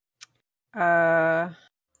that? Uh,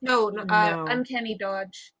 No, No. uncanny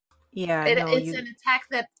dodge. yeah, It's no, an attack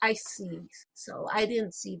that I see, so I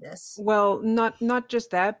didn't see this. Well, not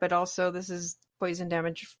just that, but also this is poison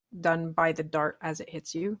damage done by the dart as it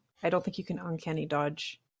hits you. I don't think you can uncanny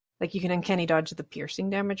dodge. Like, you can uncanny dodge the piercing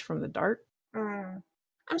damage from the dart. I'm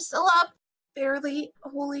still up, barely.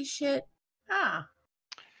 Holy shit. Ah,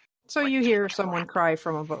 So Like, you hear someone cry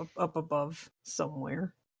from up above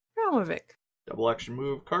somewhere. Ralmovic. Double action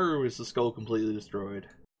move. Karu is the skull completely destroyed.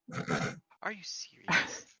 Are you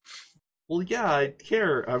serious? Well, yeah, I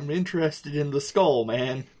care. I'm interested in the skull,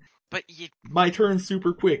 man. But you... My turn's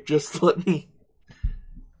super quick. Just let me.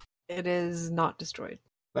 It is not destroyed.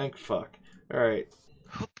 Thank fuck. Alright,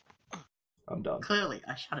 I'm done. clearly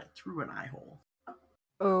I shot it through an eye hole.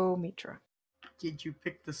 Oh, Mitra. Did you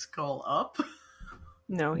pick the skull up?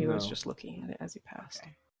 No, he was No. just looking at it as he passed.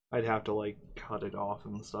 Okay. I'd have to, like, cut it off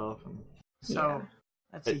and stuff, and So, Yeah.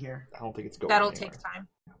 let's see here. I don't think it's going That'll anywhere. take time.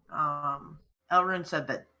 Elrin said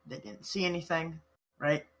that they didn't see anything,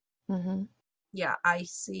 right? Mm-hmm. Yeah, I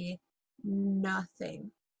see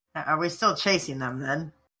nothing. Are we still chasing them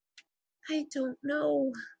then? I don't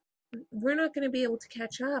know. We're not going to be able to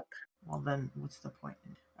catch up. Well, then what's the point?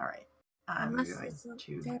 Alright. I'm Unless going it's a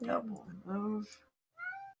to dead double end. move.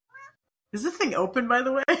 Is this thing open, by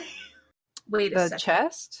the way? Wait a The second.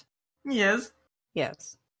 chest? Yes.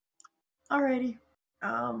 Yes. Alrighty.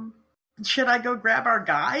 Should I go grab our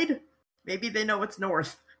guide? Maybe they know it's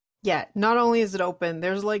north. Yeah, not only is it open,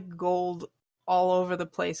 there's like gold all over the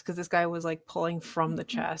place because this guy was like pulling from the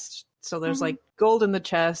chest. So there's Mhm. like gold in the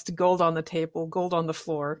chest, gold on the table, gold on the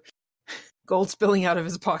floor, gold spilling out of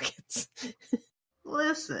his pockets.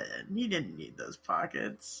 Listen, he didn't need those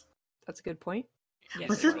pockets. That's a good point. Yes,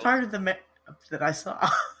 Was it this was. part of the map that I saw?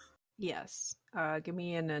 Yes. Give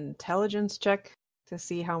me an intelligence check to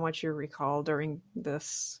see how much you recall during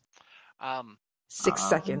this 6 Um,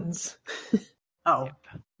 seconds. Oh, Yep.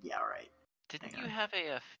 yeah, right. Didn't Hang you on. have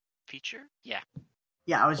a feature? Yeah.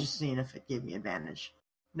 Yeah, I was just seeing if it gave me advantage.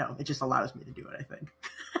 No, it just allows me to do it, I think.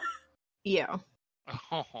 Yeah.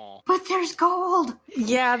 Oh, But there's gold!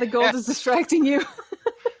 Yeah, the gold is distracting you.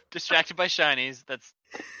 distracted by shinies. That's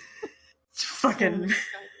It's fucking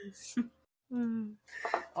Mm.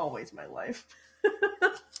 always my life.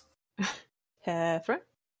 Heffra?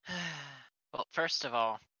 well. First of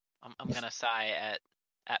all, I'm gonna sigh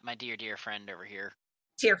at my dear friend over here.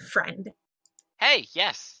 Dear friend. Hey,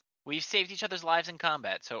 yes, we've saved each other's lives in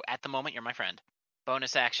combat, so at the moment you're my friend.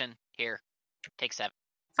 Bonus action here. Take 7.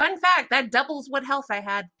 Fun fact, that doubles what health I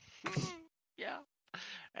had. Yeah.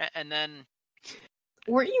 And then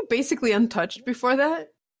Weren't you basically untouched before that?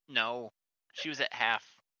 no, she was at half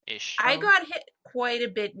ish. I Oh. got hit quite a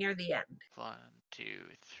bit near the end. 1, 2,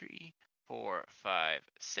 3, 4, 5,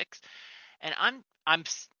 6, and I'm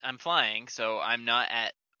flying, so I'm not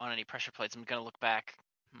at on any pressure plates. I'm gonna look back.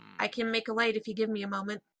 I can make a light if you give me a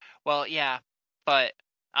moment. Well, yeah, but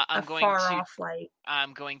I'm a going far to. off light.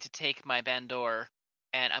 I'm going to take my bandor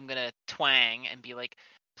and I'm gonna twang and be like,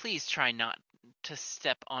 please try not to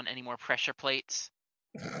step on any more pressure plates.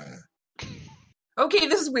 Okay,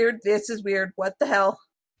 this is weird. This is weird. What the hell?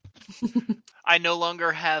 I no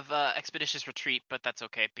longer have expeditious retreat, but that's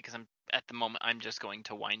okay because at the moment I'm just going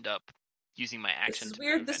to wind up using my action. This is to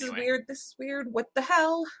weird. move This anyway. is weird. This is weird. What the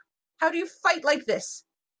hell? How do you fight like this?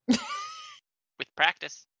 With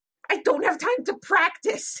practice. I don't have time to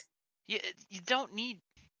practice. You don't need.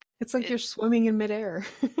 It's like you're swimming in midair.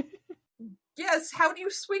 Yes, how do you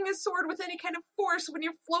swing a sword with any kind of force when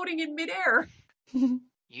you're floating in midair?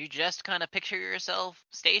 You just kind of picture yourself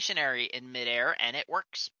stationary in midair, and it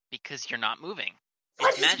works because you're not moving. What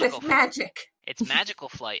It's is magical. with magic? It's magical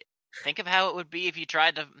flight. Think of how it would be if you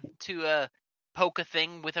tried to poke a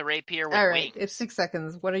thing with a rapier with All right, wings. it's 6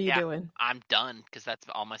 seconds. What are you Yeah. doing? I'm done because that's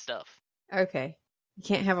all my stuff. Okay. You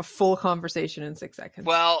can't have a full conversation in 6 seconds.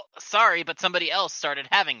 Well, sorry, but somebody else started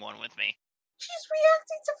having one with me. She's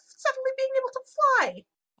reacting to suddenly being able to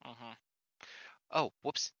fly. Uh-huh. Oh,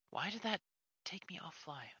 whoops. Why did that take me off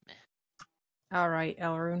fly? Meh. All right,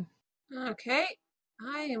 Elrune. Okay,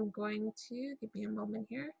 I am going to give me a moment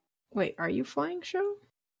here. Wait, are you flying, Show?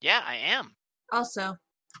 Yeah, I am. Also, I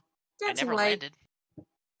dancing never light, landed.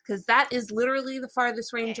 because that is literally the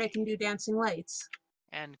farthest range I can do dancing lights.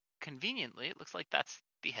 And conveniently, it looks like that's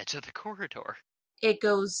the edge of the corridor. It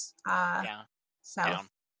goes Yeah, south. down.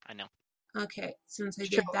 I know. Okay, since I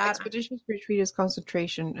Show, did that, expeditious retreat is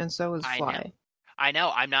concentration, and so is I fly. I know,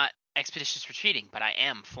 I'm not expeditious retreating, but I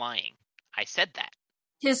am flying. I said that.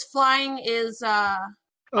 his flying is My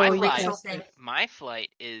Oh, you flight, Rachel can. thing. my flight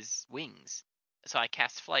is wings. So I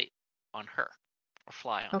cast flight on her. Or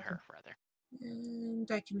fly on Okay. her, rather. And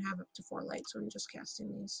I can have up to 4 lights, so I'm just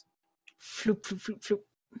casting these. Floop, floop, floop, floop.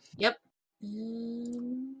 Yep.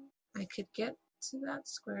 And I could get to that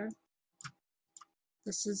square.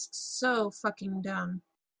 This is so fucking dumb.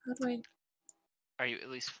 How do I... Are you at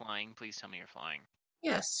least flying? Please tell me you're flying.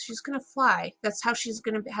 Yes, she's gonna fly. That's how she's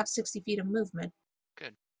gonna have 60 feet of movement.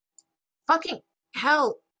 Good. Fucking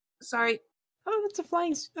hell. Sorry. Oh, that's a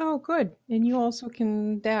flying... Oh, good. And you also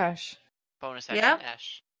can dash. Bonus action Yeah.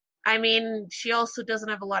 dash. I mean, she also doesn't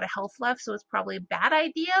have a lot of health left, so it's probably a bad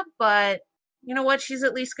idea, but you know what? She's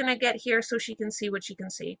at least gonna get here so she can see what she can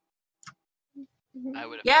see. I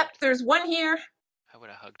would have Yep, hugged, there's one here. I would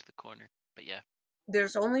have hugged the corner. But yeah.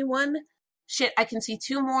 There's only one. Shit, I can see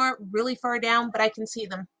 2 more really far down, but I can see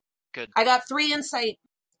them. Good. I got 3 in sight.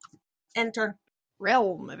 Enter.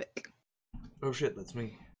 Realm of it. Oh shit, that's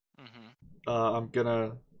me. Mm-hmm. I'm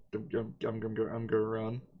gonna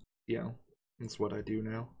run. Yeah, that's what I do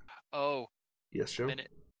now. Oh, Yes, Joe.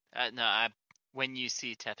 minute. No, when you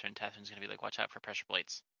see Tethrin, Tethrin's gonna be like, watch out for pressure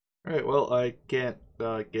plates. All right. Well, I can't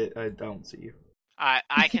I don't see you.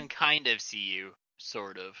 I can kind of see you,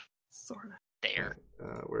 sort of, Sort of. there.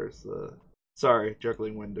 Where's the? Sorry,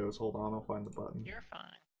 juggling windows. Hold on, I'll find the button. You're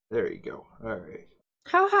fine. There you go. All right.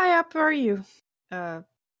 How high up are you?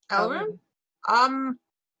 Elrune?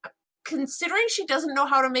 Considering she doesn't know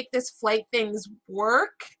how to make this flight things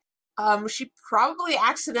work, she probably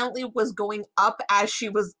accidentally was going up as she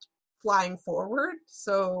was flying forward,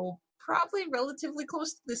 so probably relatively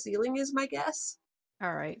close to the ceiling is my guess.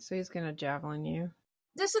 All right, so he's gonna javelin you.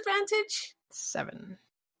 Disadvantage? 7.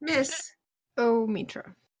 Miss. Oh,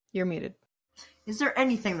 Mitra, you're muted. Is there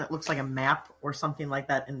anything that looks like a map or something like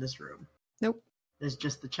that in this room? Nope. There's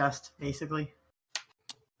just the chest, basically.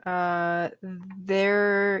 Yeah,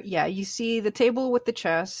 you see the table with the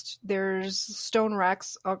chest. There's stone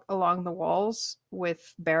racks along the walls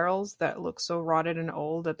with barrels that look so rotted and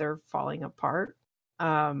old that they're falling apart.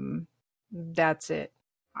 That's it.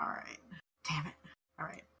 All right. Damn it. All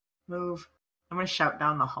right. Move. I'm going to shout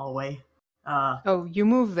down the hallway. Oh, you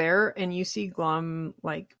move there and you see Glum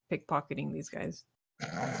like pickpocketing these guys.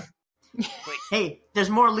 Hey, there's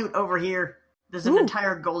more loot over here. There's an Ooh.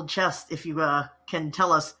 entire gold chest if you can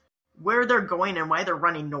tell us where they're going and why they're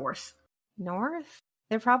running north. North?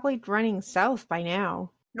 They're probably running south by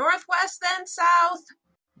now. Northwest, then south.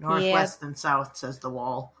 Northwest and south, says the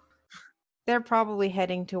wall. They're probably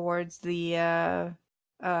heading towards the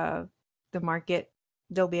market.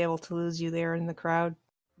 They'll be able to lose you there in the crowd.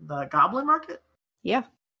 The Goblin Market? Yeah.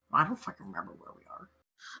 I don't fucking remember where we are.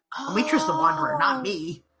 Demetrius the Wanderer, not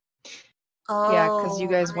me. Oh, Yeah, 'cause you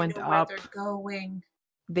guys I went know where up. they're going.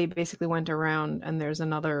 They basically went around and there was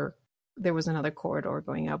another corridor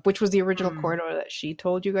going up, which was the original corridor that she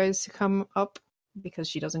told you guys to come up because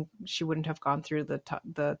she wouldn't have gone through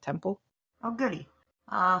the temple. Oh, goody.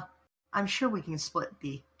 I'm sure we can split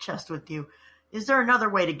the chest with you. Is there another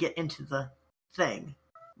way to get into the thing?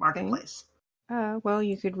 Marketplace. Well,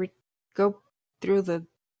 you could go through the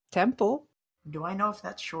temple Do I know if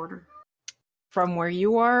that's shorter? from where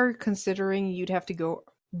you are, considering you'd have to go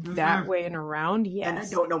that Mhm. way and around. Yes. And I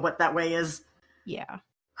don't know what that way is. Yeah.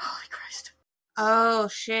 Holy Christ. Oh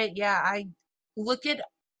shit, yeah. I look at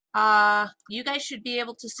you guys should be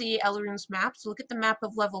able to see Elrune's maps. Look at the map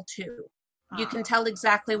of level 2. You can tell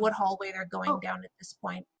exactly what hallway they're going down at this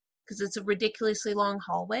point. Because it's a ridiculously long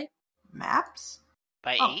hallway. Maps?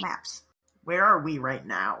 By Oh, 8? maps. Where are we right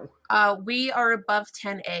now? We are above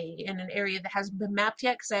 10A in an area that hasn't been mapped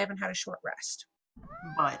yet because I haven't had a short rest.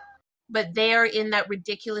 But they are in that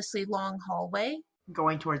ridiculously long hallway.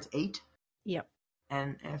 Going towards 8? Yep.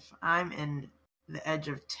 And if I'm in the edge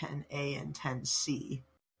of 10A and 10C,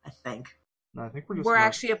 I think. No, I think we're just We're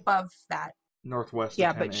actually above that. northwest. Yeah,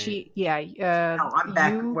 of but 10A. No, I'm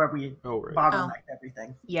back you- where we Oh, right. bottlenecked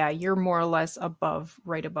everything. Yeah, you're more or less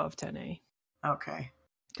right above 10A. Okay.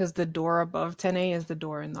 Because the door above 10A is the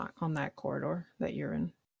door on that corridor that you're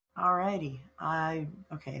in. Alrighty. I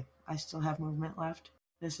still have movement left.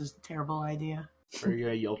 This is a terrible idea. Are you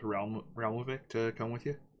gonna yell to Realmovic to come with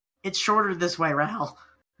you? It's shorter this way, Ral.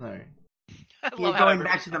 Alright. I You're love how going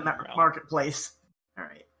back everybody's to the coming around. marketplace.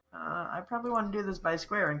 Alright. I probably want to do this by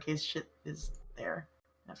square in case shit is there.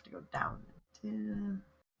 I have to go down.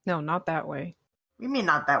 No, not that way. We mean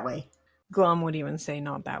not that way. Glum would even say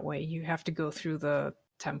not that way. You have to go through the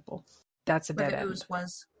temple. That's a Where dead the end. ooze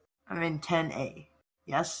was. I'm in 10A.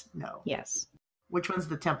 Yes? No. Yes. Which one's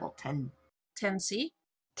the temple? 10. 10C?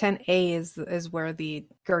 10A is where the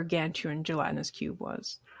gargantuan gelatinous cube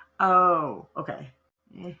was. Oh, okay.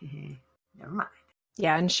 Never mind.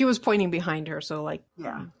 Yeah, and she was pointing behind her, so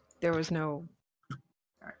Yeah. there was no.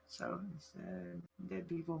 Alright, so it's dead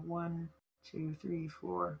people 1, 2, 3,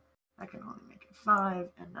 4. I can only make it 5,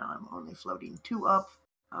 and now I'm only floating 2 up.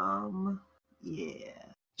 Yeah.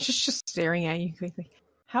 She's just staring at you quickly.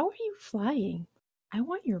 How are you flying? I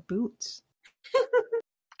want your boots.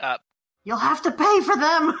 You'll have to pay for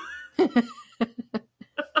them! In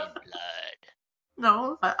blood.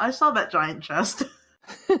 No, I saw that giant chest.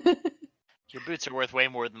 Your boots are worth way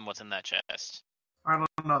more than what's in that chest. I don't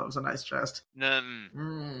know, that was a nice chest.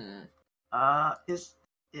 Mm. Is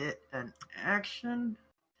it an action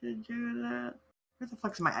to do that? Where the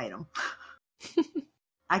fuck's my item?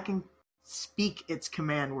 I can speak its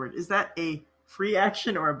command word. Is that a free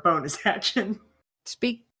action or a bonus action?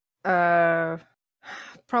 Speak.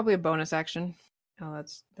 Probably a bonus action. Oh,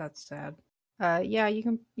 that's sad. Yeah, you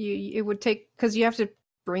can. It would take because you have to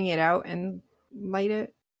bring it out and light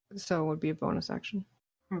it, so it would be a bonus action.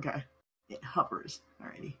 Okay. It hovers.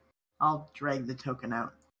 Alrighty. I'll drag the token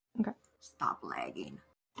out. Okay. Stop lagging.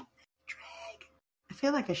 Drag. I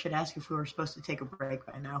feel like I should ask if we were supposed to take a break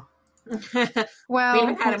by now. Well, we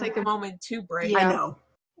haven't we'll had take a moment to break. Yeah. I know.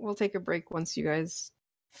 We'll take a break once you guys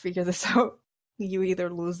figure this out. You either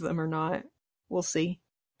lose them or not. We'll see.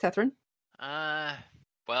 Tethrin?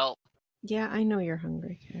 Well, Yeah, I know you're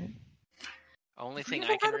hungry, Cat. only We thing I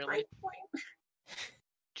haven't can had a really. break point.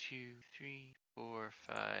 2, 3, 4,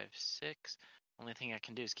 5, 6. Only thing I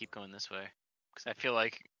can do is keep going this way. Because I feel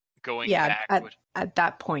like going Yeah, back would. at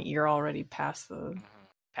that point, you're already past the. Mhm.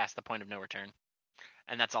 Past the point of no return.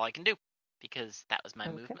 And that's all I can do. Because that was my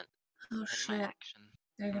Okay. movement Oh and my shit. action.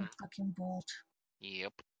 They're gonna fucking bolt.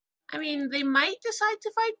 Yep. I mean, they might decide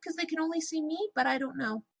to fight because they can only see me, but I don't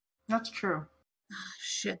know. That's true. Ah,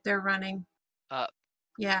 shit, they're running. Up.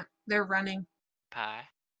 Yeah, they're running. Pie.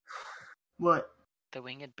 What? The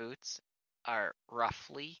winged boots are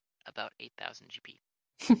roughly about 8,000 GP.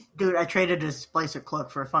 Dude, I traded a Splicer Cloak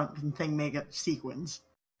for a fucking thing mega sequins.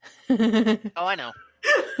 Oh, I know.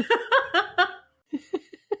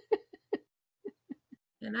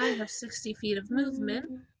 And I have 60 feet of movement,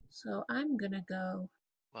 so I'm gonna go.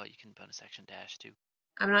 Well, you can bonus action dash too.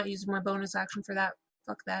 I'm not using my bonus action for that.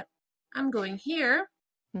 Fuck that. I'm going here,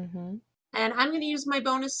 Mm-hmm. and I'm gonna use my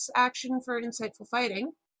bonus action for insightful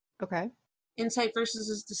fighting. Okay. Insight versus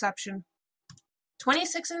his deception.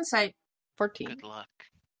 26 insight. 14. Good luck.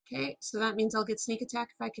 Okay, so that means I'll get sneak attack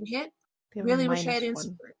if I can hit. They have Really wish I had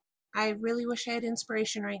 -1. I really wish I had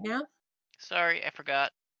inspiration right now. Sorry, I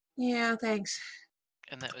forgot. Yeah, thanks.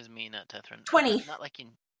 And that was me, not Tethrin. 20. Not like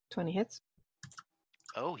you. 20 hits.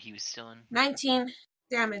 Oh, he was still in. 19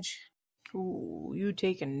 damage. Ooh, you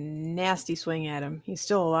take a nasty swing at him. He's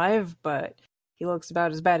still alive, but he looks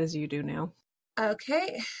about as bad as you do now.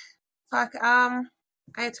 Okay. Fuck. I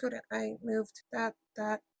had to go to. I moved that.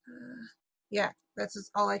 Yeah,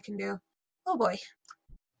 that's all I can do. Oh boy.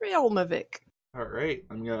 Realmovic. Alright,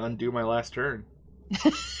 I'm gonna undo my last turn.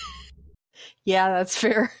 Yeah, that's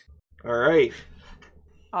fair. All right.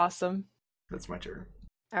 Awesome. That's my turn.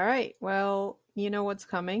 All right. Well, you know what's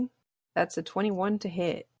coming. That's a 21 to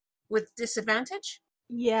hit. With disadvantage?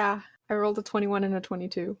 Yeah, I rolled a 21 and a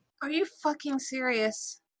 22. Are you fucking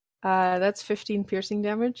serious? That's 15 piercing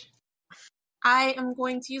damage. I am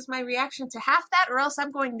going to use my reaction to half that, or else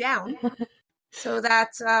I'm going down. So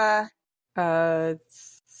that's 7.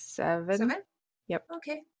 7? Yep.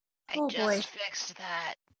 Okay. I Oh, just boy. fixed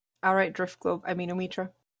that. All right, Drift Globe. I mean, Omitra.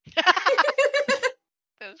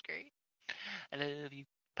 That was great. I love you.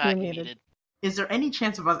 Pot muted. muted. Is there any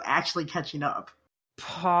chance of us actually catching up?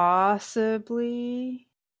 Possibly.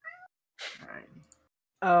 Alright.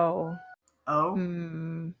 Oh.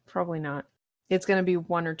 Oh? Probably not. It's going to be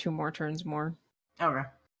 1 or 2 more turns more. Okay.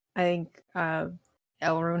 I think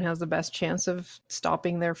Elrune has the best chance of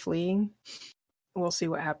stopping their fleeing. We'll see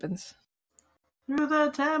what happens. To the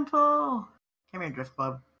temple! Come here, Drift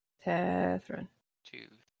Club. Tethrin. 2,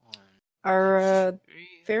 1, Are 3,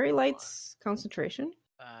 fairy 4, lights concentration?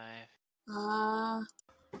 5.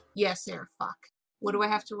 Yes, there. Fuck. What do I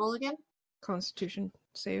have to roll again? Constitution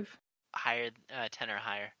save. Higher, 10 or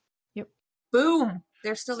higher. Boom!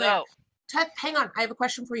 They're still there. So, Hang on. I have a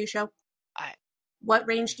question for you, Sho. I- What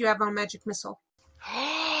range do you have on Magic Missile?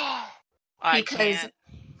 I Because- can't.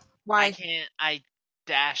 Why? I can't. I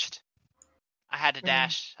dashed. I had to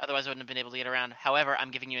dash, otherwise I wouldn't have been able to get around. However,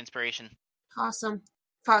 I'm giving you inspiration. Awesome.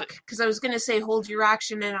 Fuck. Because I was going to say hold your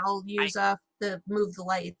action and I'll use the move the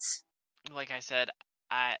lights. Like I said,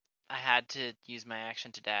 I had to use my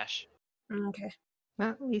action to dash. Okay. Well,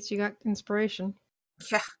 at least you got inspiration.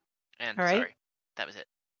 Yeah. And All right. sorry, that was it.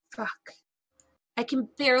 Fuck. I can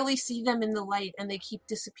barely see them in the light and they keep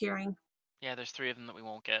disappearing. Yeah, there's 3 of them that we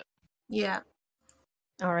won't get. Yeah.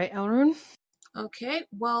 All right, Elrune. Okay.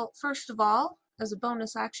 Well, first of all, as a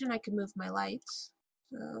bonus action, I can move my lights.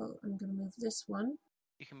 So I'm going to move this one.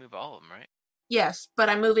 You can move all of them, right? Yes, but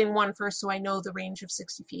I'm moving one first so I know the range of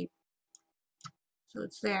 60 feet. So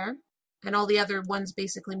it's there. And all the other ones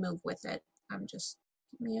basically move with it. I'm just...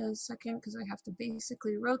 Give me a second because I have to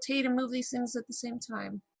basically rotate and move these things at the same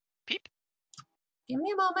time. Peep. Give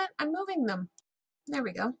me a moment. I'm moving them. There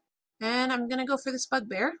we go. And I'm going to go for this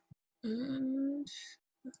bugbear. And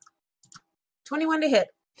 21 to hit.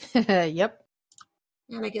 Yep.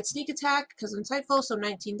 And I get sneak attack because I'm insightful, so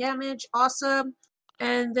 19 damage. Awesome.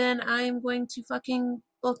 And then I'm going to fucking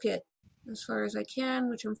book it as far as I can,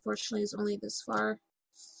 which unfortunately is only this far.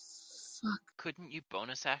 Fuck. Couldn't you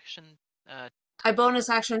bonus action? I bonus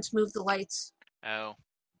action to move the lights Oh.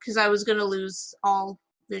 because I was going to lose all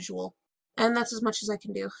visual. And that's as much as I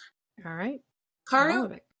can do. All right. Karu, All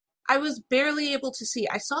of it. I was barely able to see.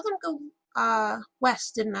 I saw them go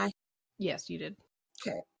west, didn't I? Yes, you did.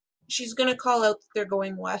 Okay. She's going to call out that they're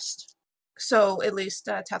going west. So at least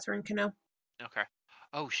Tethrin can know. Okay.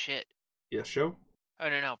 Oh, shit. Yes, show? Oh,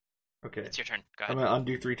 no. Okay. It's your turn. Go I'm ahead. going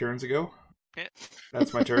to undo 3 turns ago. Yeah.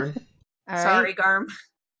 That's my turn. All Sorry, right. Garm.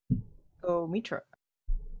 Oh, Mitra.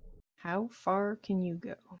 How far can you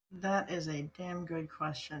go? That is a damn good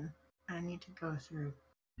question. I need to go through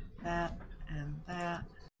that and that.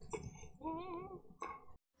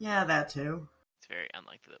 Yeah, that too. It's very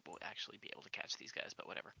unlikely that we'll actually be able to catch these guys, but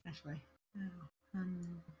whatever. Actually.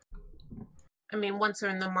 I mean, once they're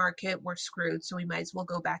in the market, we're screwed, so we might as well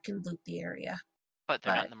go back and loot the area. But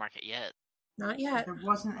they're not But- in the market yet. Not yet. There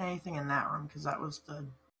wasn't anything in that room because that was the,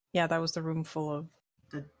 Yeah, that was the room full of...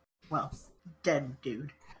 well, dead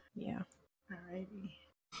dude. Yeah. Alrighty.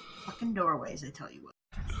 Fucking doorways, I tell you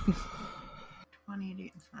what. 20 to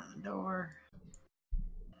get in front of the door.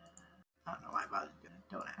 I don't know why I bothered doing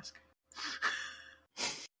it. Don't ask.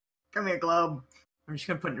 Come here, globe. I'm just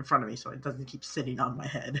gonna put it in front of me so it doesn't keep sitting on my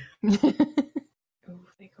head. Oh,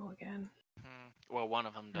 they go again. Well, one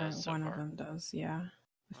of them does so One far. of them does, yeah.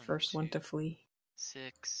 The 1, first one 2, to flee.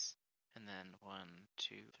 6, and then 1,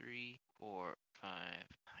 2, 3, 4, 5.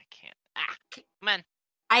 I can't. Come on.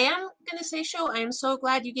 I am going to say, Sho, I am so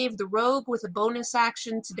glad you gave the rogue with a bonus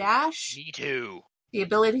action to dash Me too. the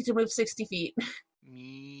ability to move 60 feet.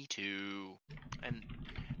 Me too. And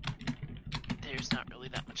there's not really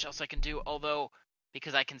that much else I can do, although,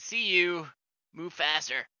 because I can see you, move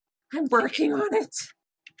faster. I'm working on it.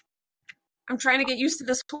 I'm trying to get used to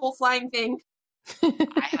this whole flying thing.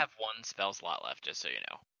 I have 1 spell slot left, just so you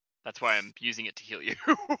know. That's why I'm using it to heal you.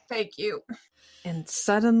 Thank you. And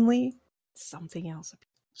suddenly, something else appears.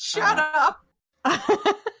 Shut up!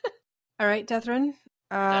 All right, Tethrin.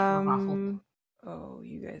 waffle. Oh,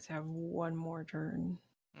 you guys have one more turn.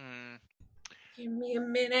 Give me a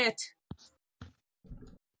minute.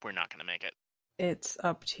 We're not gonna make it. It's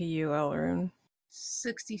up to you, Elrune.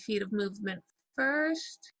 60 feet of movement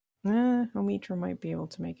first. Omitra might be able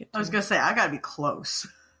to make it too. I was gonna say, I gotta be close.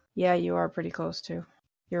 Yeah, you are pretty close too.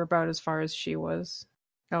 You're about as far as she was.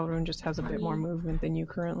 Elrune just has a bit more movement than you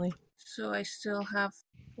currently. So I still have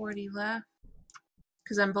 40 left.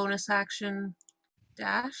 Because I'm bonus action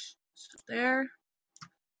dash. So there.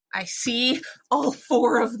 I see all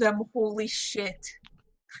 4 of them. Holy shit.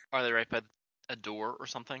 Are they right by a door or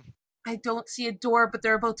something? I don't see a door, but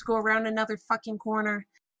they're about to go around another fucking corner.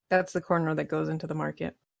 That's the corner that goes into the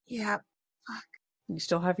market. Yeah. Fuck. You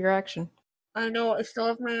still have your action. I know, I still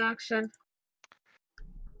have my action.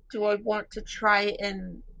 Do I want to try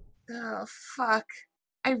and... Oh, fuck.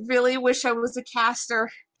 I really wish I was a caster.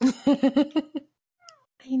 I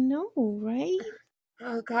know, right?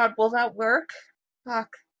 Oh god, will that work? Fuck.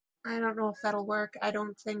 I don't know if that'll work. I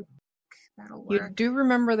don't think that'll You work. do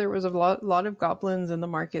remember there was a lot of goblins in the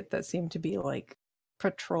market that seemed to be, like,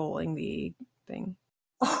 patrolling the thing.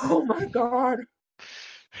 Oh my god.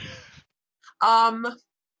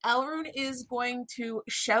 Elrune is going to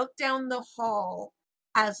shout down the hall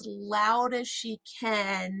as loud as she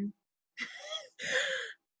can.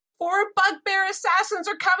 4 bugbear assassins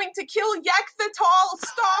are coming to kill Yak the Tall!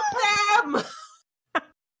 Stop them!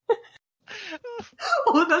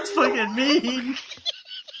 Oh, that's fucking mean.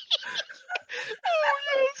 Oh,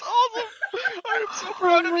 yes, awesome! I am so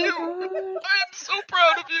proud of you! God. I am so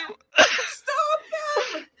proud of you! Stop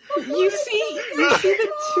them! You see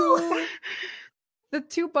the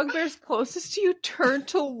two bugbears closest to you turn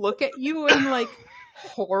to look at you in, like,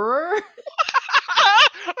 horror.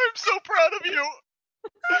 I'm so proud of you!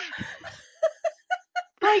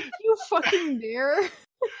 Like, you fucking dare.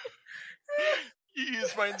 You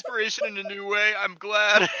used my inspiration in a new way. I'm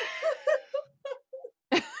glad.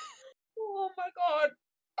 Oh my god.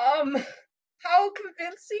 How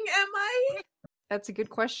convincing am I? That's a good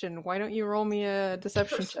question. Why don't you roll me a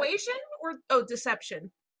deception check? Persuasion or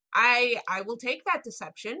deception? I will take that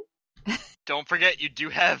deception. Don't forget, you do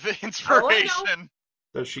have inspiration.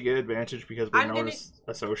 Does she get advantage because we're I'm known gonna- as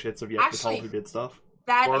associates of Yektatal Actually- who did stuff?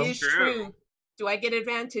 That Or- is true. Do I get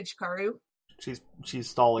advantage, Karu? She's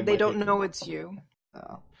stalling. They by don't taking- know it's you.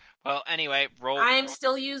 Oh. Well, anyway, roll. I'm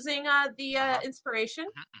still using the inspiration.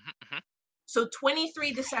 Mhm, mhm, So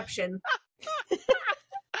 23 deception.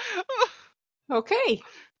 Okay.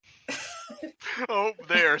 oh,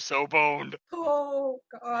 they are so boned. Oh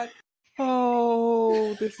god.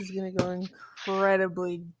 Oh, this is gonna go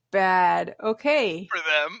incredibly bad. Okay. For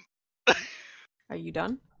them. Are you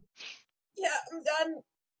done? Yeah, I'm done.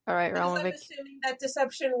 All right, Because I'm Ralovic. assuming that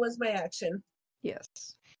deception was my action. Yes.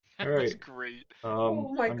 That All was right. great.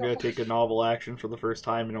 Oh my I'm gonna gosh. take a novel action for the first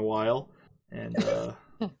time in a while, and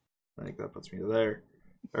I think that puts me there.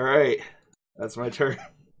 All right, that's my turn.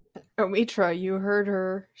 Omitra, you heard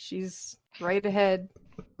her. She's right ahead.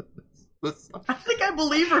 I think I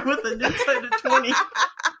believe her with an insight of 20.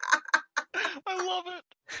 I love it.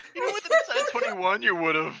 Even with an inside 21, you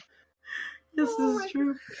would have. This Oh my is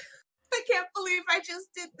true. I can't believe I just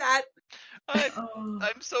did that. Oh.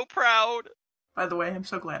 I'm so proud. By the way, I'm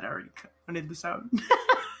so glad I already pointed this out.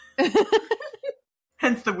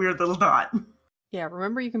 Hence the weird little dot. Yeah,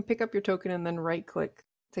 remember you can pick up your token and then right click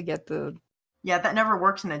to get the... Yeah, that never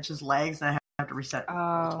works and it just lags and I have to reset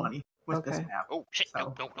Oh, 20 with this okay. app. Oh, shit.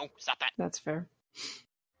 No, So- no, stop that. That's fair.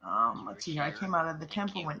 Let's see here. I came out of the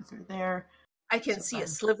temple, went through there. I can So see a then-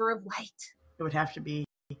 sliver of light. It would have to be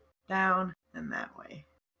down and that way.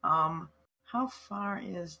 How far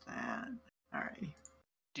is that? Alrighty.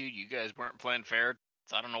 Dude, you guys weren't playing fair,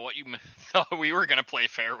 so I don't know what you thought we were going to play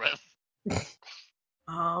fair with.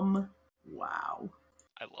 Wow.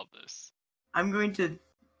 I love this. I'm going to...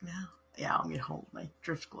 Yeah, I'm going to hold my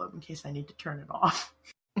drift globe in case I need to turn it off.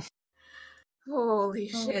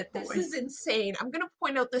 Holy Oh, shit, this boy. is insane. I'm gonna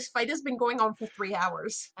point out this fight has been going on for 3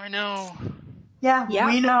 hours. I know. Yeah, Yeah.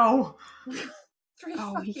 we know. 3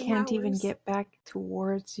 Oh, he fucking can't even hours. get back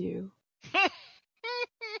towards you.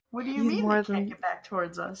 What do you He's mean more they can't than- get back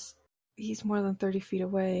towards us? He's more than 30 feet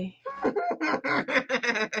away.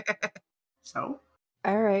 So?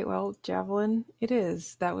 Alright, well, Javelin it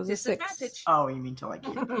is. That was a 6. Disadvantage. Oh, you mean to like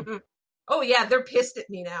hit? Oh yeah, they're pissed at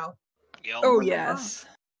me now. Yep. Oh, my yes.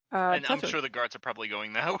 and I'm Tetra. sure the guards are probably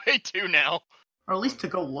going that way too now. Or at least to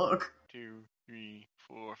go look. 2, 3,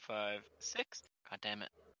 4, 5, 6. God damn it.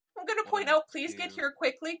 I'm gonna point 1, out, please get 2. here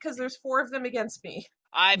quickly, because there's 4 of them against me.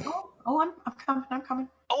 I'm I'm coming, I'm coming.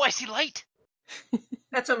 I see light.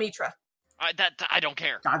 That's Omitra. I don't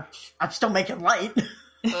care. I'm still making light.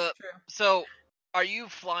 Uh, True. so, are you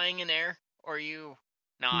flying in air, or are you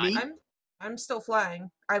not? Me? I'm still flying.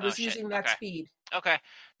 I was shit, using that okay. speed. Okay,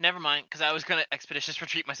 never mind. Because I was gonna expeditious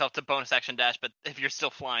retreat myself to bonus action dash, but if you're still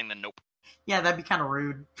flying, then nope. Yeah, that'd be kind of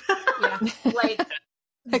rude. Yeah, like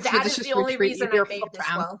that is Expeditious the only retreat, reason you're I made full this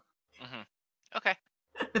time. well. Okay.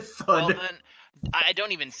 Thud. Well then, I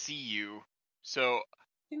don't even see you, so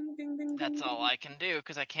Ding, ding, ding, that's ding, all ding. I can do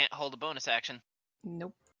because I can't hold a bonus action.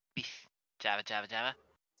 Nope. Beef. Java, Java, Java.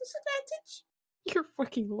 Disadvantage. You're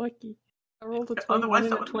fucking lucky. I rolled a Otherwise 21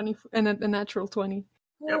 and that a would- 20 and a natural 20.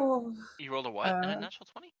 Yep. Oh, You rolled a what? And a Uh, natural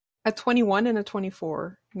 20? A 21 and a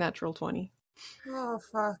 24, natural 20. oh,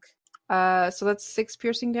 fuck. So that's 6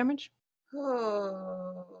 piercing damage.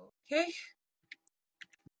 Oh, okay.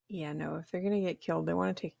 Yeah, no, if they're gonna get killed, they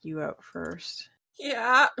want to take you out first.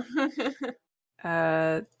 Yeah.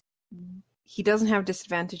 He doesn't have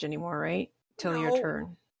disadvantage anymore, right? Till your No.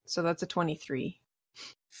 turn. So that's a 23.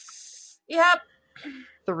 Yep.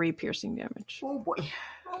 3 piercing damage. Oh boy.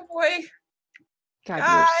 Oh boy. God,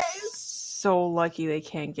 Guys! you're so lucky they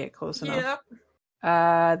can't get close enough.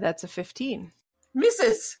 Yep. That's a 15.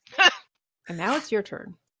 Misses. And now it's your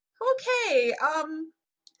turn. Okay.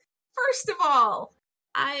 First of all,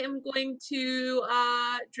 I am going to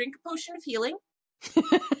drink a potion of healing.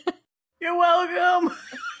 You're welcome.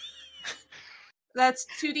 That's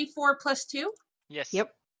 2d4 plus 2. Yes.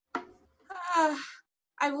 Yep.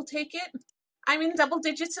 I will take it. I'm in double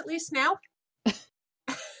digits at least now.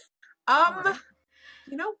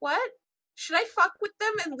 You know what? Should I fuck with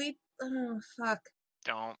them and leave? Oh, fuck.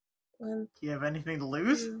 Don't. 1, Do you have anything to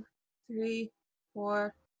lose? 2, 3,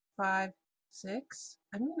 4, 5, 6.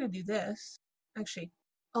 I'm gonna do this. Actually,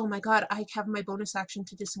 oh my god, I have my bonus action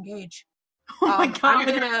to disengage. Oh my I'm god.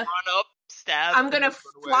 gonna Run up, stab. I'm and gonna then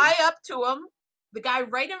run away. fly up to him. The guy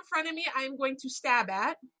right in front of me, I am going to stab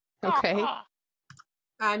at. Okay. Ah.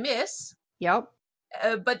 I miss. Yep.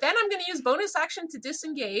 But then I'm going to use bonus action to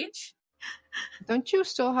disengage. Don't you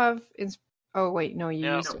still have... Oh, wait, no, you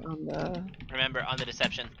No. used it on the... Remember, on the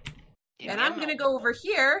deception. And I'm going to go over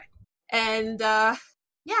here. And,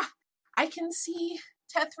 yeah, I can see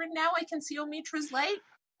Tethrin now. I can see Omitra's light.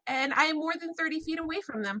 And I am more than 30 feet away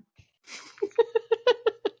from them.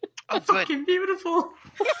 Oh, good. Fucking beautiful.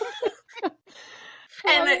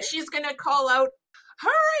 And she's going to call out,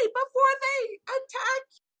 hurry before they attack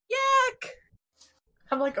Yak!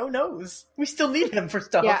 I'm like, oh noes. We still need him for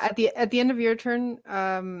stuff. Yeah, at the end of your turn,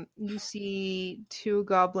 you see 2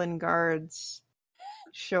 goblin guards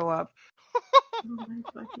show up, Oh my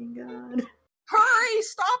fucking god. Hurry,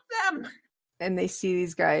 stop them! and they see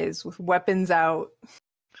these guys with weapons out.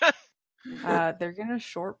 They're gonna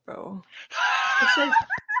short bow It's like,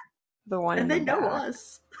 the one in and they the know back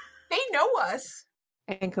us. They know us.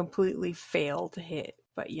 and completely fail to hit.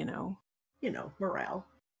 But You know, morale.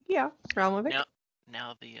 yeah, Realm of it. Now,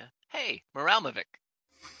 now the hey, Moralmovic.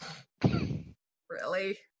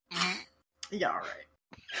 Really? Yeah, alright.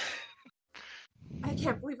 I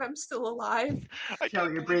can't believe I'm still alive. I Joe,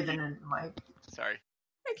 can't you're believe breathing you- in the mic. Sorry.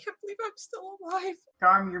 I can't believe I'm still alive.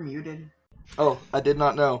 Garm, you're muted. Oh, I did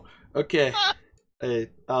not know. Okay. Hey,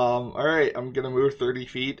 alright, I'm gonna move 30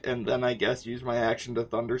 feet and then I guess use my action to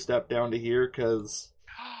thunderstep down to here, because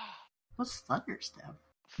What's Thunderstep?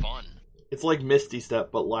 Fun. it's like Misty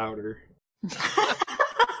Step, but louder.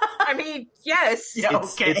 I mean, yes. Yeah.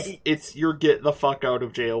 It's, Okay. it's your get the fuck out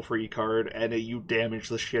of jail free card, and you damage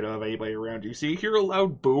the shit out of anybody around you. So you hear a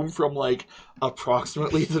loud boom from, like,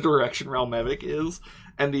 approximately the direction Realmevic is,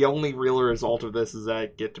 and the only real result of this is that I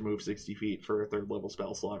get to move 60 feet for a 3rd level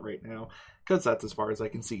spell slot right now, because that's as far as I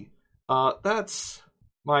can see.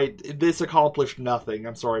 This accomplished nothing.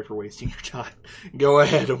 I'm sorry for wasting your time. Go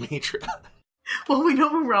ahead, Omitra. Well, we know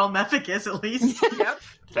who Realm Ethic is, at least. Yep.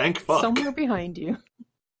 Thank fuck. Somewhere behind you.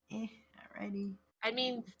 Alrighty. I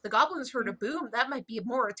mean, the goblins heard a boom. That might be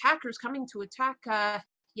more attackers coming to attack,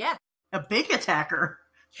 yeah. A big attacker.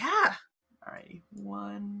 Yeah. Alrighty.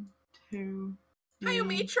 1, 2, Hi, 3,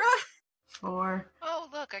 Omitra. 4. Oh,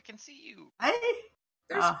 look, I can see you. Hey!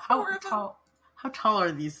 There's how 4 of them. tall? How tall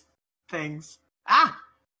are these things? Ah!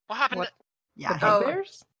 What happened? What? Yeah, The I had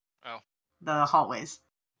bugbears? the hallways.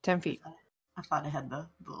 10 feet. I thought I had the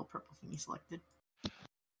little purple thingy selected.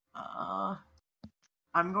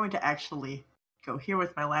 I'm going to actually go here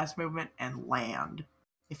with my last movement and land.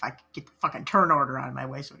 If I could get the fucking turn order out of my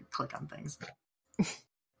way so I can click on things.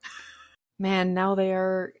 Man, now they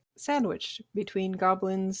are sandwiched between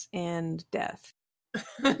goblins and death.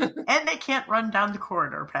 And they can't run down the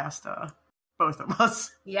corridor past both of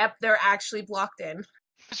us. Yep, they're actually blocked in.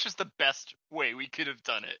 This was the best way we could have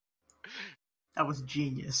done it. That was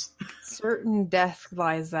genius. Certain death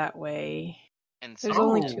lies that way. And There's so,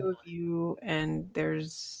 only Oh. 2 of you, and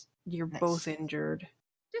you're Nice. both injured.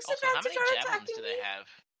 also, how Disadvantage many on javelins attacking do they me? have?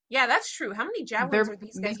 Yeah, that's true. How many javelins are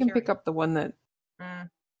these They guys can carrying? pick up the one that Mm.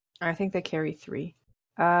 I think they carry 3.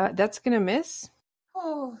 That's gonna miss.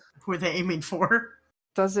 Oh. Who are they aiming for?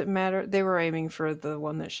 Does it matter? They were aiming for the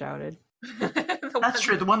one that shouted. That's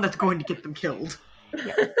true, the one that's going to get them killed. 4,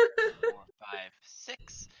 5,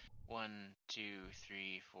 6. 1, 2,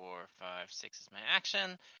 3, 4, 5, 6 is my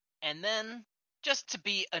action. And then, just to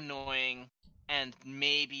be annoying and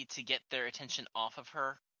maybe to get their attention off of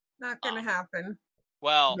her. Not gonna happen.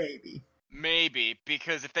 Well, Maybe.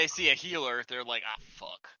 because if they see a healer, they're like,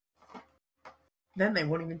 fuck. Then they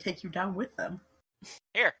won't even take you down with them.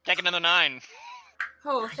 Here, take another 9.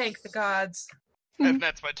 Oh, thank the gods. And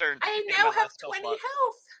that's my turn. I In now my have last spell 20 slot.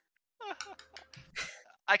 health.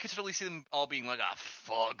 I could totally see them all being like,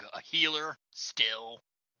 fuck, a healer, still.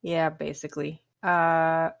 Yeah, basically.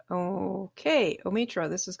 Okay, Omitra,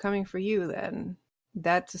 this is coming for you then.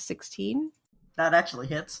 That's a 16. That actually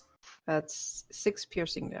hits. That's 6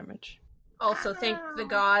 piercing damage. Also, thank the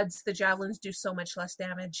gods, the javelins do so much less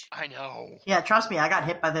damage. I know. Yeah, trust me, I got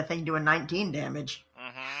hit by the thing doing 19 damage.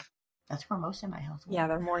 Mm-hmm. That's where most of my health went. Yeah,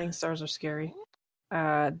 their morning stars are scary.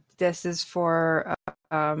 This is for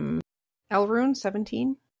Elrune,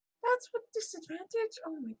 17. That's with disadvantage?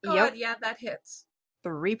 Oh my god, Yep. yeah, that hits.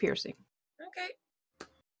 3 piercing. Okay.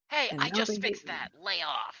 Hey, And I now just they fixed hit that. Lay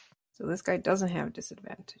off. So this guy doesn't have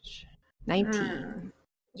disadvantage. 19.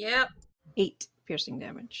 Yep. 8 piercing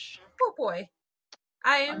damage. Oh boy.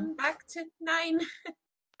 I am back to 9.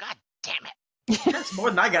 God damn it. That's more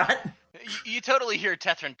than I got. You totally hear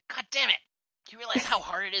Tethrin. God damn it. Do you realize how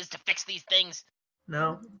hard it is to fix these things?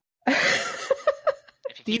 No. If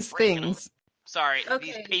you keep These breaking 'em. things. Sorry,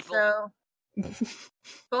 Okay, these people. so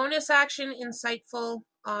bonus action insightful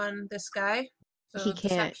on this guy. So He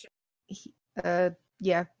can't. deception,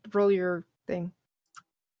 Yeah, roll your thing.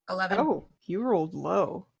 11. Oh, you rolled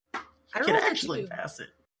low. I You can rolled a actually 2. pass it.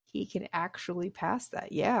 He can actually pass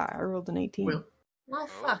that. Yeah, I rolled an 18. Will. Well,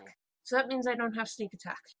 Oh. fuck. So that means I don't have sneak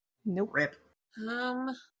attack. Nope. Rip.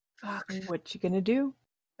 Fuck. What you gonna do?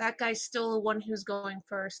 That guy's still the one who's going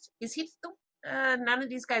first. Is he still? None of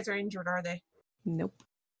these guys are injured, are they? Nope.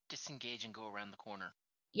 Disengage and go around the corner.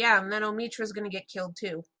 Yeah, and then Omitra's gonna get killed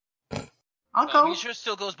too. I'll go. Misha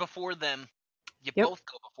still goes before them. You Yep. both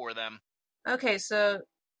go before them. Okay, so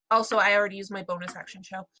also I already used my bonus action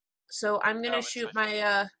show. So I'm gonna Oh, it's shoot fine.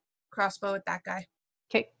 my crossbow at that guy.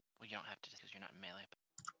 Okay, Well, you don't have to because you're not in melee.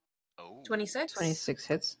 Oh. 26. 26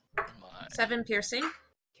 hits. My. 7 piercing.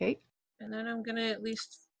 Okay. And then I'm gonna at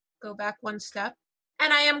least go back one step.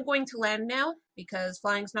 And I am going to land now, because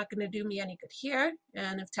flying's not gonna do me any good here.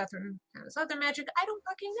 And if Tethrin has other magic, I don't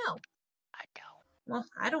fucking know. I don't. Well,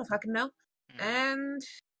 I don't fucking know. Mm. And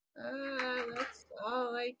that's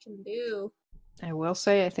all I can do. I will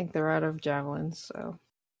say I think they're out of javelins, so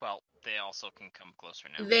Well, they also can come closer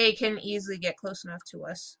now. They can easily get close enough to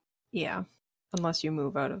us. yeah. Unless you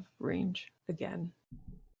move out of range again.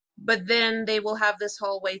 But then they will have this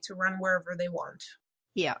hallway to run wherever they want.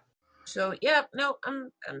 Yeah. So yeah, no,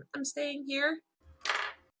 I'm staying here.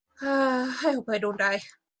 I hope I don't die.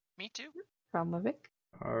 Me too. Problemavic.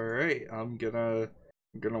 Alright, I'm gonna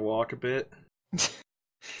walk a bit.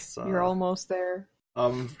 So, You're almost there.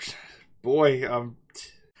 boy,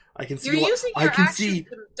 I can see. You're using your I can action see.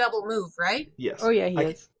 to double move, right? Yes. Oh yeah, he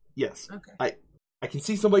is. Yes. Okay. I can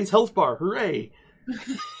see somebody's health bar. Hooray!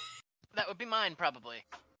 That would be mine, probably.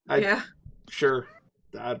 Yeah. Sure.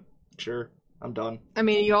 Sure. I'm done. I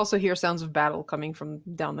mean, you also hear sounds of battle coming from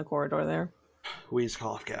down the corridor there. Wheeze,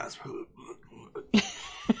 cough, gasp.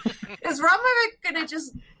 Is Romarik gonna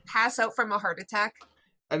just pass out from a heart attack?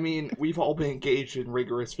 I mean, we've all been engaged in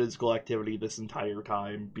rigorous physical activity this entire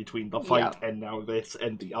time between the fight and now this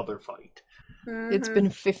and the other fight. It's Mhm. been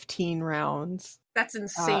 15 rounds. That's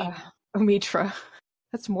insane. Omitra,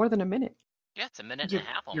 that's more than a minute. Yeah, it's a minute and a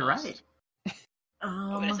half almost. You're right.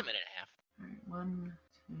 Oh, it is a minute and a half. 1,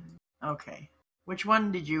 2. Okay. Which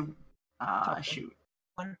one did you shoot?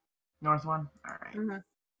 One. North one? Alright. Mhm.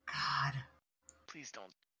 God. Please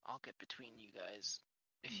don't. I'll get between you guys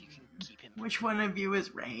if you can keep him. Which one of you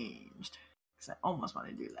is ranged? Because I almost want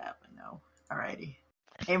to do that, but no. Alrighty.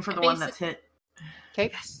 Aim for the one that's hit. Okay.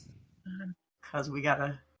 Yes. Because we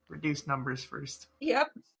gotta reduce numbers first.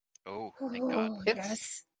 Yep. Oh, thank God. Oh, Hits.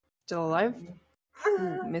 yes. Still alive?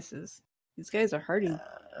 Ooh, misses. These guys are hardy.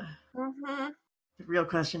 Mhm. The real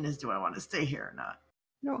question is, do I want to stay here or not?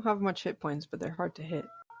 They don't have much hit points, but they're hard to hit.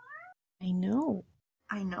 I know.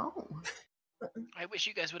 I know. I wish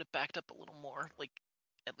you guys would have backed up a little more, like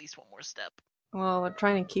at least one more step. Well, I'm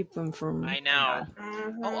trying to keep them from. I know.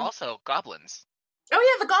 Mhm. Oh, also goblins. Oh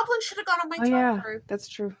yeah, the goblin should have gone on my Oh top yeah, group. that's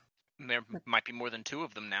true. There might be more than 2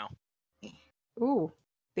 of them now. Ooh,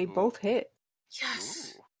 they Ooh. both hit.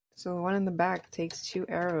 Yes. Ooh. So the one in the back takes 2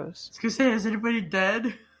 arrows. I was gonna say, is anybody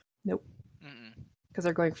dead? Nope. Mm-mm. Because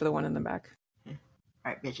they're going for the one in the back.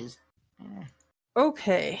 Alright, bitches.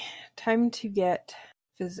 Okay. Time to get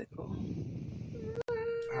physical.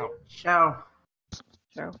 Show.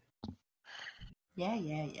 So,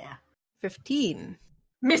 Yeah. 15.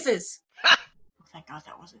 Misses. Oh, thank God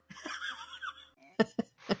that wasn't.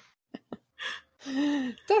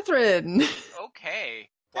 Deathrin! Okay.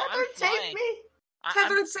 That I'm would save flying. me.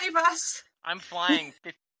 Catherine, save us. I'm flying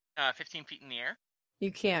 15 feet in the air.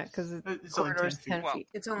 You can't, because the It's only 10 corridor's feet. 10 Well, feet.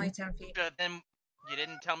 It's only 10 feet. But then you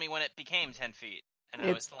didn't tell me when it became 10 feet. And I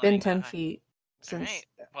was It's flying been that 10 high. feet since. Alright.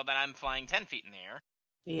 Well, then I'm flying 10 feet in the air.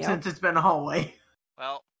 Yeah. Since it's been a hallway.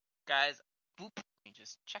 Well, guys, boop. Let me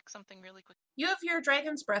just check something really quick. You have your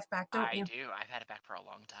dragon's breath back, don't I you? do. I've had it back for a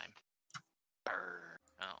long time. Brr.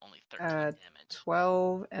 Only 13 Uh, damage.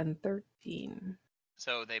 12 and 13.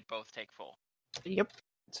 So they both take full. Yep.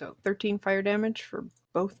 So 13 fire damage for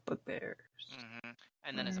both bugbears. Hmm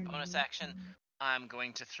And then as a bonus action, I'm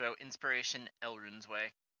going to throw Inspiration Elrun's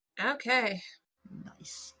way. Okay.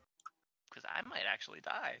 Nice. Because I might actually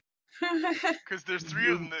die. Because there's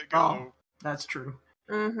 3 of them that Oh, go. that's true.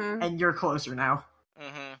 Mm-hmm. And you're closer now.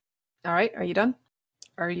 Mm-hmm. All right, are you done?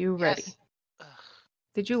 Are you ready? Yes. Ugh,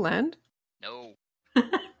 Did you land? no.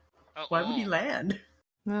 Why would he land?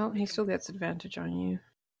 Well, he still gets advantage on you.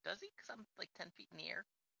 Does he? Because I'm like 10 feet in the air.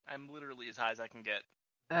 I'm literally as high as I can get.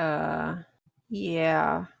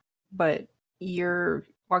 Yeah, but you're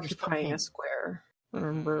still occupying paying. a square.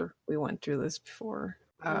 Remember, we went through this before.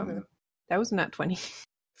 Mhm. That was not 20.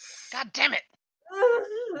 God damn it!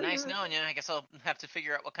 Nice knowing you. I guess I'll have to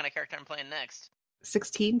figure out what kind of character I'm playing next.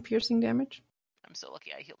 16 piercing damage. I'm so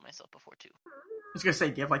lucky I healed myself before, too. I was gonna say,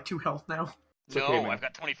 do you have like 2 health now? It's No, okay, man. I've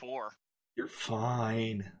got 24. You're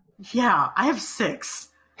fine. Yeah, I have 6.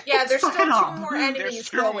 Yeah, there's Suck still it 2 up. more There's enemies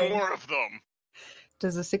 2 going. more of them.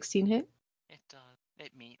 Does a 16 hit? It does.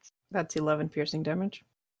 It meets. That's 11 piercing damage.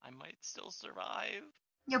 I might still survive.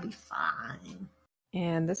 You'll be fine.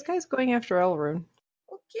 And this guy's going after Elrune.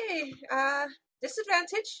 Okay,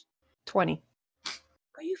 disadvantage? 20.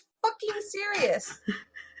 Are you fucking serious?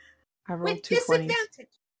 I rolled With 2 20s. disadvantage.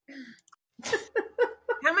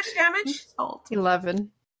 How much damage? Salt.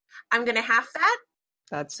 11. I'm gonna half that,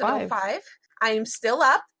 That's so 5. 5. I am still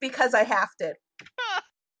up because I halved it.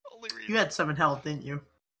 Only reason. You had 7 health, didn't you?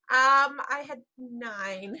 I had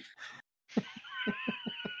 9.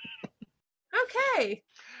 Okay,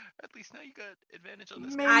 At least now you got advantage on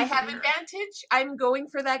this. Amazing. I have advantage. I'm going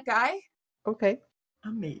for that guy. Okay.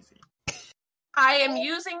 Amazing. I am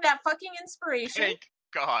using that fucking inspiration. Thank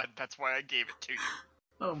God. That's why I gave it to you.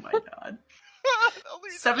 Oh my god. Only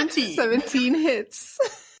 17. 17 hits.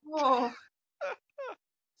 Oh.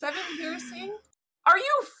 7 piercing? Are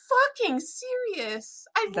you fucking serious?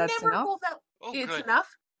 I've That's never enough? rolled that. Oh, It's good. enough.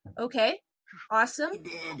 Okay. Awesome. You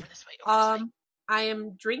did. Over this way, over this way. I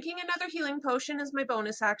am drinking another healing potion as my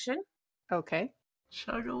bonus action. Okay.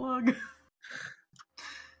 Chug a lug.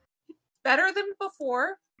 Better than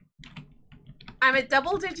before. I'm at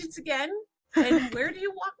double digits again. And where do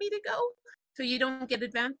you want me to go? So you don't get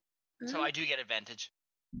advantage? So I do get advantage.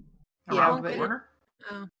 Yeah, Around the but- corner?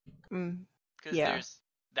 Oh, Because Yeah, there's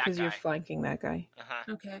that because guy. you're flanking that guy.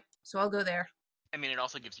 Uh-huh. okay. So I'll go there. I mean, it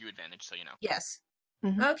also gives you advantage, so you know. Yes.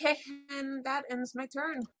 Mhm. Okay, and that ends my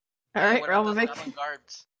turn. All right, What about those Relmovic. goblin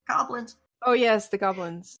guards? Goblins. Oh, yes, the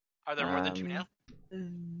goblins. Are there more than 2 now?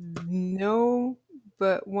 No,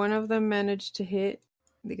 but one of them managed to hit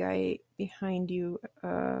the guy behind you.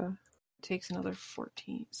 Takes another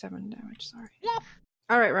 7 damage. Sorry.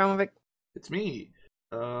 All right, Relmovic. It's me.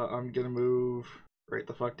 I'm gonna move right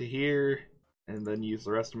the fuck to here, and then use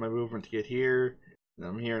the rest of my movement to get here. And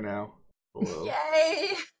I'm here now. Hello.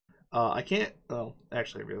 Yay! I can't. Well,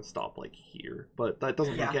 actually, I'm gonna stop like here, but that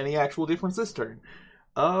doesn't make Yeah. any actual difference this turn.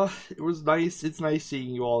 It was nice. It's nice seeing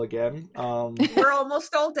you all again. We're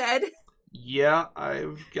almost all dead. Yeah,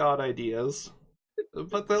 I've got ideas,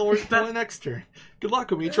 but they'll work for next turn. Good luck,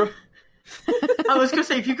 Omitra. I was gonna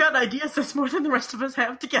say, if you got ideas, that's more than the rest of us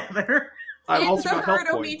have together. I've In also the got health herd,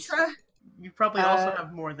 points. Omitra. You probably also Uh,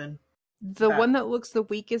 have more than The That- one that looks the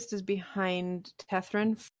weakest is behind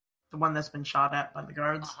Tethrin. the one that's been shot at by the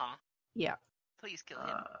guards. Uh-huh. Yeah. Please kill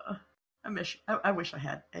him. I wish I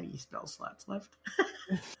had any spell slots left.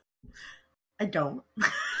 I don't.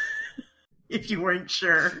 If you weren't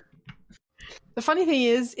sure. The funny thing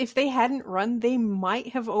is, if they hadn't run, they might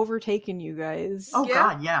have overtaken you guys. Oh Yeah.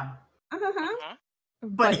 god, yeah. Uh-huh. Uh-huh.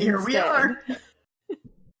 But here we instead- are.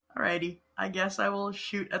 Alrighty. I guess I will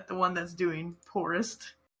shoot at the one that's doing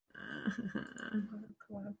poorest.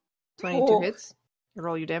 22 Oh. hits.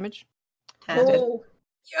 Roll your damage. 10. Oh,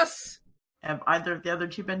 Yes. Have either of the other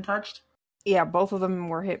two been touched? Yeah, both of them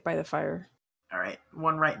were hit by the fire. All right,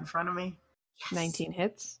 one right in front of me. Yes. 19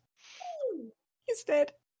 hits. Ooh. He's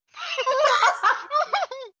dead.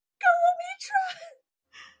 Go, Omitra.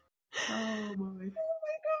 Oh boy. Oh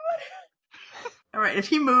my god. All right, if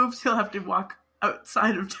he moves, he'll have to walk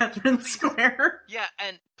outside of Tetran Square. Yeah,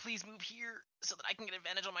 and please move here so that I can get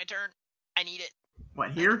advantage on my turn. I need it. What,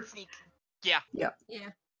 I here? can sneak. Yeah. Yeah.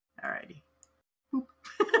 Alrighty.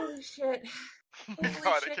 Holy shit. Oh my Holy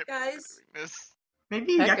god, shit, I can't guys. believe I'm doing this.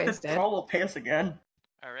 Maybe That Yakta guy's dead. Troll will pay us again.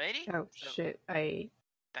 Alrighty. Oh, So, shit.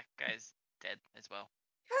 That guy's dead as well.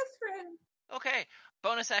 Catherine. Okay.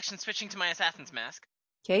 Bonus action switching to my assassin's mask.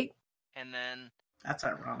 Kate? And then, That's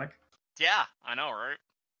ironic. yeah, I know, right?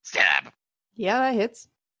 Stab! Yeah, that hits.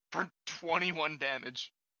 For 21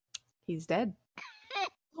 damage. He's dead.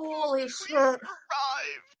 Holy We shit. survived!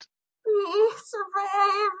 We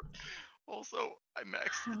survived. Also, I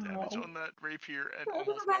maxed the damage Oh. on that rapier and Oh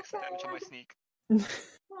almost my maxed the damage on my God. sneak.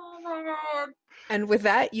 Oh my god. And with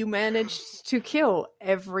that, you managed to kill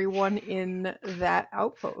everyone in that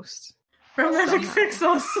outpost. Romantic Somehow. fix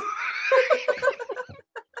us!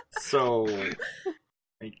 So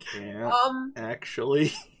I can't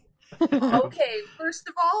actually. Okay, first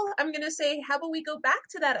of all, I'm gonna say, how about we go back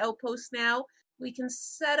to that outpost now? We can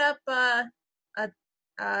set up A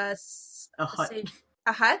hut. say,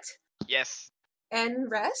 a hut Yes. and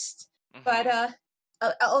rest. Mhm. But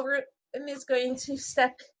Elrin is going to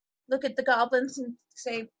look at the goblins and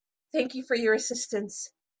say, "Thank you for your assistance.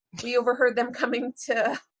 We overheard them coming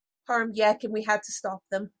to harm Yek, and we had to stop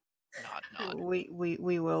them. Nod. We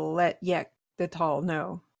will let Yek the Tall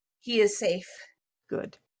know. He is safe."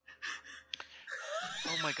 Good.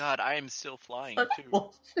 Oh my god, I am still flying too.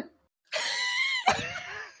 Well,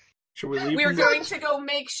 Should we leave? We're them? going to go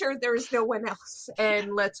make sure there's no one else,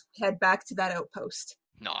 and let's head back to that outpost.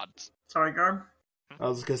 Nods. sorry, Garb. I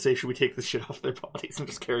was gonna say, should we take the shit off their bodies and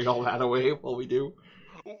just carry all that away while we do?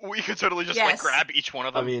 We could totally just Yes. grab each one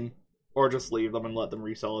of I them. mean, or just leave them and let them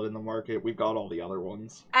resell it in the market. We've got all the other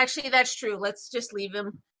ones. Actually, that's true. Let's just leave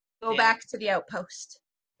him. Go Yeah. back to the outpost.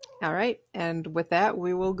 All right. And with that,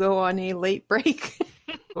 we will go on a late break.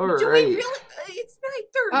 All Do we right. really? It's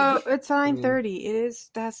 9:30. Oh, it's 9:30. It is.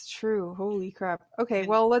 That's true. Holy crap. Okay,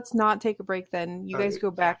 well, let's not take a break then. You guys Alright.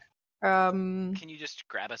 go back. Can you just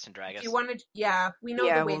grab us and drag us? You want to? Yeah, we know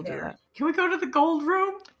yeah, the way we'll do there. that. Can we go to the gold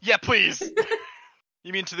room? Yeah, please.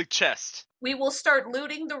 You mean to the chest? We will start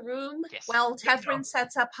looting the room Yes. while Tethrin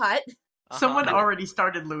sets up hut. Uh-huh. Someone Yeah. already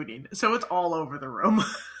started looting, so it's all over the room.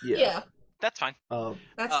 Yeah, That's fine.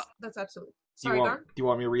 that's absolutely. Do you Sorry, want Darn. do you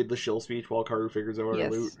want me to read the shill speech while Karu figures out our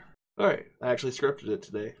Yes. loot? All right, I actually scripted it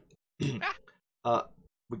today. We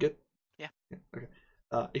good? Yeah. Okay.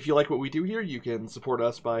 If you like what we do here, you can support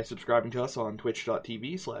us by subscribing to us on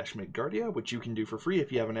twitch.tv/Midgardia, which you can do for free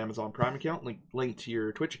if you have an Amazon Prime account linked to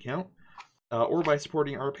your Twitch account, or by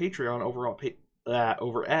supporting our Patreon over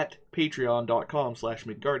at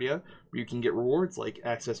patreon.com/Midgardia, where you can get rewards like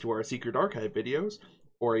access to our Secret Archive videos,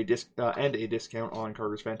 or a discount on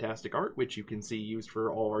Carter's fantastic art, which you can see used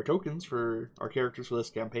for all our tokens for our characters for this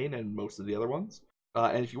campaign and most of the other ones.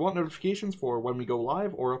 And if you want notifications for when we go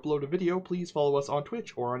live or upload a video, please follow us on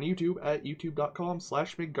Twitch or on YouTube at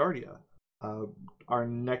youtube.com/Midgardia.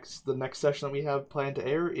 The next session that we have planned to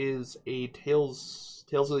air is a Tales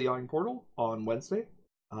of the Yawning Portal on Wednesday,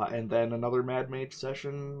 and then another Mad Mage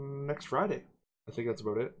session next Friday. I think that's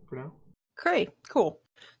about it for now. Great, cool.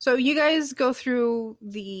 So you guys go through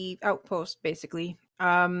the outpost, basically.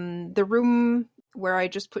 The room where I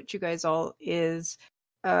just put you guys all is,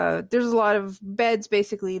 there's a lot of beds,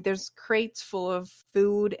 basically. There's crates full of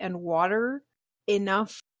food and water.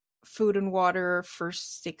 Enough food and water for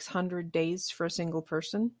 600 days for a single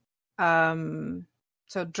person.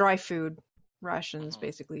 So dry food, rations,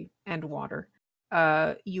 basically, and water.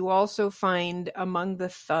 You also find among the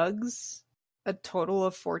thugs a total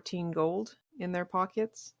of 14 gold in their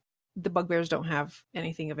pockets. The bugbears don't have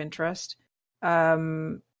anything of interest.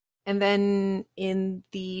 And then in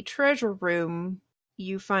the treasure room,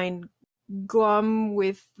 you find Glum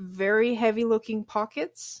with very heavy looking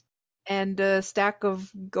pockets and a stack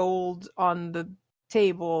of gold on the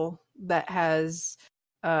table that has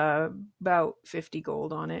about 50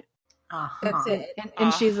 gold on it. That's it.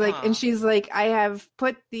 And she's like, I have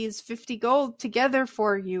put these 50 gold together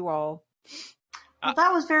for you all. Well,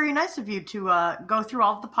 that was very nice of you to go through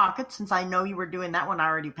all of the pockets, since I know you were doing that when I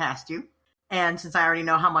already passed you. And since I already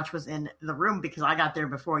know how much was in the room because I got there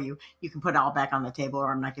before you, you can put it all back on the table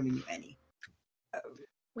or I'm not giving you any.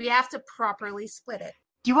 We have to properly split it.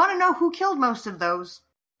 Do you want to know who killed most of those?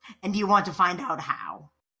 And do you want to find out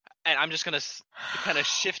how? And I'm just gonna kind of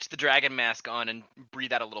shift the dragon mask on and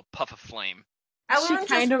breathe out a little puff of flame. Elrond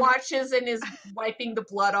just watches and is wiping the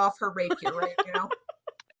blood off her rapier right now.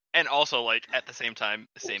 And also, like, at the same time,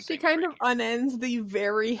 the same thing. She kind of unends the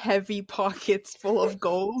very heavy pockets full of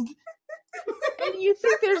gold. And you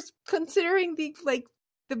think there's, considering the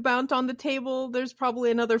amount on the table, there's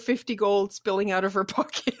probably another 50 gold spilling out of her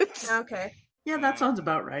pockets. Okay. Yeah, that sounds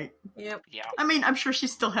about right. Yep. Yeah. I mean, I'm sure she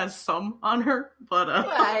still has some on her, but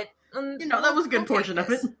you know, that was a good portion of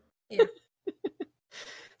it. Yeah.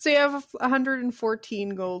 So you have 114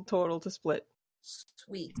 gold total to split.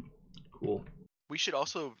 Sweet. Cool. We should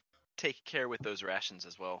also take care with those rations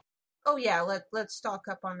as well. Oh yeah, let's stock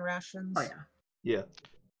up on rations. Oh yeah.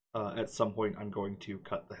 Yeah. At some point, I'm going to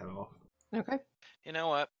cut the head off. Okay. You know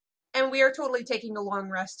what? And we are totally taking a long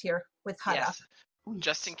rest here with Hada. Yes.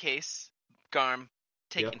 Just in case, Garm,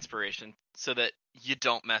 take inspiration so that you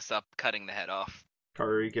don't mess up cutting the head off.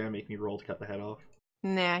 Carter, are you gonna make me roll to cut the head off?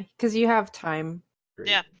 Nah, because you have time. Great.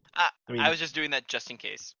 Yeah. I mean, I was just doing that just in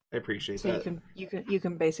case. I appreciate So that. you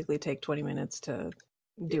can basically take 20 minutes to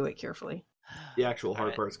do it carefully. The actual hard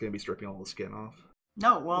Alright. part's gonna be stripping all the skin off.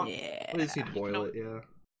 No, well, Yeah. I just need to boil it, yeah.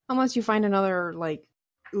 Unless you find another,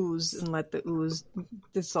 ooze and let the ooze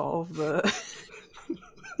dissolve the...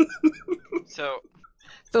 So,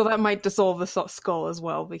 So that might dissolve the skull as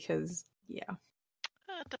well, because, yeah.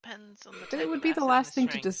 it depends on the But type it would of be the acid last and thing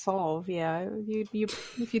to strength. dissolve, yeah. You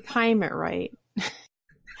if you time it right.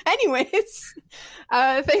 Anyways,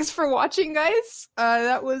 thanks for watching, guys.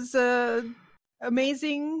 That was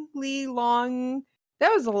amazingly long.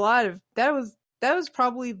 That was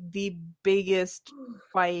probably the biggest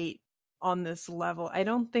fight on this level. I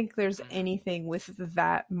don't think there's anything with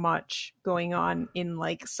that much going on in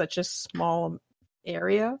such a small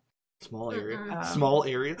area. Small area. Mm-mm. Small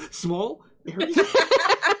area? Small area?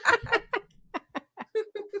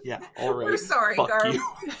 Yeah, alright. We're sorry, Fuck Garm. you.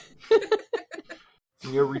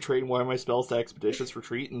 I'm gonna retrain one of my spells to Expeditious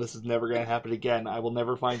Retreat, and this is never gonna happen again. I will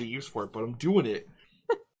never find a use for it, but I'm doing it.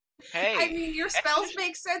 Hey, I mean, your spells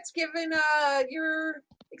make sense given your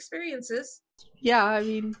experiences. Yeah, I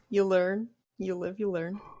mean, you learn. You live, you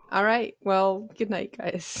learn. All right. Well, good night,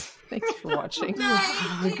 guys. Thanks for watching. Good night.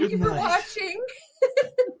 Thank Good you for night. watching.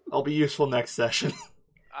 I'll be useful next session.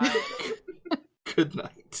 uh, Good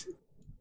night.